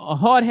y'all are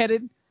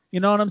hard-headed. You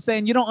know what I'm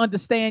saying? You don't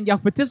understand. Y'all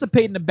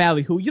participate in the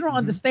ballyhoo. You don't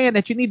understand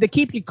that you need to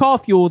keep your car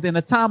fueled in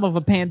a time of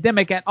a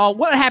pandemic at all.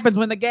 What happens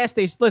when the gas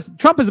station? Listen,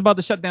 Trump is about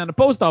to shut down the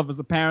post office,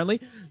 apparently.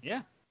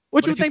 Yeah.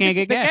 What you think?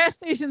 The gas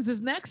stations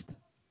is next?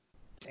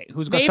 Hey,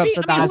 who's going to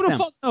subsidize who them?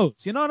 the fuck knows?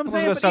 You know what I'm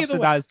saying? Who's going to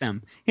subsidize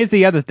them? Here's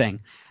the other thing.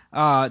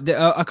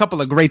 A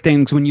couple of great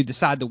things when you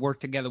decide to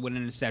work together with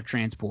Intercept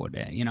Transport,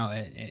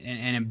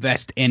 and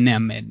invest in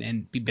them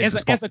and be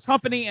business as a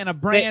company and a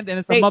brand, and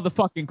it's a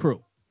motherfucking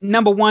crew.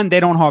 Number one,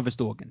 they don't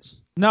harvest organs.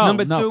 No.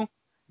 Number two,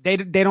 they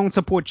don't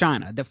support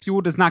China. The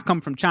fuel does not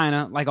come from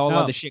China like all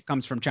other shit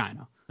comes from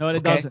China. No,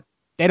 it doesn't.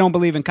 They don't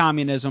believe in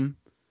communism.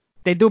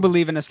 They do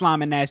believe in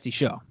Islam and nasty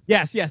show.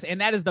 Yes,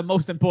 and that is the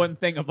most important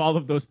thing of all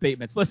of those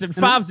statements. Listen,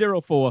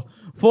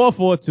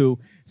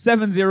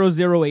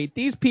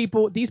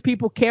 504-442-7008. These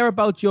people care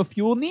about your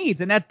fuel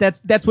needs, and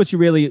that's what you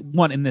really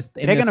want in this.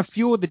 They're going to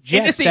fuel the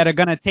jets that are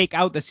going to take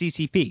out the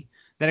CCP.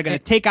 That are going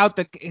to take out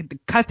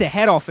cut the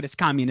head off of this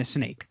communist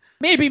snake.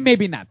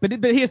 Maybe not. But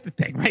here's the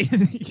thing, right?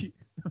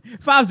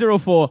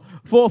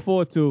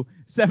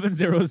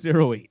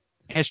 504-442-7008.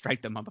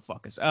 Airstrike them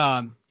motherfuckers.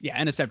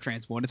 Intercept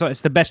Transport.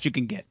 It's the best you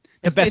can get.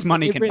 The best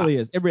money can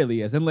buy. It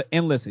really is. And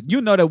listen,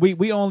 you know that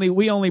we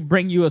only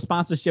bring you a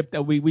sponsorship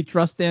that we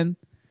trust in.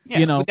 Yeah,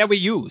 you know, that we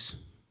use.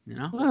 You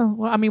know.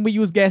 Well, I mean, we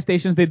use gas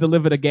stations. They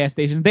deliver to gas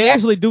stations. They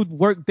actually do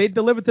work. They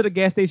deliver to the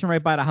gas station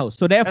right by the house.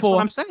 So therefore,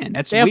 that's what I'm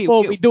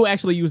saying. We do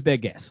actually use their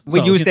gas.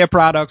 We use their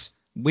products.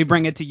 We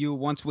bring it to you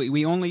once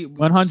we only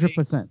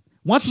 100%.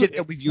 Once we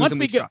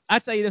get, I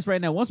tell you this right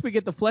now. Once we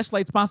get the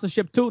Fleshlight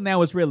sponsorship too,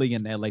 now it's really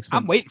in there. Like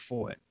I'm waiting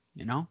for it.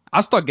 You know,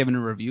 I'll start giving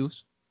the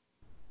reviews.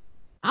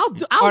 I'll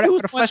use one.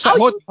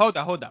 Hold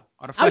on.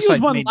 I'll use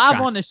one live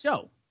on the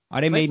show.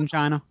 Are they made in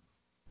China?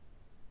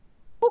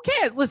 Who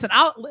cares? Listen,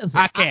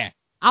 I care.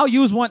 I'll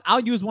use one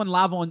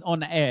live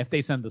on the air if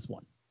they send us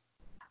one.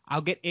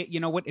 I'll get it. You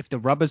know what? If the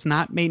rubber's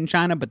not made in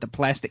China, but the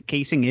plastic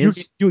casing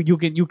is, you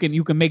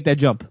can make that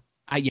jump.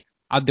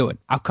 I'll do it.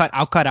 I'll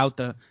cut out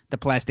the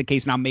plastic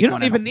case and I'll make You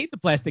one. don't even need the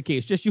plastic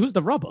case. Just use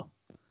the rubber.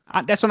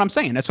 That's what I'm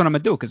saying. That's what I'm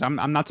gonna do because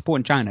I'm not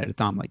supporting China at a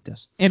time like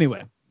this.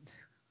 Anyway.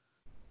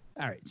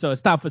 All right. So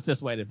it's time for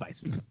Sis White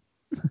Advice.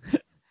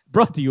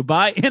 Brought to you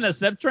by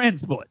Intercept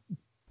Transport.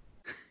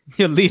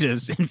 Your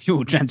leaders in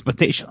fuel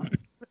transportation.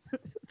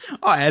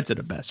 I'll add to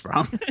the best,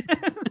 bro.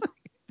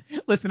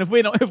 Listen, if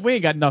we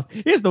ain't got enough,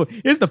 here's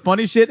the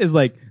funny shit is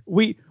like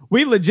we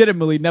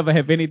legitimately never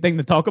have anything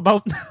to talk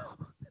about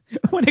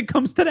when it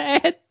comes to the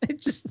ad.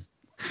 It just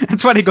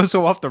that's why they go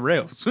so off the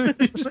rails. We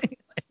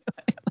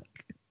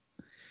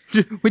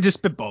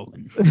just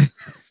spitballing.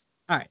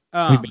 All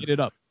right. We made it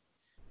up.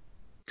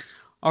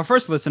 Our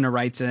first listener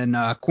writes in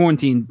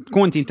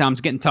quarantine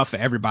time's getting tough for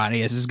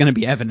everybody, as is going to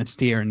be evidenced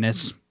here in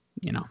this,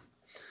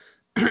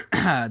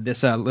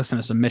 this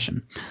listener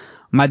submission.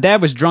 My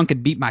dad was drunk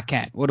and beat my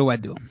cat. What do I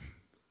do?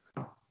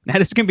 Now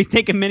this can be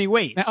taken many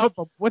ways. Now,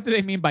 what do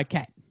they mean by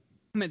cat?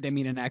 They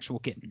mean an actual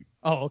kitten.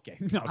 Oh, okay.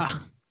 No,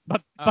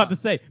 about to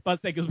say,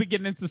 because we're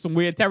getting into some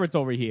weird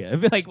territory here. I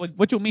feel like,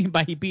 what you mean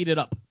by he beat it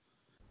up?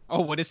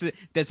 Oh, well,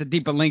 there's a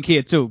deeper link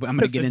here too, but I'm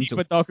going to get into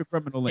it. Darker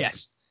criminal link.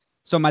 Yes.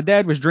 So my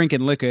dad was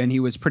drinking liquor and he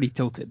was pretty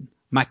tilted.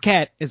 My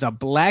cat is a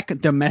black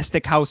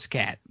domestic house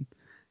cat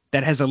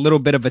that has a little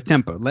bit of a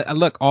temper.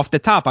 Look, off the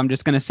top, I'm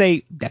just going to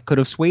say that could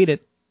have swayed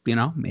it.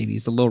 Maybe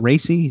he's a little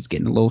racy. He's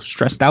getting a little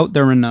stressed out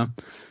during the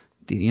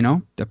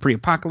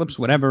pre-apocalypse,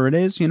 whatever it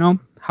is,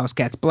 house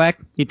cat's black.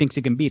 He thinks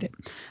he can beat it.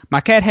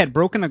 My cat had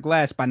broken a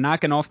glass by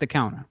knocking off the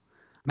counter.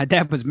 My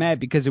dad was mad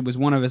because it was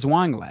one of his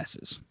wine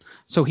glasses.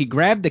 So he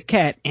grabbed the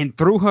cat and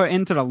threw her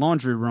into the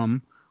laundry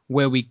room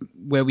where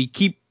we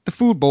keep the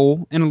food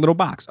bowl in a little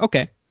box.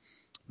 Okay.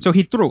 So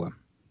he threw her.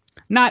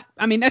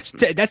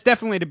 That's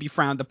definitely to be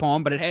frowned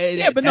upon, but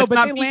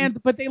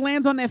they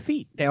land on their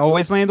feet. They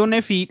always land on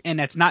their feet, and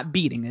that's not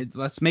beating.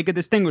 Let's make a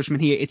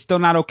distinguishment here. It's still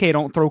not okay.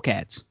 Don't throw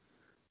cats.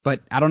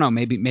 But I don't know.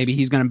 Maybe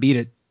he's gonna beat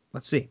it.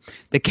 Let's see.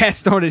 The cat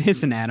started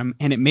hissing at him,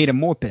 and it made him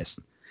more pissed.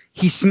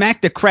 He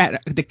smacked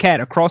the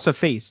cat across her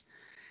face,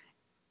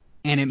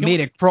 and it made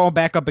it crawl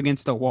back up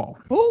against the wall.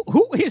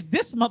 Who is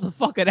this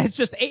motherfucker that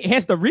just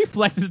has the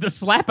reflexes to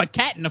slap a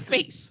cat in the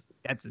face?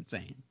 That's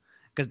insane.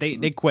 Because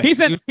they quit.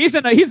 He's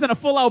in a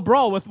full out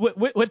brawl with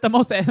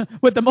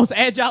the most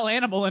agile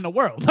animal in the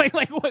world.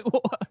 Like what?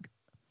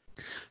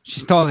 She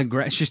started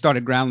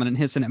growling and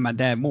hissing at my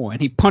dad more, and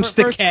he punched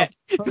the cat.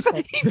 He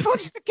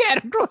punched the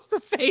cat across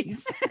the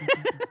face.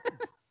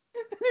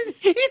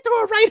 He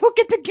threw a right hook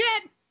at the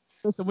cat.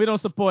 Listen, we don't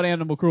support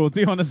animal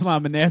cruelty on the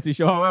Slime and Nasty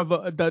Show.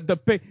 However,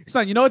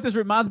 son, you know what this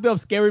reminds me of?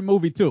 Scary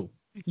Movie 2.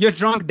 Your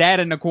drunk dad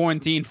in the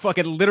quarantine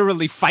fucking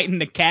literally fighting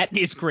the cat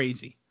is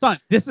crazy. Son,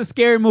 this is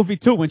Scary Movie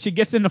 2 when she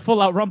gets in the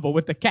full out rumble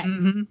with the cat.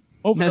 Mm-hmm.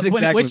 When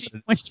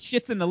she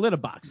shits in the litter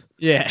box.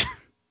 Yeah.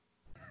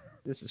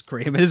 This is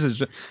crazy. This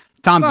is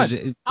Tom's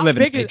living. How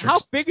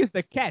big is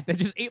the cat that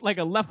just ate like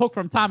a left hook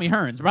from Tommy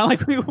Hearns, bro?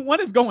 Like, what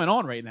is going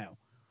on right now?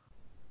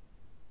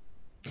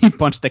 He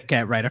punched the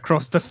cat right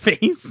across the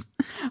face.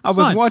 I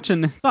was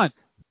watching. Son,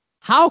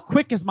 how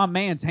quick is my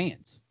man's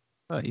hands?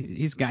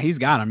 He's got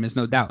him. There's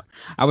no doubt.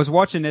 I was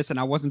watching this and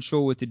I wasn't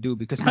sure what to do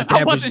because my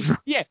dad was drunk.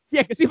 Yeah,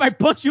 because he might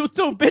punch you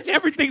too, bitch.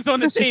 Everything's on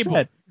the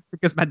table.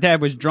 Because my dad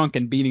was drunk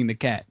and beating the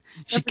cat.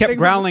 She kept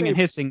growling and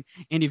hissing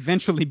and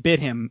eventually bit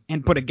him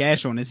and put a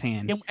gash on his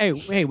hand.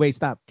 Wait,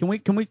 stop. Can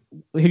we?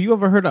 Have you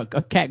ever heard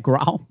a cat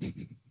growl?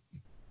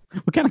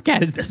 What kind of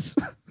cat is this?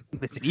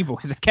 It's an evil.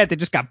 It's a cat that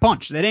just got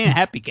punched. That ain't a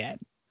happy cat.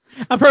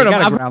 I've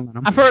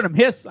heard him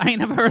hiss. I ain't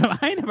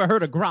never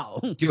heard a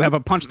growl. Do you ever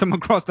punched him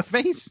across the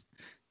face?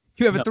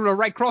 You ever threw a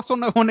right cross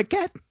on the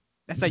cat?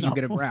 That's how you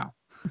get a growl.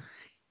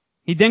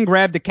 He then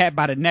grabbed the cat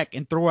by the neck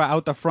and threw her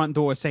out the front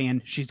door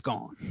saying, "She's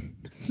gone."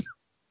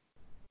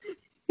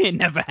 It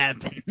never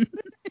happened.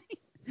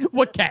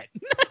 What cat?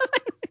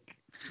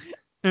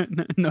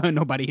 No,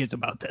 nobody hears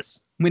about this.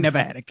 We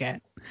never had a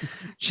cat.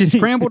 She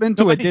scrambled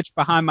into a ditch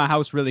behind my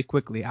house really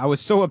quickly. I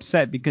was so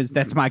upset because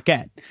that's my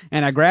cat.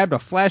 And I grabbed a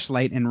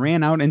flashlight and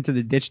ran out into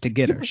the ditch to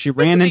get her. She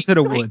ran into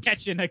the woods.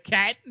 Catching a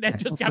cat that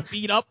just got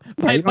beat up.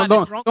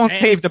 Don't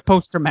save the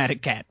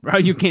post-traumatic cat, bro.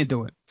 You can't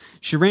do it.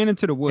 She ran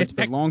into the woods,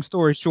 but long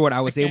story short,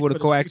 I was able to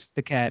coax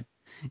the cat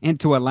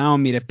into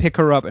allowing me to pick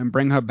her up and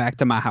bring her back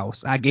to my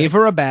house. I gave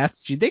her a bath.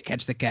 She did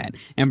catch the cat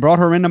and brought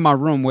her into my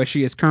room where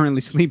she is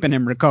currently sleeping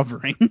and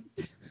recovering.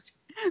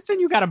 So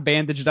you got her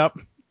bandaged up.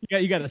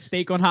 You got a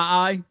stake on her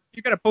eye.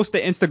 You got to post the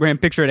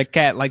Instagram picture of the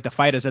cat like the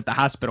fighters at the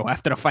hospital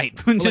after the fight.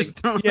 Just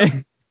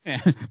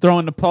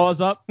throwing the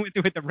paws up with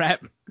the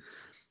wrap.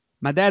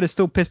 My dad is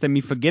still pissed at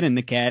me for getting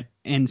the cat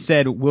and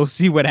said, "We'll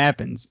see what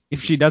happens.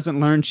 If she doesn't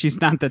learn she's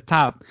not the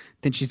top,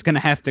 then she's going to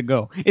have to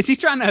go." Is he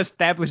trying to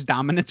establish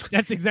dominance?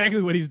 That's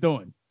exactly what he's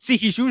doing. See,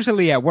 he's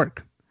usually at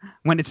work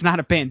when it's not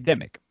a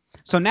pandemic.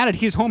 So now that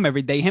he's home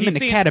every day, him and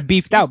the cat are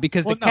beefed out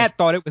because the cat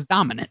thought it was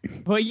dominant.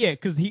 Well, yeah,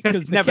 because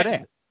he's never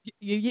there.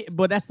 Yeah,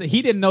 but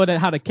he didn't know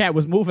how the cat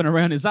was moving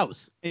around his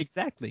house.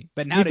 Exactly.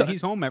 But now that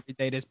he's home every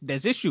day,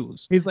 there's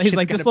issues. He's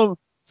like this little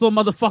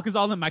motherfucker's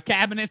all in my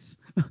cabinets,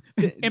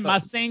 in my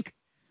sink,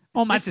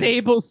 on my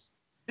tables.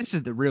 This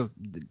is the real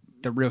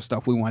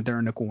stuff we want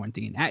during the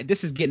quarantine.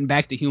 This is getting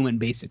back to human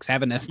basics,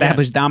 having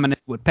established dominance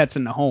with pets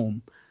in the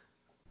home.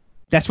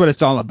 That's what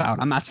it's all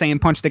about. I'm not saying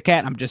punch the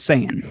cat. I'm just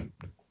saying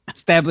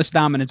establish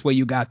dominance where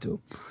you got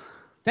to.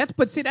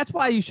 That's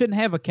why you shouldn't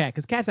have a cat,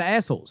 because cats are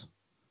assholes.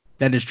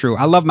 That is true.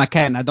 I love my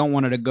cat, and I don't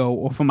want her to go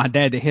or for my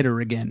dad to hit her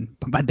again.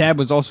 But my dad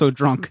was also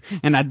drunk,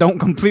 and I don't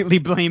completely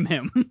blame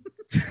him.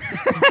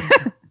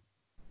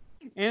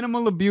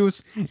 Animal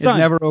abuse is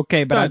never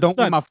okay, but I don't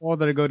want my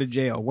father to go to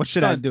jail. What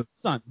should I do?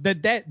 Son, the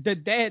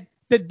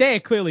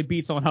dad clearly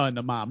beats on her and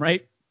the mom,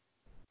 right?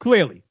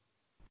 Clearly.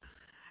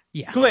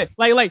 Yeah.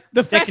 Like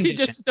the fact she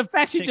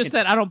just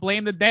said I don't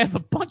blame the dad for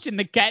punching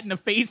the cat in the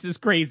face is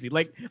crazy.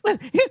 Like,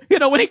 you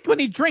know, when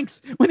he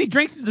drinks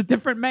he's a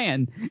different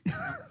man.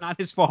 Not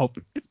his fault.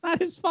 It's not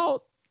his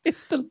fault.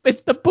 It's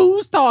the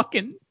booze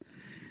talking.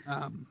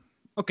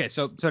 Okay,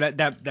 so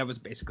that was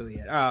basically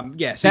it.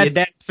 Yeah, so your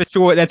dad, for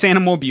sure, that's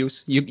animal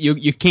abuse.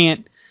 You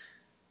can't.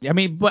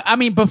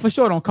 But for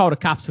sure, don't call the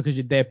cops because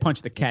your dad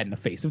punched the cat in the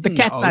face. If the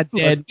cat's not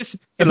dead, this is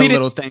a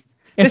little thing.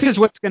 This is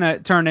what's gonna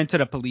turn into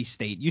the police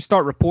state. You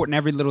start reporting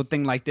every little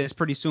thing like this,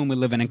 pretty soon we're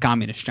living in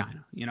communist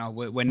China. You know,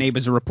 where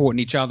neighbors are reporting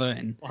each other,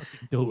 and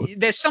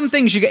there's some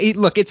things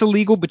look. It's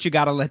illegal, but you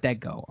gotta let that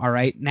go. All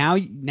right, now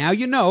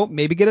you know.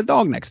 Maybe get a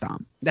dog next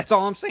time. That's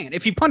all I'm saying.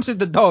 If he punches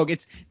the dog,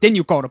 then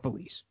you call the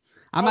poliase.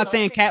 I'm not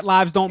saying cat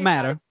lives don't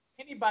matter.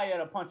 Anybody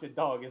that punch a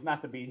dog is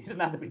not to be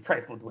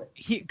trifled with.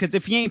 Because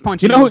if he ain't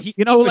punching,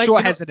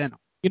 has it in him.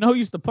 You know who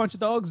used to punch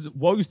dogs?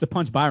 Woe used to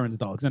punch Byron's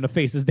dogs in the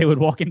faces. They would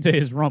walk into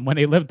his room when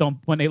they lived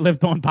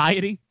on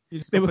piety.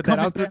 They would put that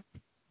out there.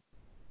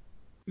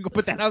 You gonna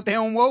put that out there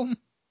on Woe?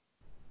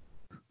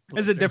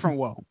 It's a different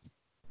Woe.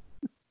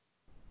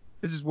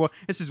 This is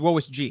Woe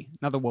is G.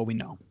 Another Woe we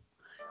know.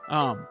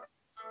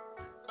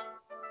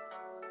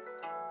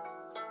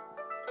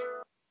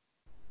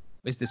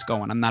 Where's this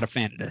going? I'm not a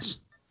fan of this.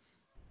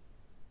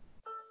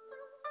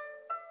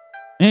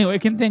 Anyway,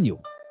 continue.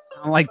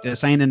 I don't like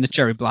this. I ain't into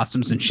cherry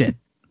blossoms and shit.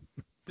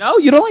 No,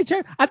 you don't like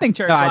cherry? I think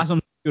cherry blossoms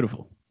are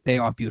beautiful. They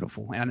are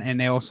beautiful, and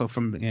they're also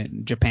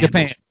from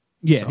Japan.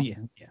 Yeah.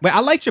 But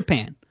I like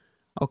Japan.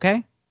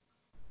 Okay.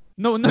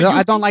 No,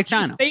 I don't like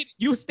China.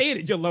 You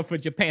stated your love for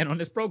Japan on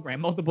this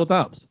program multiple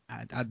times.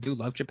 I do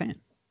love Japan.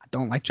 I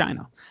don't like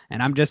China,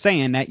 and I'm just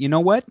saying that. You know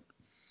what?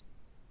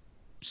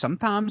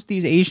 Sometimes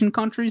these Asian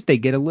countries, they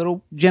get a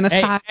little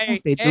genocide.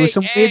 They do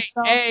some weird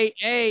stuff.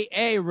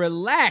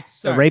 Relax,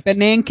 sir. The rape at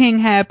Nanking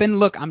happened.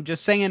 Look, I'm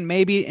just saying,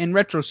 maybe in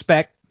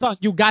retrospect. Son,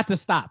 you got to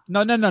stop.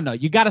 No.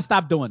 You got to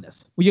stop doing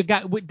this.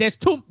 There's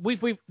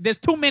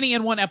too many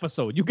in one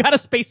episode. You got to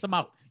space them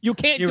out. You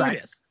can't do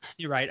this.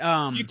 You're right.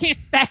 You can't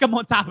stack them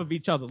on top of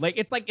each other. Like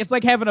it's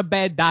like having a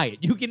bad diet.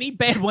 You can eat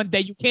bad one day.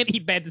 You can't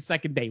eat bad the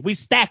second day. We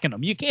stacking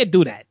them. You can't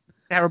do that.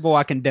 Terrible.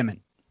 I condemn it.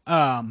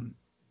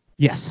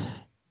 Yes.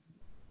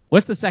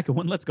 What's the second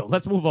one? Let's go.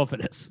 Let's move on for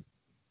this.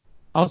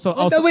 We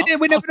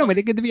never know.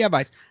 They get to be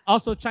advice.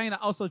 Also, China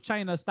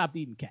stopped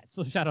eating cats.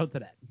 So shout out to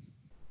that.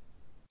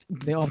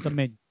 They off the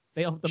menu.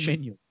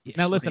 Yes,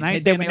 Now listen, I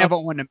ain't saying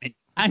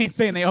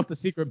they off the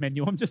secret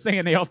menu. I'm just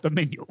saying they off the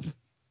menu.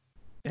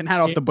 They're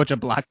not off the butcher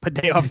block, but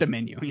they off the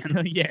menu. You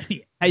know? Yeah.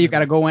 Hey, you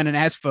gotta go in and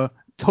ask for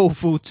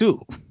tofu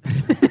too.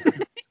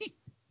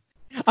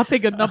 I'll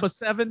take a number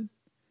 7.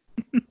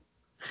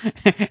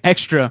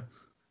 Extra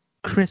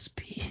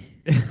crispy.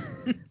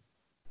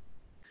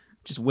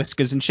 Just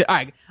whiskers and shit. All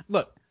right,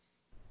 look.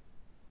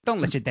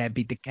 Don't let your dad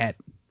beat the cat.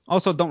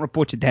 Also, don't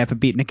report your dad for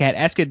beating the cat.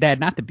 Ask your dad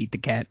not to beat the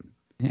cat.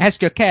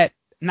 Ask your cat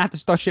not to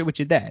start shit with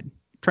your dad.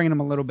 Train him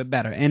a little bit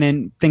better, and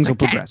then things will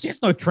progress.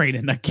 There's no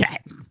training a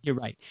cat. You're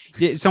right.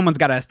 Someone's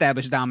got to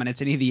establish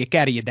dominance, and either your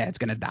cat or your dad's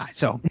gonna die.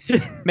 So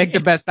make the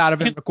best out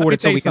of it. Record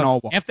it so we can all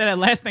walk. After that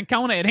last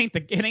encounter, it ain't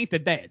the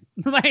dad.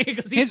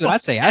 Here's what I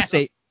say.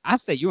 I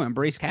say you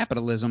embrace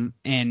capitalism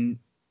and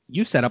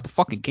you set up a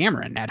fucking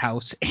camera in that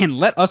house and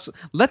let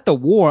the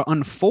war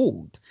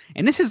unfold.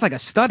 And this is like a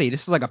study.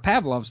 This is like a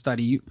Pavlov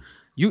study.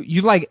 You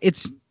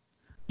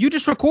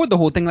just record the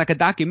whole thing like a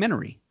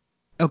documentary.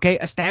 Okay,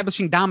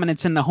 establishing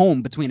dominance in the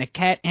home between a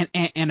cat and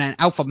an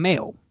alpha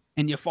male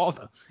and your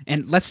father,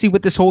 and let's see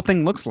what this whole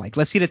thing looks like.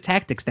 Let's see the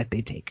tactics that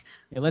they take.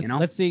 Yeah,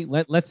 let's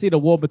see the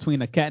war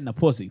between a cat and a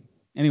pussy.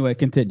 Anyway,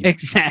 continue.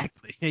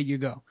 Exactly. Here you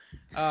go.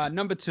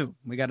 Number 2,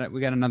 we got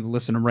another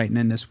listener writing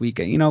in this week.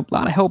 You know, a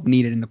lot of help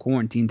needed in the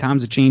quarantine.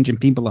 Times are changing.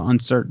 People are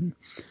uncertain.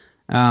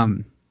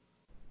 I've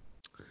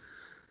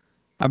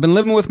been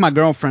living with my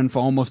girlfriend for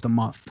almost a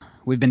month.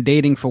 We've been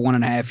dating for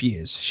 1.5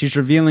 years. She's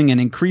revealing an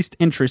increased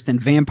interest in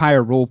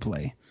vampire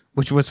roleplay,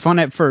 which was fun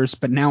at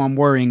first, but now I'm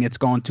worrying it's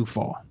gone too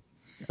far.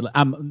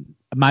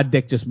 My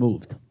dick just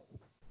moved.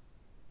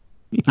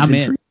 I'm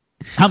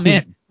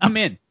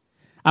in.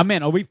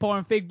 Are we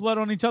pouring fake blood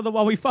on each other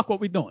while we fuck? What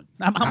we doing?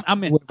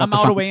 I'm in. I'm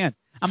all the way in.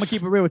 I'm gonna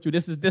keep it real with you.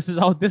 This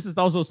is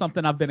also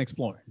something I've been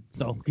exploring.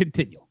 So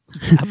continue.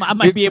 I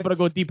might be able to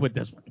go deep with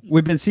this one.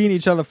 We've been seeing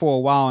each other for a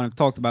while and have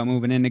talked about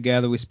moving in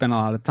together. We spent a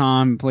lot of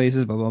time in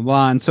places, blah, blah,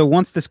 blah. And so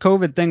once this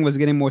COVID thing was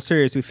getting more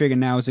serious, we figured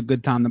now is a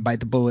good time to bite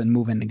the bullet and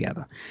move in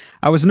together.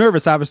 I was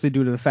nervous, obviously,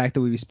 due to the fact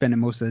that we'd be spending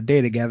most of the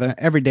day together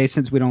every day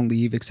since we don't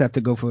leave except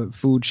to go for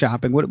food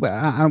shopping. We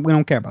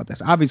don't care about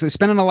this. Obviously,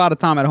 spending a lot of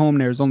time at home,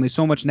 there's only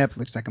so much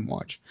Netflix I can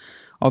watch.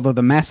 Although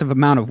the massive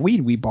amount of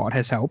weed we bought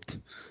has helped.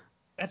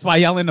 That's why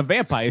y'all into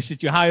vampire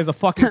shit. You high as a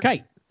fucking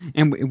kite.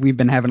 And we've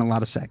been having a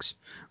lot of sex.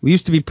 We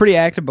used to be pretty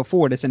active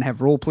before this and have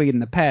role played in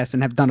the past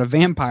and have done a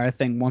vampire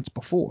thing once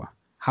before.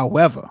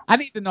 However, I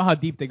need to know how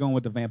deep they're going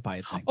with the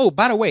vampire thing. Oh,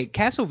 by the way,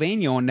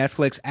 Castlevania on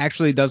Netflix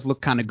actually does look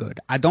kind of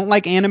good. I don't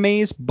like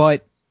animes,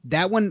 but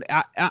that one,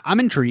 I'm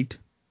intrigued.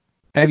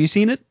 Have you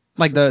seen it?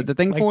 Like the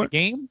thing like for the it?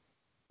 game?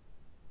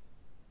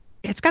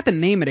 It's got the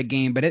name of the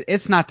game, but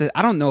it's not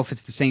I don't know if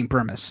it's the same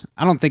premise.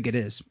 I don't think it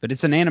is, but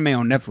it's an anime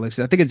on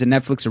Netflix. I think it's a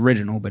Netflix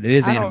original, but it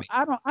is anime.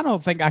 I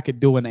don't think I could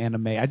do an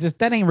anime.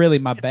 That ain't really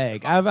my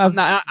bag. I'm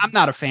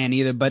not a fan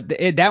either, but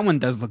that one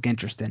does look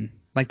interesting.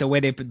 Like the way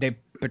they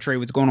portray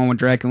what's going on with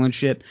Dracula and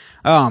shit.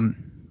 All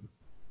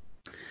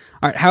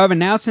right. However,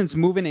 now since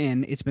moving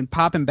in, it's been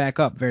popping back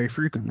up very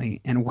frequently.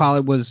 And while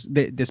it was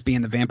this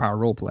being the vampire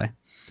roleplay,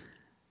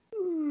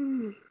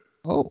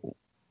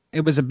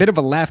 it was a bit of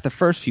a laugh the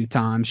first few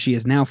times. She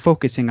is now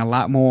focusing a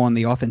lot more on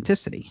the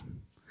authenticity.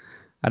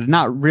 I did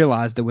not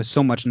realize there was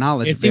so much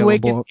knowledge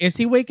available. Is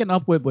he waking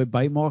up with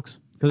bite marks?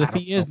 Because if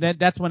he is,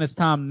 that's when it's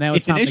time. Now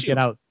it's time to get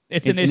out.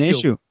 It's an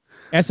issue.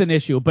 That's an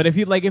issue. But if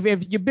you like, if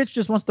your bitch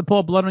just wants to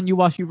pour blood on you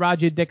while she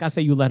rides your dick, I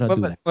say you let her do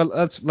that. Well,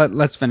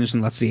 let's finish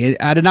and let's see.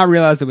 I did not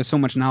realize there was so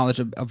much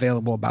knowledge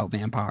available about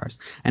vampires,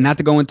 and not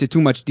to go into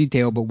too much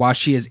detail, but while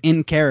she is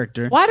in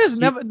character, why does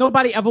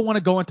nobody ever want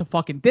to go into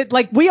fucking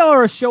like we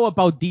are a show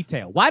about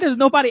detail? Why does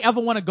nobody ever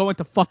want to go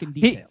into fucking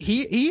detail?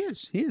 He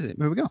is. Here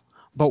we go.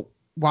 But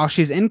while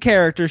she's in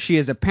character, she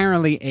is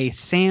apparently a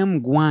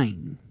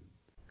Samhain.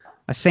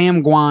 A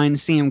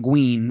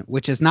Samhain,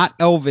 which is not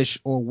Elvish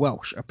or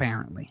Welsh,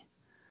 apparently.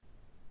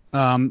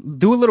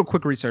 Do a little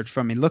quick research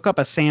for me. Look up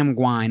a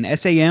Samhain.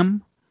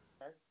 S-A-M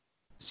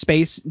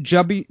space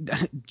G-W-E-I-N.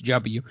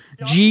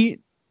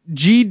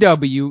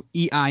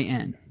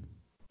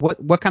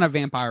 What kind of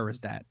vampire is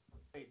that?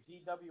 Wait,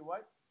 G-W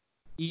what?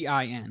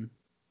 E-I-N.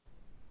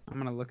 I'm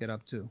going to look it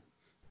up, too.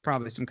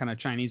 Probably some kind of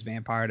Chinese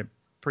vampire that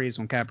preys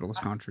on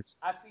capitalist countries.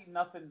 I see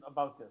nothing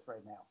about this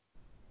right now.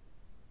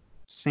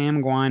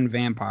 Samhain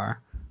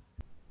vampire.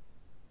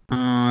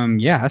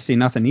 Yeah, I see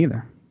nothing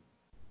either.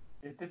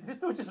 Did this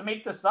dude just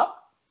make this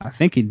up? I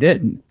think he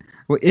did.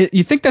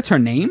 You think that's her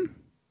name?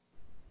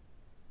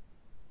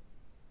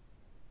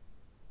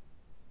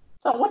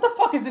 So what the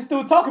fuck is this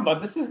dude talking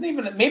about? This isn't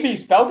even. Maybe he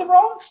spelled it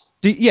wrong.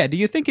 Do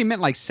you think he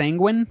meant like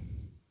sanguine?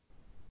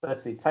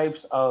 Let's see.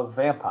 Types of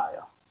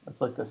vampire. Let's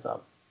look this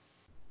up.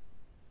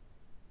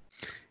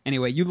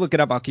 Anyway, you look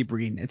it up. I'll keep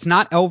reading. It's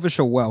not Elvish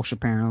or Welsh,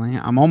 apparently.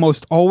 I'm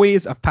almost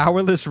always a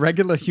powerless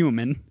regular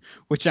human,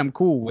 which I'm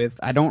cool with.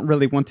 I don't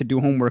really want to do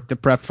homework to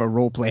prep for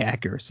roleplay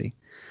accuracy.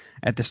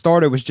 At the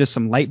start, it was just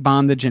some light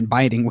bondage and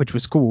biting, which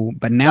was cool.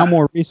 But now,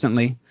 more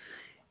recently,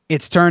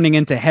 it's turning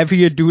into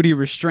heavier duty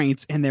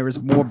restraints, and there is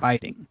more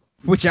biting,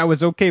 which I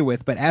was okay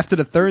with. But after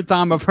the third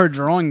time of her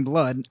drawing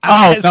blood, no.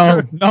 I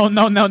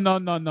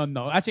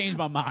changed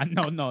my mind.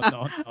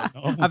 No.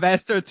 I've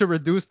asked her to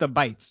reduce the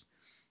bites.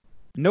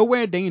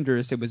 Nowhere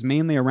dangerous, it was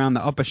mainly around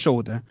the upper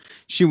shoulder.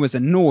 She was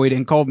annoyed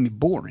and called me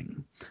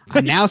boring.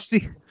 I now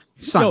see...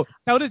 Son,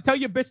 yo, tell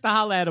your bitch to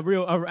holler at a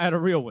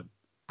real one.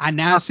 I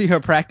now see her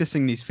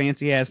practicing these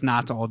fancy-ass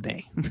knots all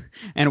day.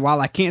 And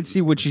while I can't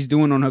see what she's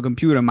doing on her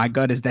computer, my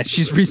gut is that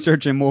she's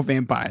researching more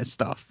vampire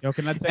stuff. Yo,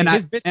 can I tell you,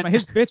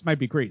 his bitch might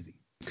be crazy.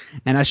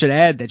 And I should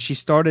add that she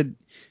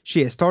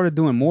has started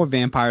doing more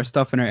vampire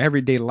stuff in her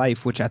everyday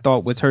life, which I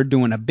thought was her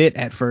doing a bit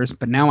at first,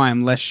 but now I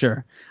am less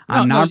sure.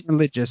 I'm not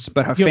religious,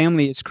 but her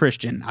family is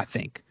Christian, I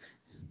think.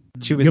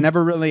 She was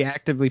never really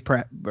actively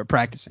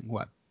practicing.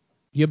 What?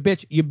 Your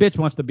bitch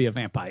wants to be a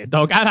vampire,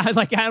 dog.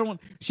 The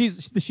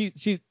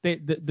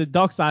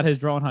dark side has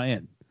drawn her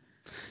in.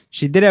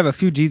 She did have a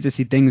few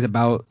Jesus-y things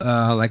about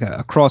like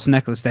a cross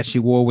necklace that she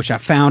wore, which I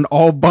found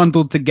all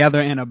bundled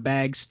together in a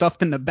bag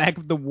stuffed in the back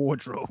of the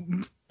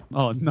wardrobe.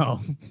 Oh,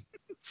 no.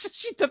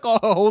 She took all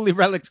her holy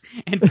relics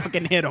and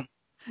fucking hit them.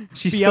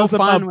 She's still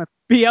fine with...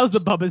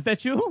 Beelzebub, is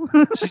that you?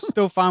 She's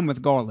still fine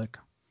with garlic.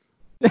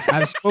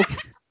 I've spoken...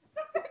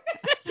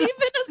 That's even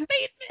a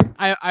statement.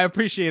 I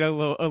appreciate a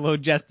little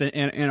jest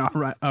in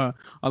our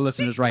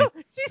listeners, right?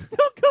 She's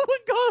still going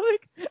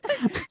garlic.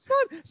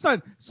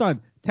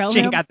 Son, tell him. She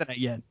ain't got that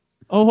yet.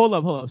 Oh, hold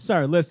up.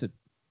 Sir, listen.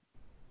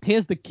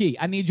 Here's the key.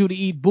 I need you to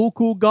eat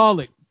buku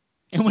garlic.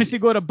 And when she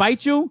go to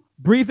bite you,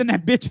 breathe in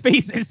that bitch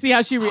face and see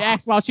how she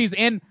reacts while she's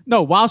in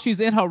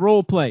her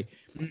role play.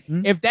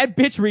 Mm-hmm. If that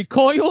bitch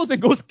recoils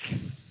and goes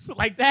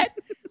like that,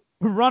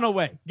 run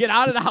away. Get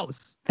out of the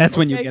house. That's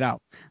when you get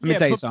out. Let me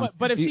tell you something.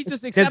 But if she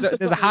just accepts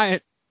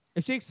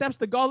if she accepts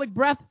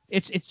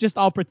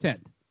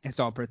It's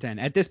all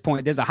pretend. At this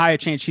point, there's a higher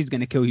chance she's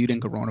gonna kill you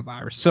than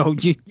coronavirus. So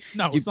you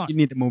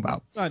need to move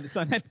out.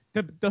 Son,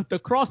 the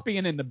cross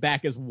being in the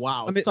back is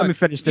wild. Let me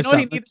finish this You know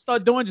up. what you need to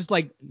start doing? Just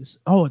like,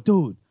 oh,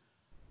 dude,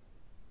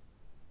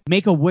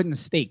 make a wooden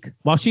stake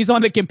while she's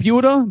on the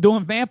computer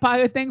doing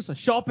vampire things. So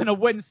sharpen a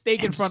wooden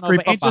stake in front of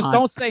her, and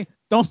just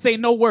don't say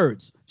no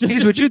words.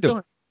 Here's what you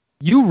do.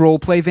 You role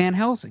play Van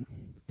Helsing.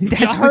 You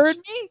heard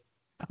me?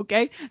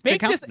 Okay. Hey,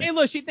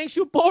 look, she thinks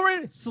you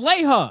boring.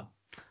 Slay her.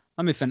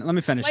 Let me finish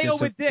Slay this her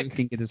so with we dick.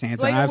 can get this answer.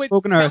 Slay her I've with-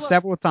 spoken to her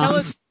several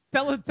times.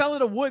 Tell her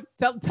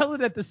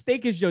that the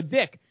stake is your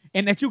dick,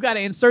 and that you got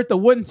to insert the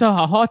wood into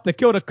her heart to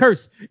kill the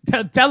curse.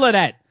 Tell her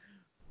that.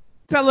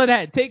 Tell her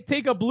that.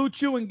 Take a blue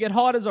chew and get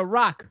hard as a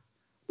rock.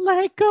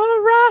 Like a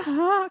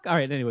rock. All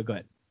right, anyway, go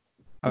ahead.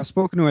 I've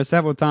spoken to her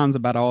several times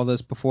about all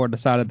this before I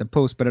decided to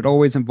post, but it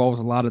always involves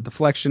a lot of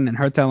deflection and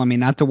her telling me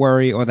not to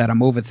worry or that I'm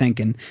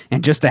overthinking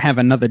and just to have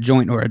another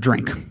joint or a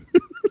drink.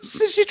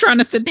 She's trying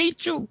to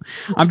sedate you.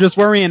 I'm just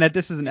worrying that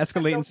this is an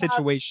escalating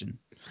situation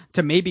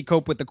to maybe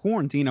cope with the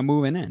quarantine or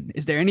moving in.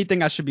 Is there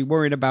anything I should be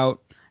worried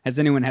about? Has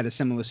anyone had a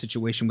similar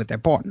situation with their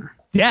partner?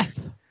 Death.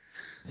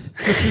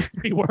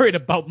 Be worried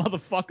about,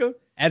 motherfucker.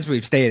 As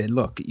we've stated,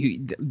 look, you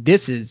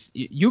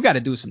got to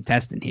do some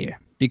testing here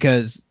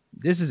because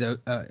this is a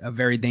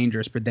very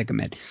dangerous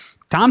predicament.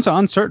 Times are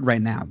uncertain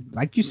right now.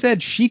 Like you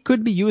said, she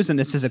could be using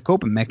this as a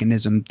coping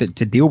mechanism to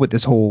deal with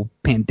this whole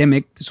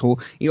pandemic,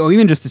 or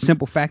even just the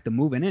simple fact of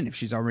moving in if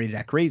she's already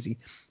that crazy.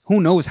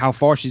 Who knows how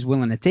far she's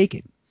willing to take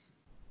it?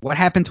 What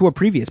happened to her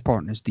previous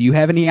partners? Do you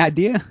have any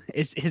idea?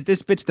 Is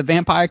this bitch the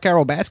vampire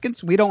Carol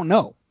Baskins? We don't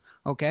know.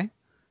 Okay?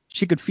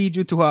 She could feed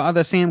you to her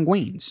other Sam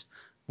Gweens.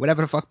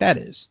 Whatever the fuck that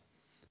is.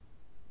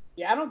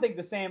 Yeah, I don't think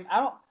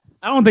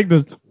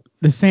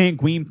the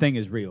sanguine thing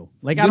is real.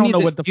 Like, I don't know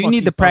what the fuck you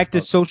need to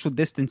practice about. social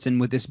distancing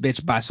with this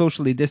bitch by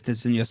socially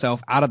distancing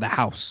yourself out of the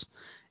house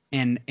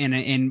and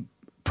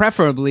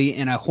preferably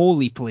in a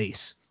holy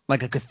place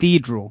like a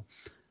cathedral,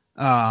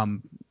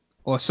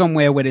 or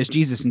somewhere where there's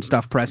Jesus and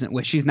stuff present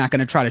where she's not going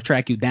to try to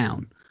track you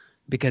down.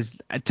 Because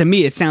to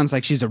me, it sounds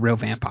like she's a real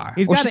vampire.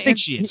 She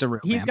thinks she is a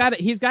real vampire.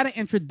 He's got to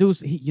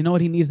introduce. You know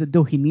what he needs to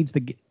do? He needs to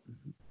get.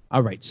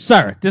 All right,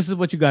 sir. This is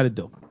what you got to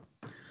do.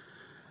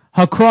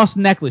 Her cross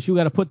necklace. You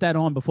got to put that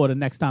on before the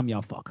next time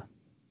y'all fuck.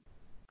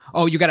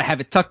 Oh, you got to have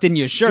it tucked in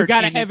your shirt. You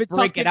got to have it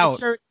tucked in out the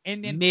shirt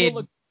and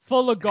then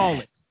full of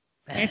garlic.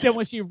 And then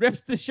when she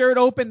rips the shirt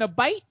open to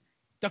bite,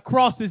 the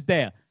cross is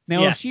there.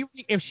 Now, if she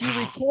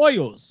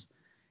recoils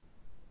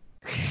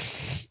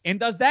and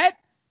does that,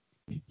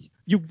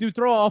 you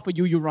throw her off or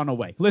you run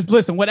away.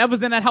 Listen,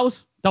 whatever's in that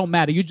house don't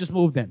matter. You just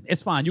moved in.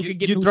 It's fine. You can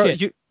get new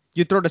shit.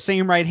 You throw the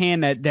same right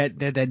hand that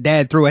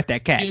dad threw at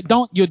that cat.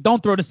 You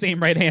don't throw the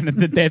same right hand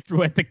that dad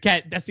threw at the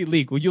cat. That's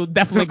illegal. You'll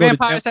definitely go to jail.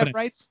 Vampires have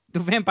rights? Do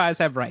vampires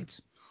have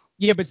rights?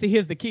 Yeah, but see,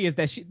 here's the key: is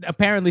that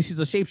apparently she's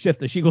a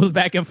shapeshifter. She goes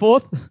back and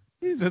forth.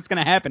 So it's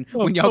gonna happen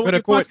when y'all go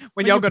to court.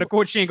 When y'all go to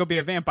court, she ain't gonna be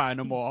a vampire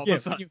no more. All of a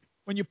sudden.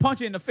 When you punch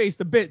her in the face,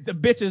 the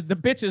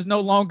bitch is no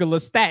longer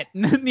Lestat.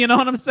 You know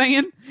what I'm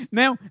saying?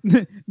 Now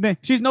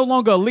she's no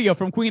longer Aaliyah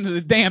from Queen of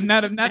the Damned.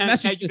 Now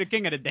she's the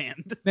King of the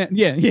Damned.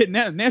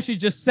 Now she's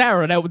just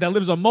Sarah that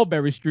lives on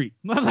Mulberry Street.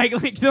 like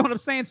you know what I'm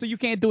saying? So you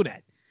can't do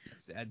that.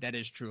 That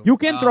is true. You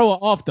can throw her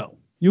off though.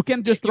 You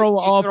can just throw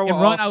her off and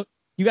run out.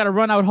 You got to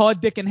run out hard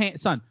dick in hand,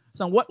 son.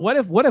 What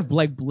if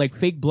like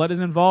fake blood is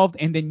involved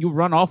and then you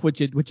run off with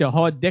your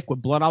hard dick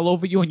with blood all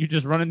over you and you're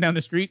just running down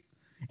the street?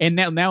 And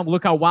now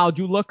look how wild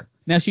you look.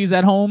 Now she's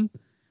at home,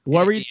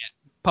 worried. Yeah.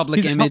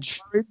 Public image.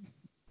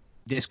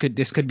 This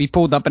could be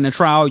pulled up in a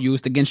trial,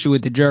 used against you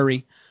with the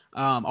jury.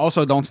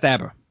 Also, don't stab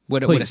her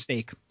with a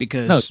stake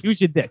because use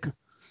your dick.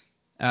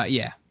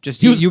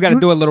 Just you got to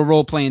do a little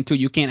role playing too.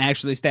 You can't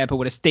actually stab her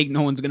with a stake.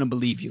 No one's gonna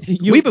believe you.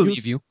 We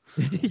believe you.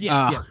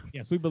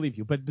 Yes, we believe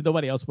you, but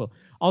nobody else will.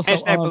 Also,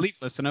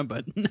 belief listener,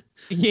 but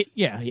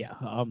yeah.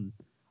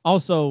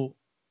 Also,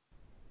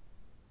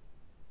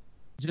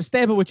 just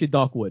stab it with your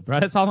dark wood, bro.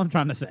 That's all I'm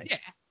trying to say. Yeah.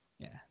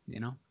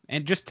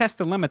 And just test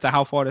the limits of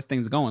how far this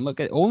thing's going. Look,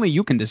 only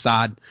you can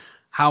decide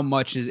how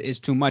much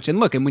is too much. And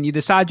look, and when you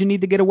decide you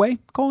need to get away,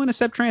 call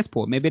Intercept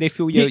Transport. Maybe they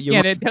feel they'll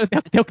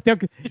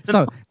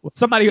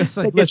somebody will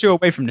say, get you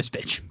away from this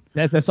bitch.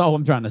 That's all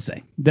I'm trying to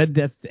say.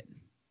 That's it.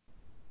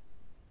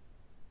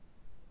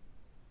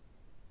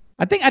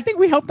 I think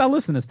we helped our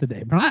listeners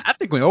today, bro. I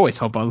think we always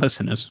help our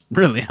listeners.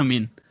 Really, I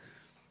mean.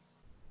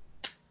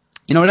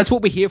 That's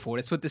what we're here for.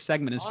 That's what this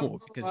segment is for.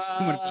 Because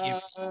we want to be here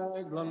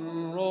for.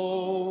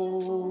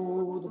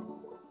 Road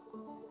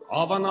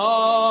of an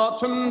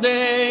autumn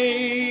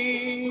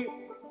day,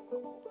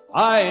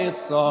 I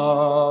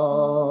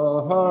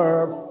saw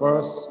her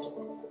first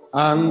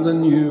and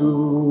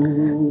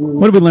anew.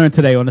 What did we learn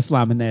today on the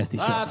Slime and Nasty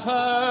Show? That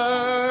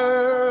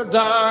her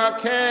dark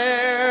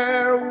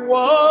hair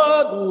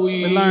would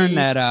weave. We learned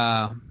that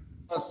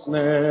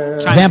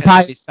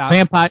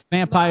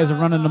vampires are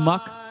running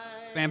amok.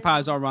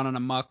 Vampires are running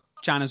amok.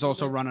 China's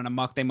also running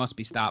amok. They must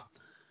be stopped.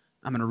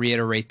 I'm going to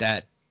reiterate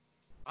that.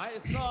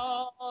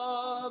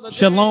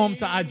 Shalom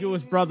to our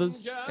Jewish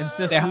brothers and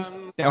sisters.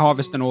 They're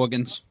harvesting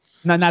organs.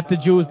 No, not the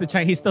Jews. The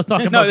Chinese. He's still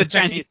talking No, about the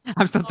Chinese.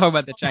 I'm still talking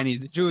about the Chinese.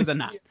 The Jews are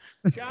not.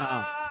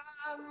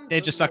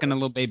 They're just sucking a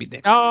little baby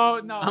dick.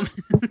 Oh no.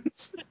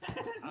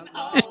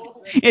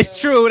 It's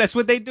true. That's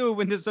what they do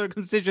when there's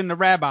circumcision. The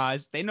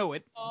rabbis, they know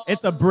it.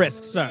 It's a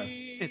brisk, sir.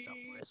 It's a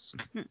brisk.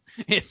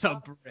 It's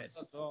a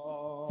brisk.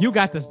 You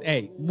got this.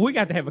 Hey, we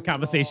got to have a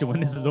conversation when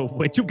this is over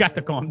with. You got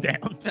to calm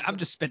down. I'm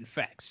just spitting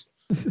facts.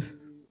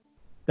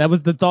 That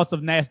was the thoughts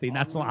of Nasty,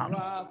 not Slime.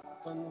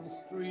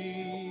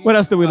 What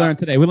else did we learn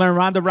today? We learned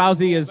Ronda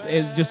Rousey is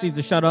just needs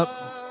to shut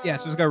up. Yeah,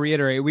 so I was gonna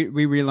reiterate.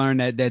 We relearned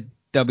that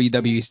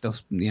WWE still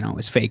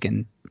is fake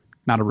and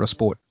not a real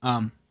sport.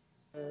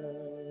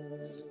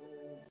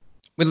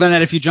 We learned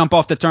that if you jump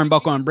off the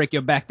turnbuckle and break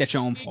your back, that's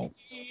your own fault.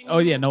 Oh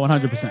yeah, no,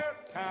 100%.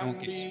 No one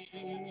cares.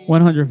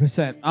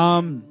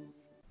 100%.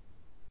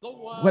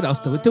 What else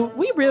do we do?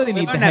 We really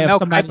need to learned that have Mel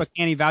somebody. Kiper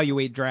can't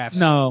evaluate drafts.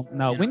 No.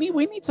 We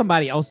need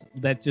somebody else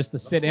that just to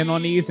sit in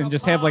on these and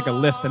just have like a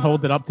list and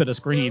hold it up to the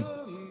screen.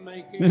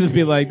 Just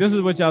be like, this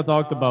is what y'all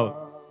talked about.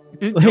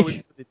 No,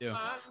 we really do.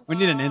 We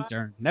need an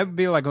intern. That would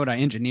be like what our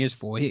engineer's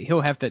for.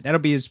 He'll have to. That'll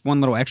be his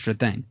one little extra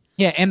thing.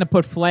 Yeah, and to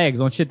put flags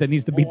on shit that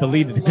needs to be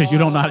deleted because you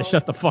don't know how to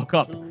shut the fuck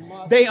up.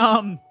 They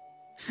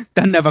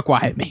They'll never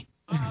quiet me.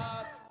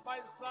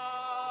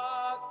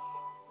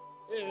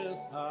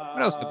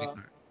 What else did we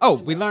learn? Oh,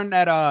 we learned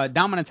that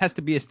dominance has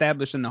to be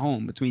established in the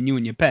home between you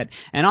and your pet.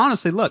 And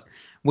honestly, look,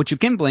 what you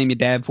can blame your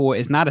dad for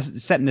is not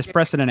setting this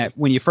precedent at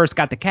when you first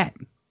got the cat.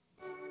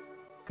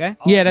 Okay?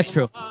 Yeah, that's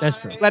true. That's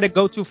true. Let it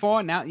go too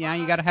far. Now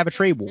you got to have a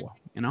trade war.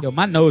 Yo,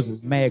 my nose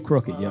is mad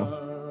crooked,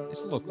 yo.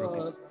 It's a little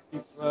crooked.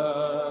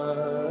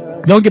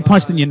 Don't get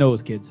punched in your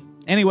nose, kids.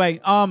 Anyway,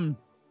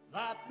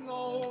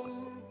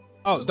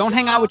 Oh, don't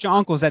hang out with your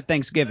uncles at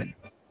Thanksgiving.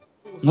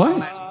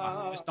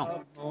 what? Just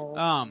don't.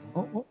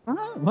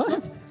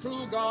 What?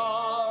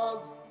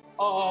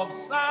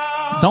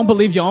 Don't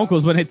believe your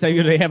uncles when they tell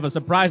you they have a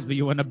surprise for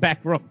you in the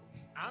back room.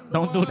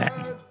 Don't do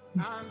that.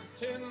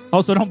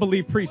 Also, don't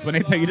believe priests when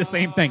they tell you the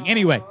same thing.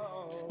 Anyway,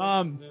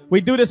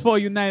 we do this for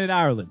United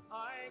Ireland.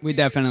 We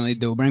definitely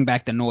do. Bring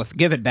back the North.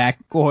 Give it back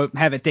or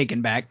have it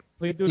taken back.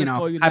 We do this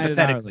for United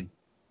hypothetically.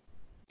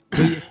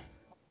 Ireland.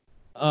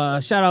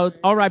 Shout out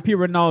R.I.P.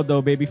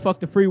 Ronaldo, baby. Fuck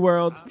the free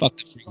world. Fuck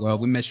the free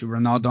world. We miss you,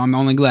 Ronaldo. I'm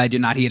only glad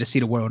you're not here to see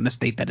the world in the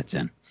state that it's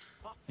in.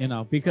 You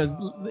know, because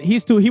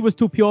he was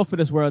too pure for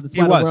this world.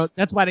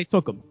 That's why they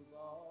took him.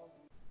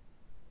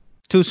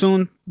 Too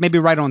soon, maybe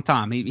right on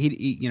time.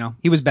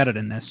 He was better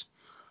than this.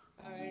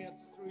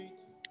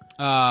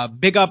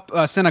 Big up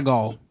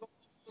Senegal.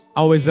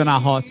 Always in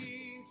our hearts.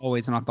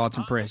 Always in our thoughts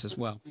and prayers as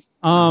well.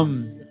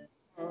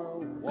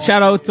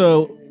 Shout out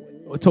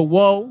to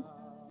Woe.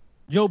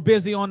 Joe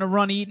Busy on the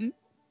run eating.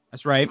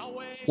 That's right.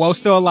 Well,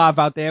 still alive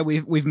out there.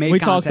 We've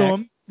made contact. Talked to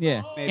him.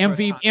 Yeah.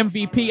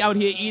 MVP out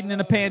here eating in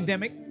a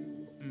pandemic.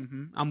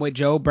 Mm-hmm. I'm with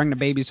Joe. Bring the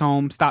babies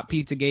home. Stop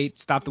Pizzagate.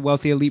 Stop the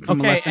wealthy elite from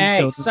molesting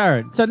children.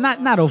 Sir. So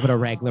not over the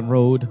Raglan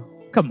Road.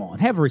 Come on,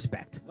 have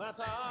respect.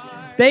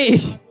 They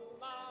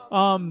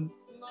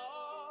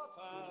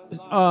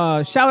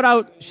shout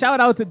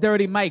out to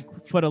Dirty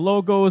Mike for the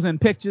logos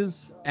and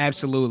pictures.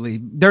 Absolutely.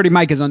 Dirty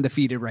Mike is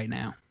undefeated right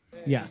now.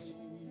 Yes.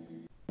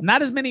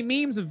 Not as many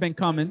memes have been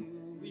coming.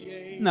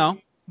 No,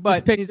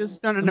 but pictures, he's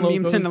done the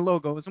memes and the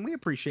logos, and we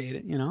appreciate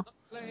it,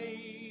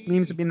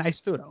 Memes would be nice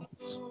too, though.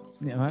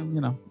 Yeah,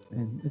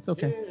 it's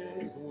okay.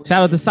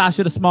 Shout out to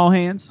Sasha the Small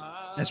Hands.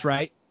 That's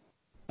right.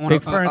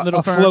 Big Fern,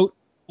 Little Fern. Float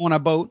on a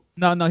boat.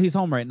 No, he's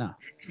home right now.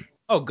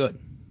 Oh, good.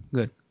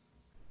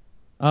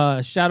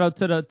 Shout out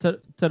to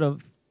the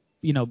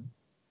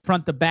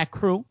front to back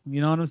crew.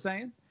 You know what I'm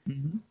saying?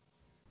 Mm-hmm.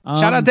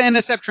 Shout out to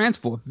NSF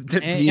Transport.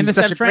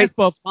 NSF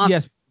Transport,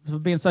 yes, for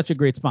being such a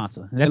great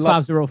sponsor. That's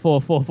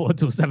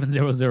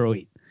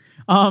 504-442-7008.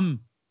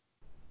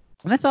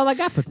 And that's all I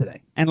got for today.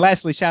 And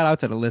lastly, shout out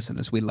to the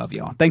listeners. We love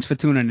y'all. Thanks for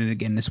tuning in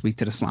again this week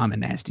to the Slime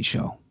and Nasty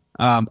Show.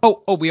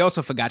 We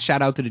also forgot.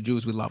 Shout out to the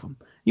Jews. We love them.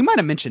 You might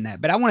have mentioned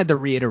that, but I wanted to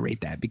reiterate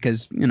that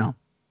because,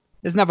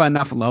 there's never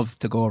enough love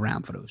to go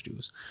around for those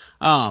Jews.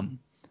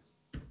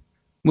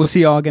 We'll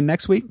see y'all again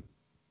next week.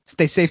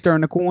 Stay safe during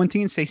the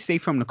quarantine. Stay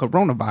safe from the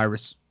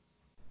coronavirus.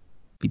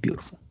 Be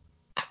beautiful.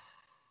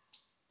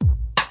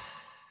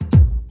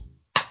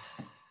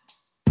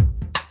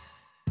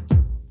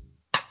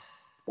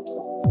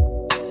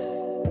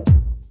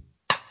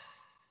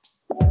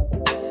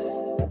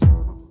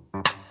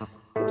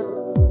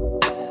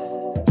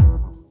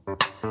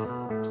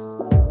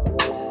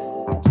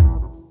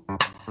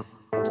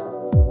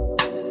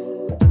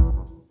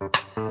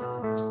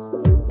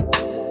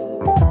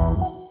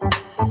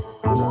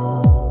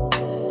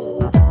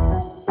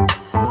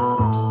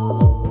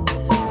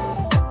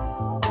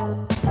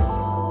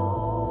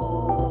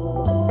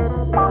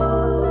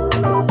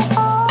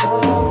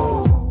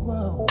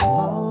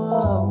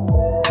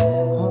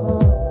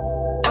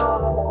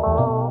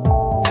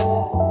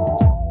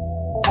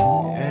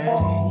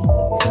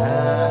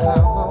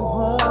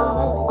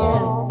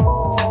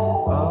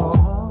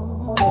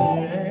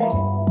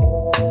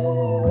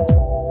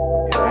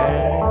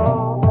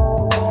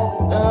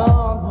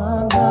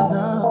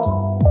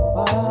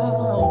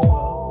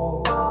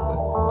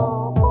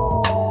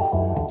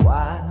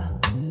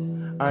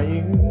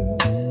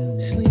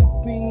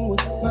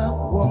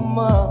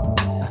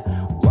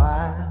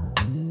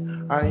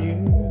 I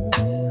used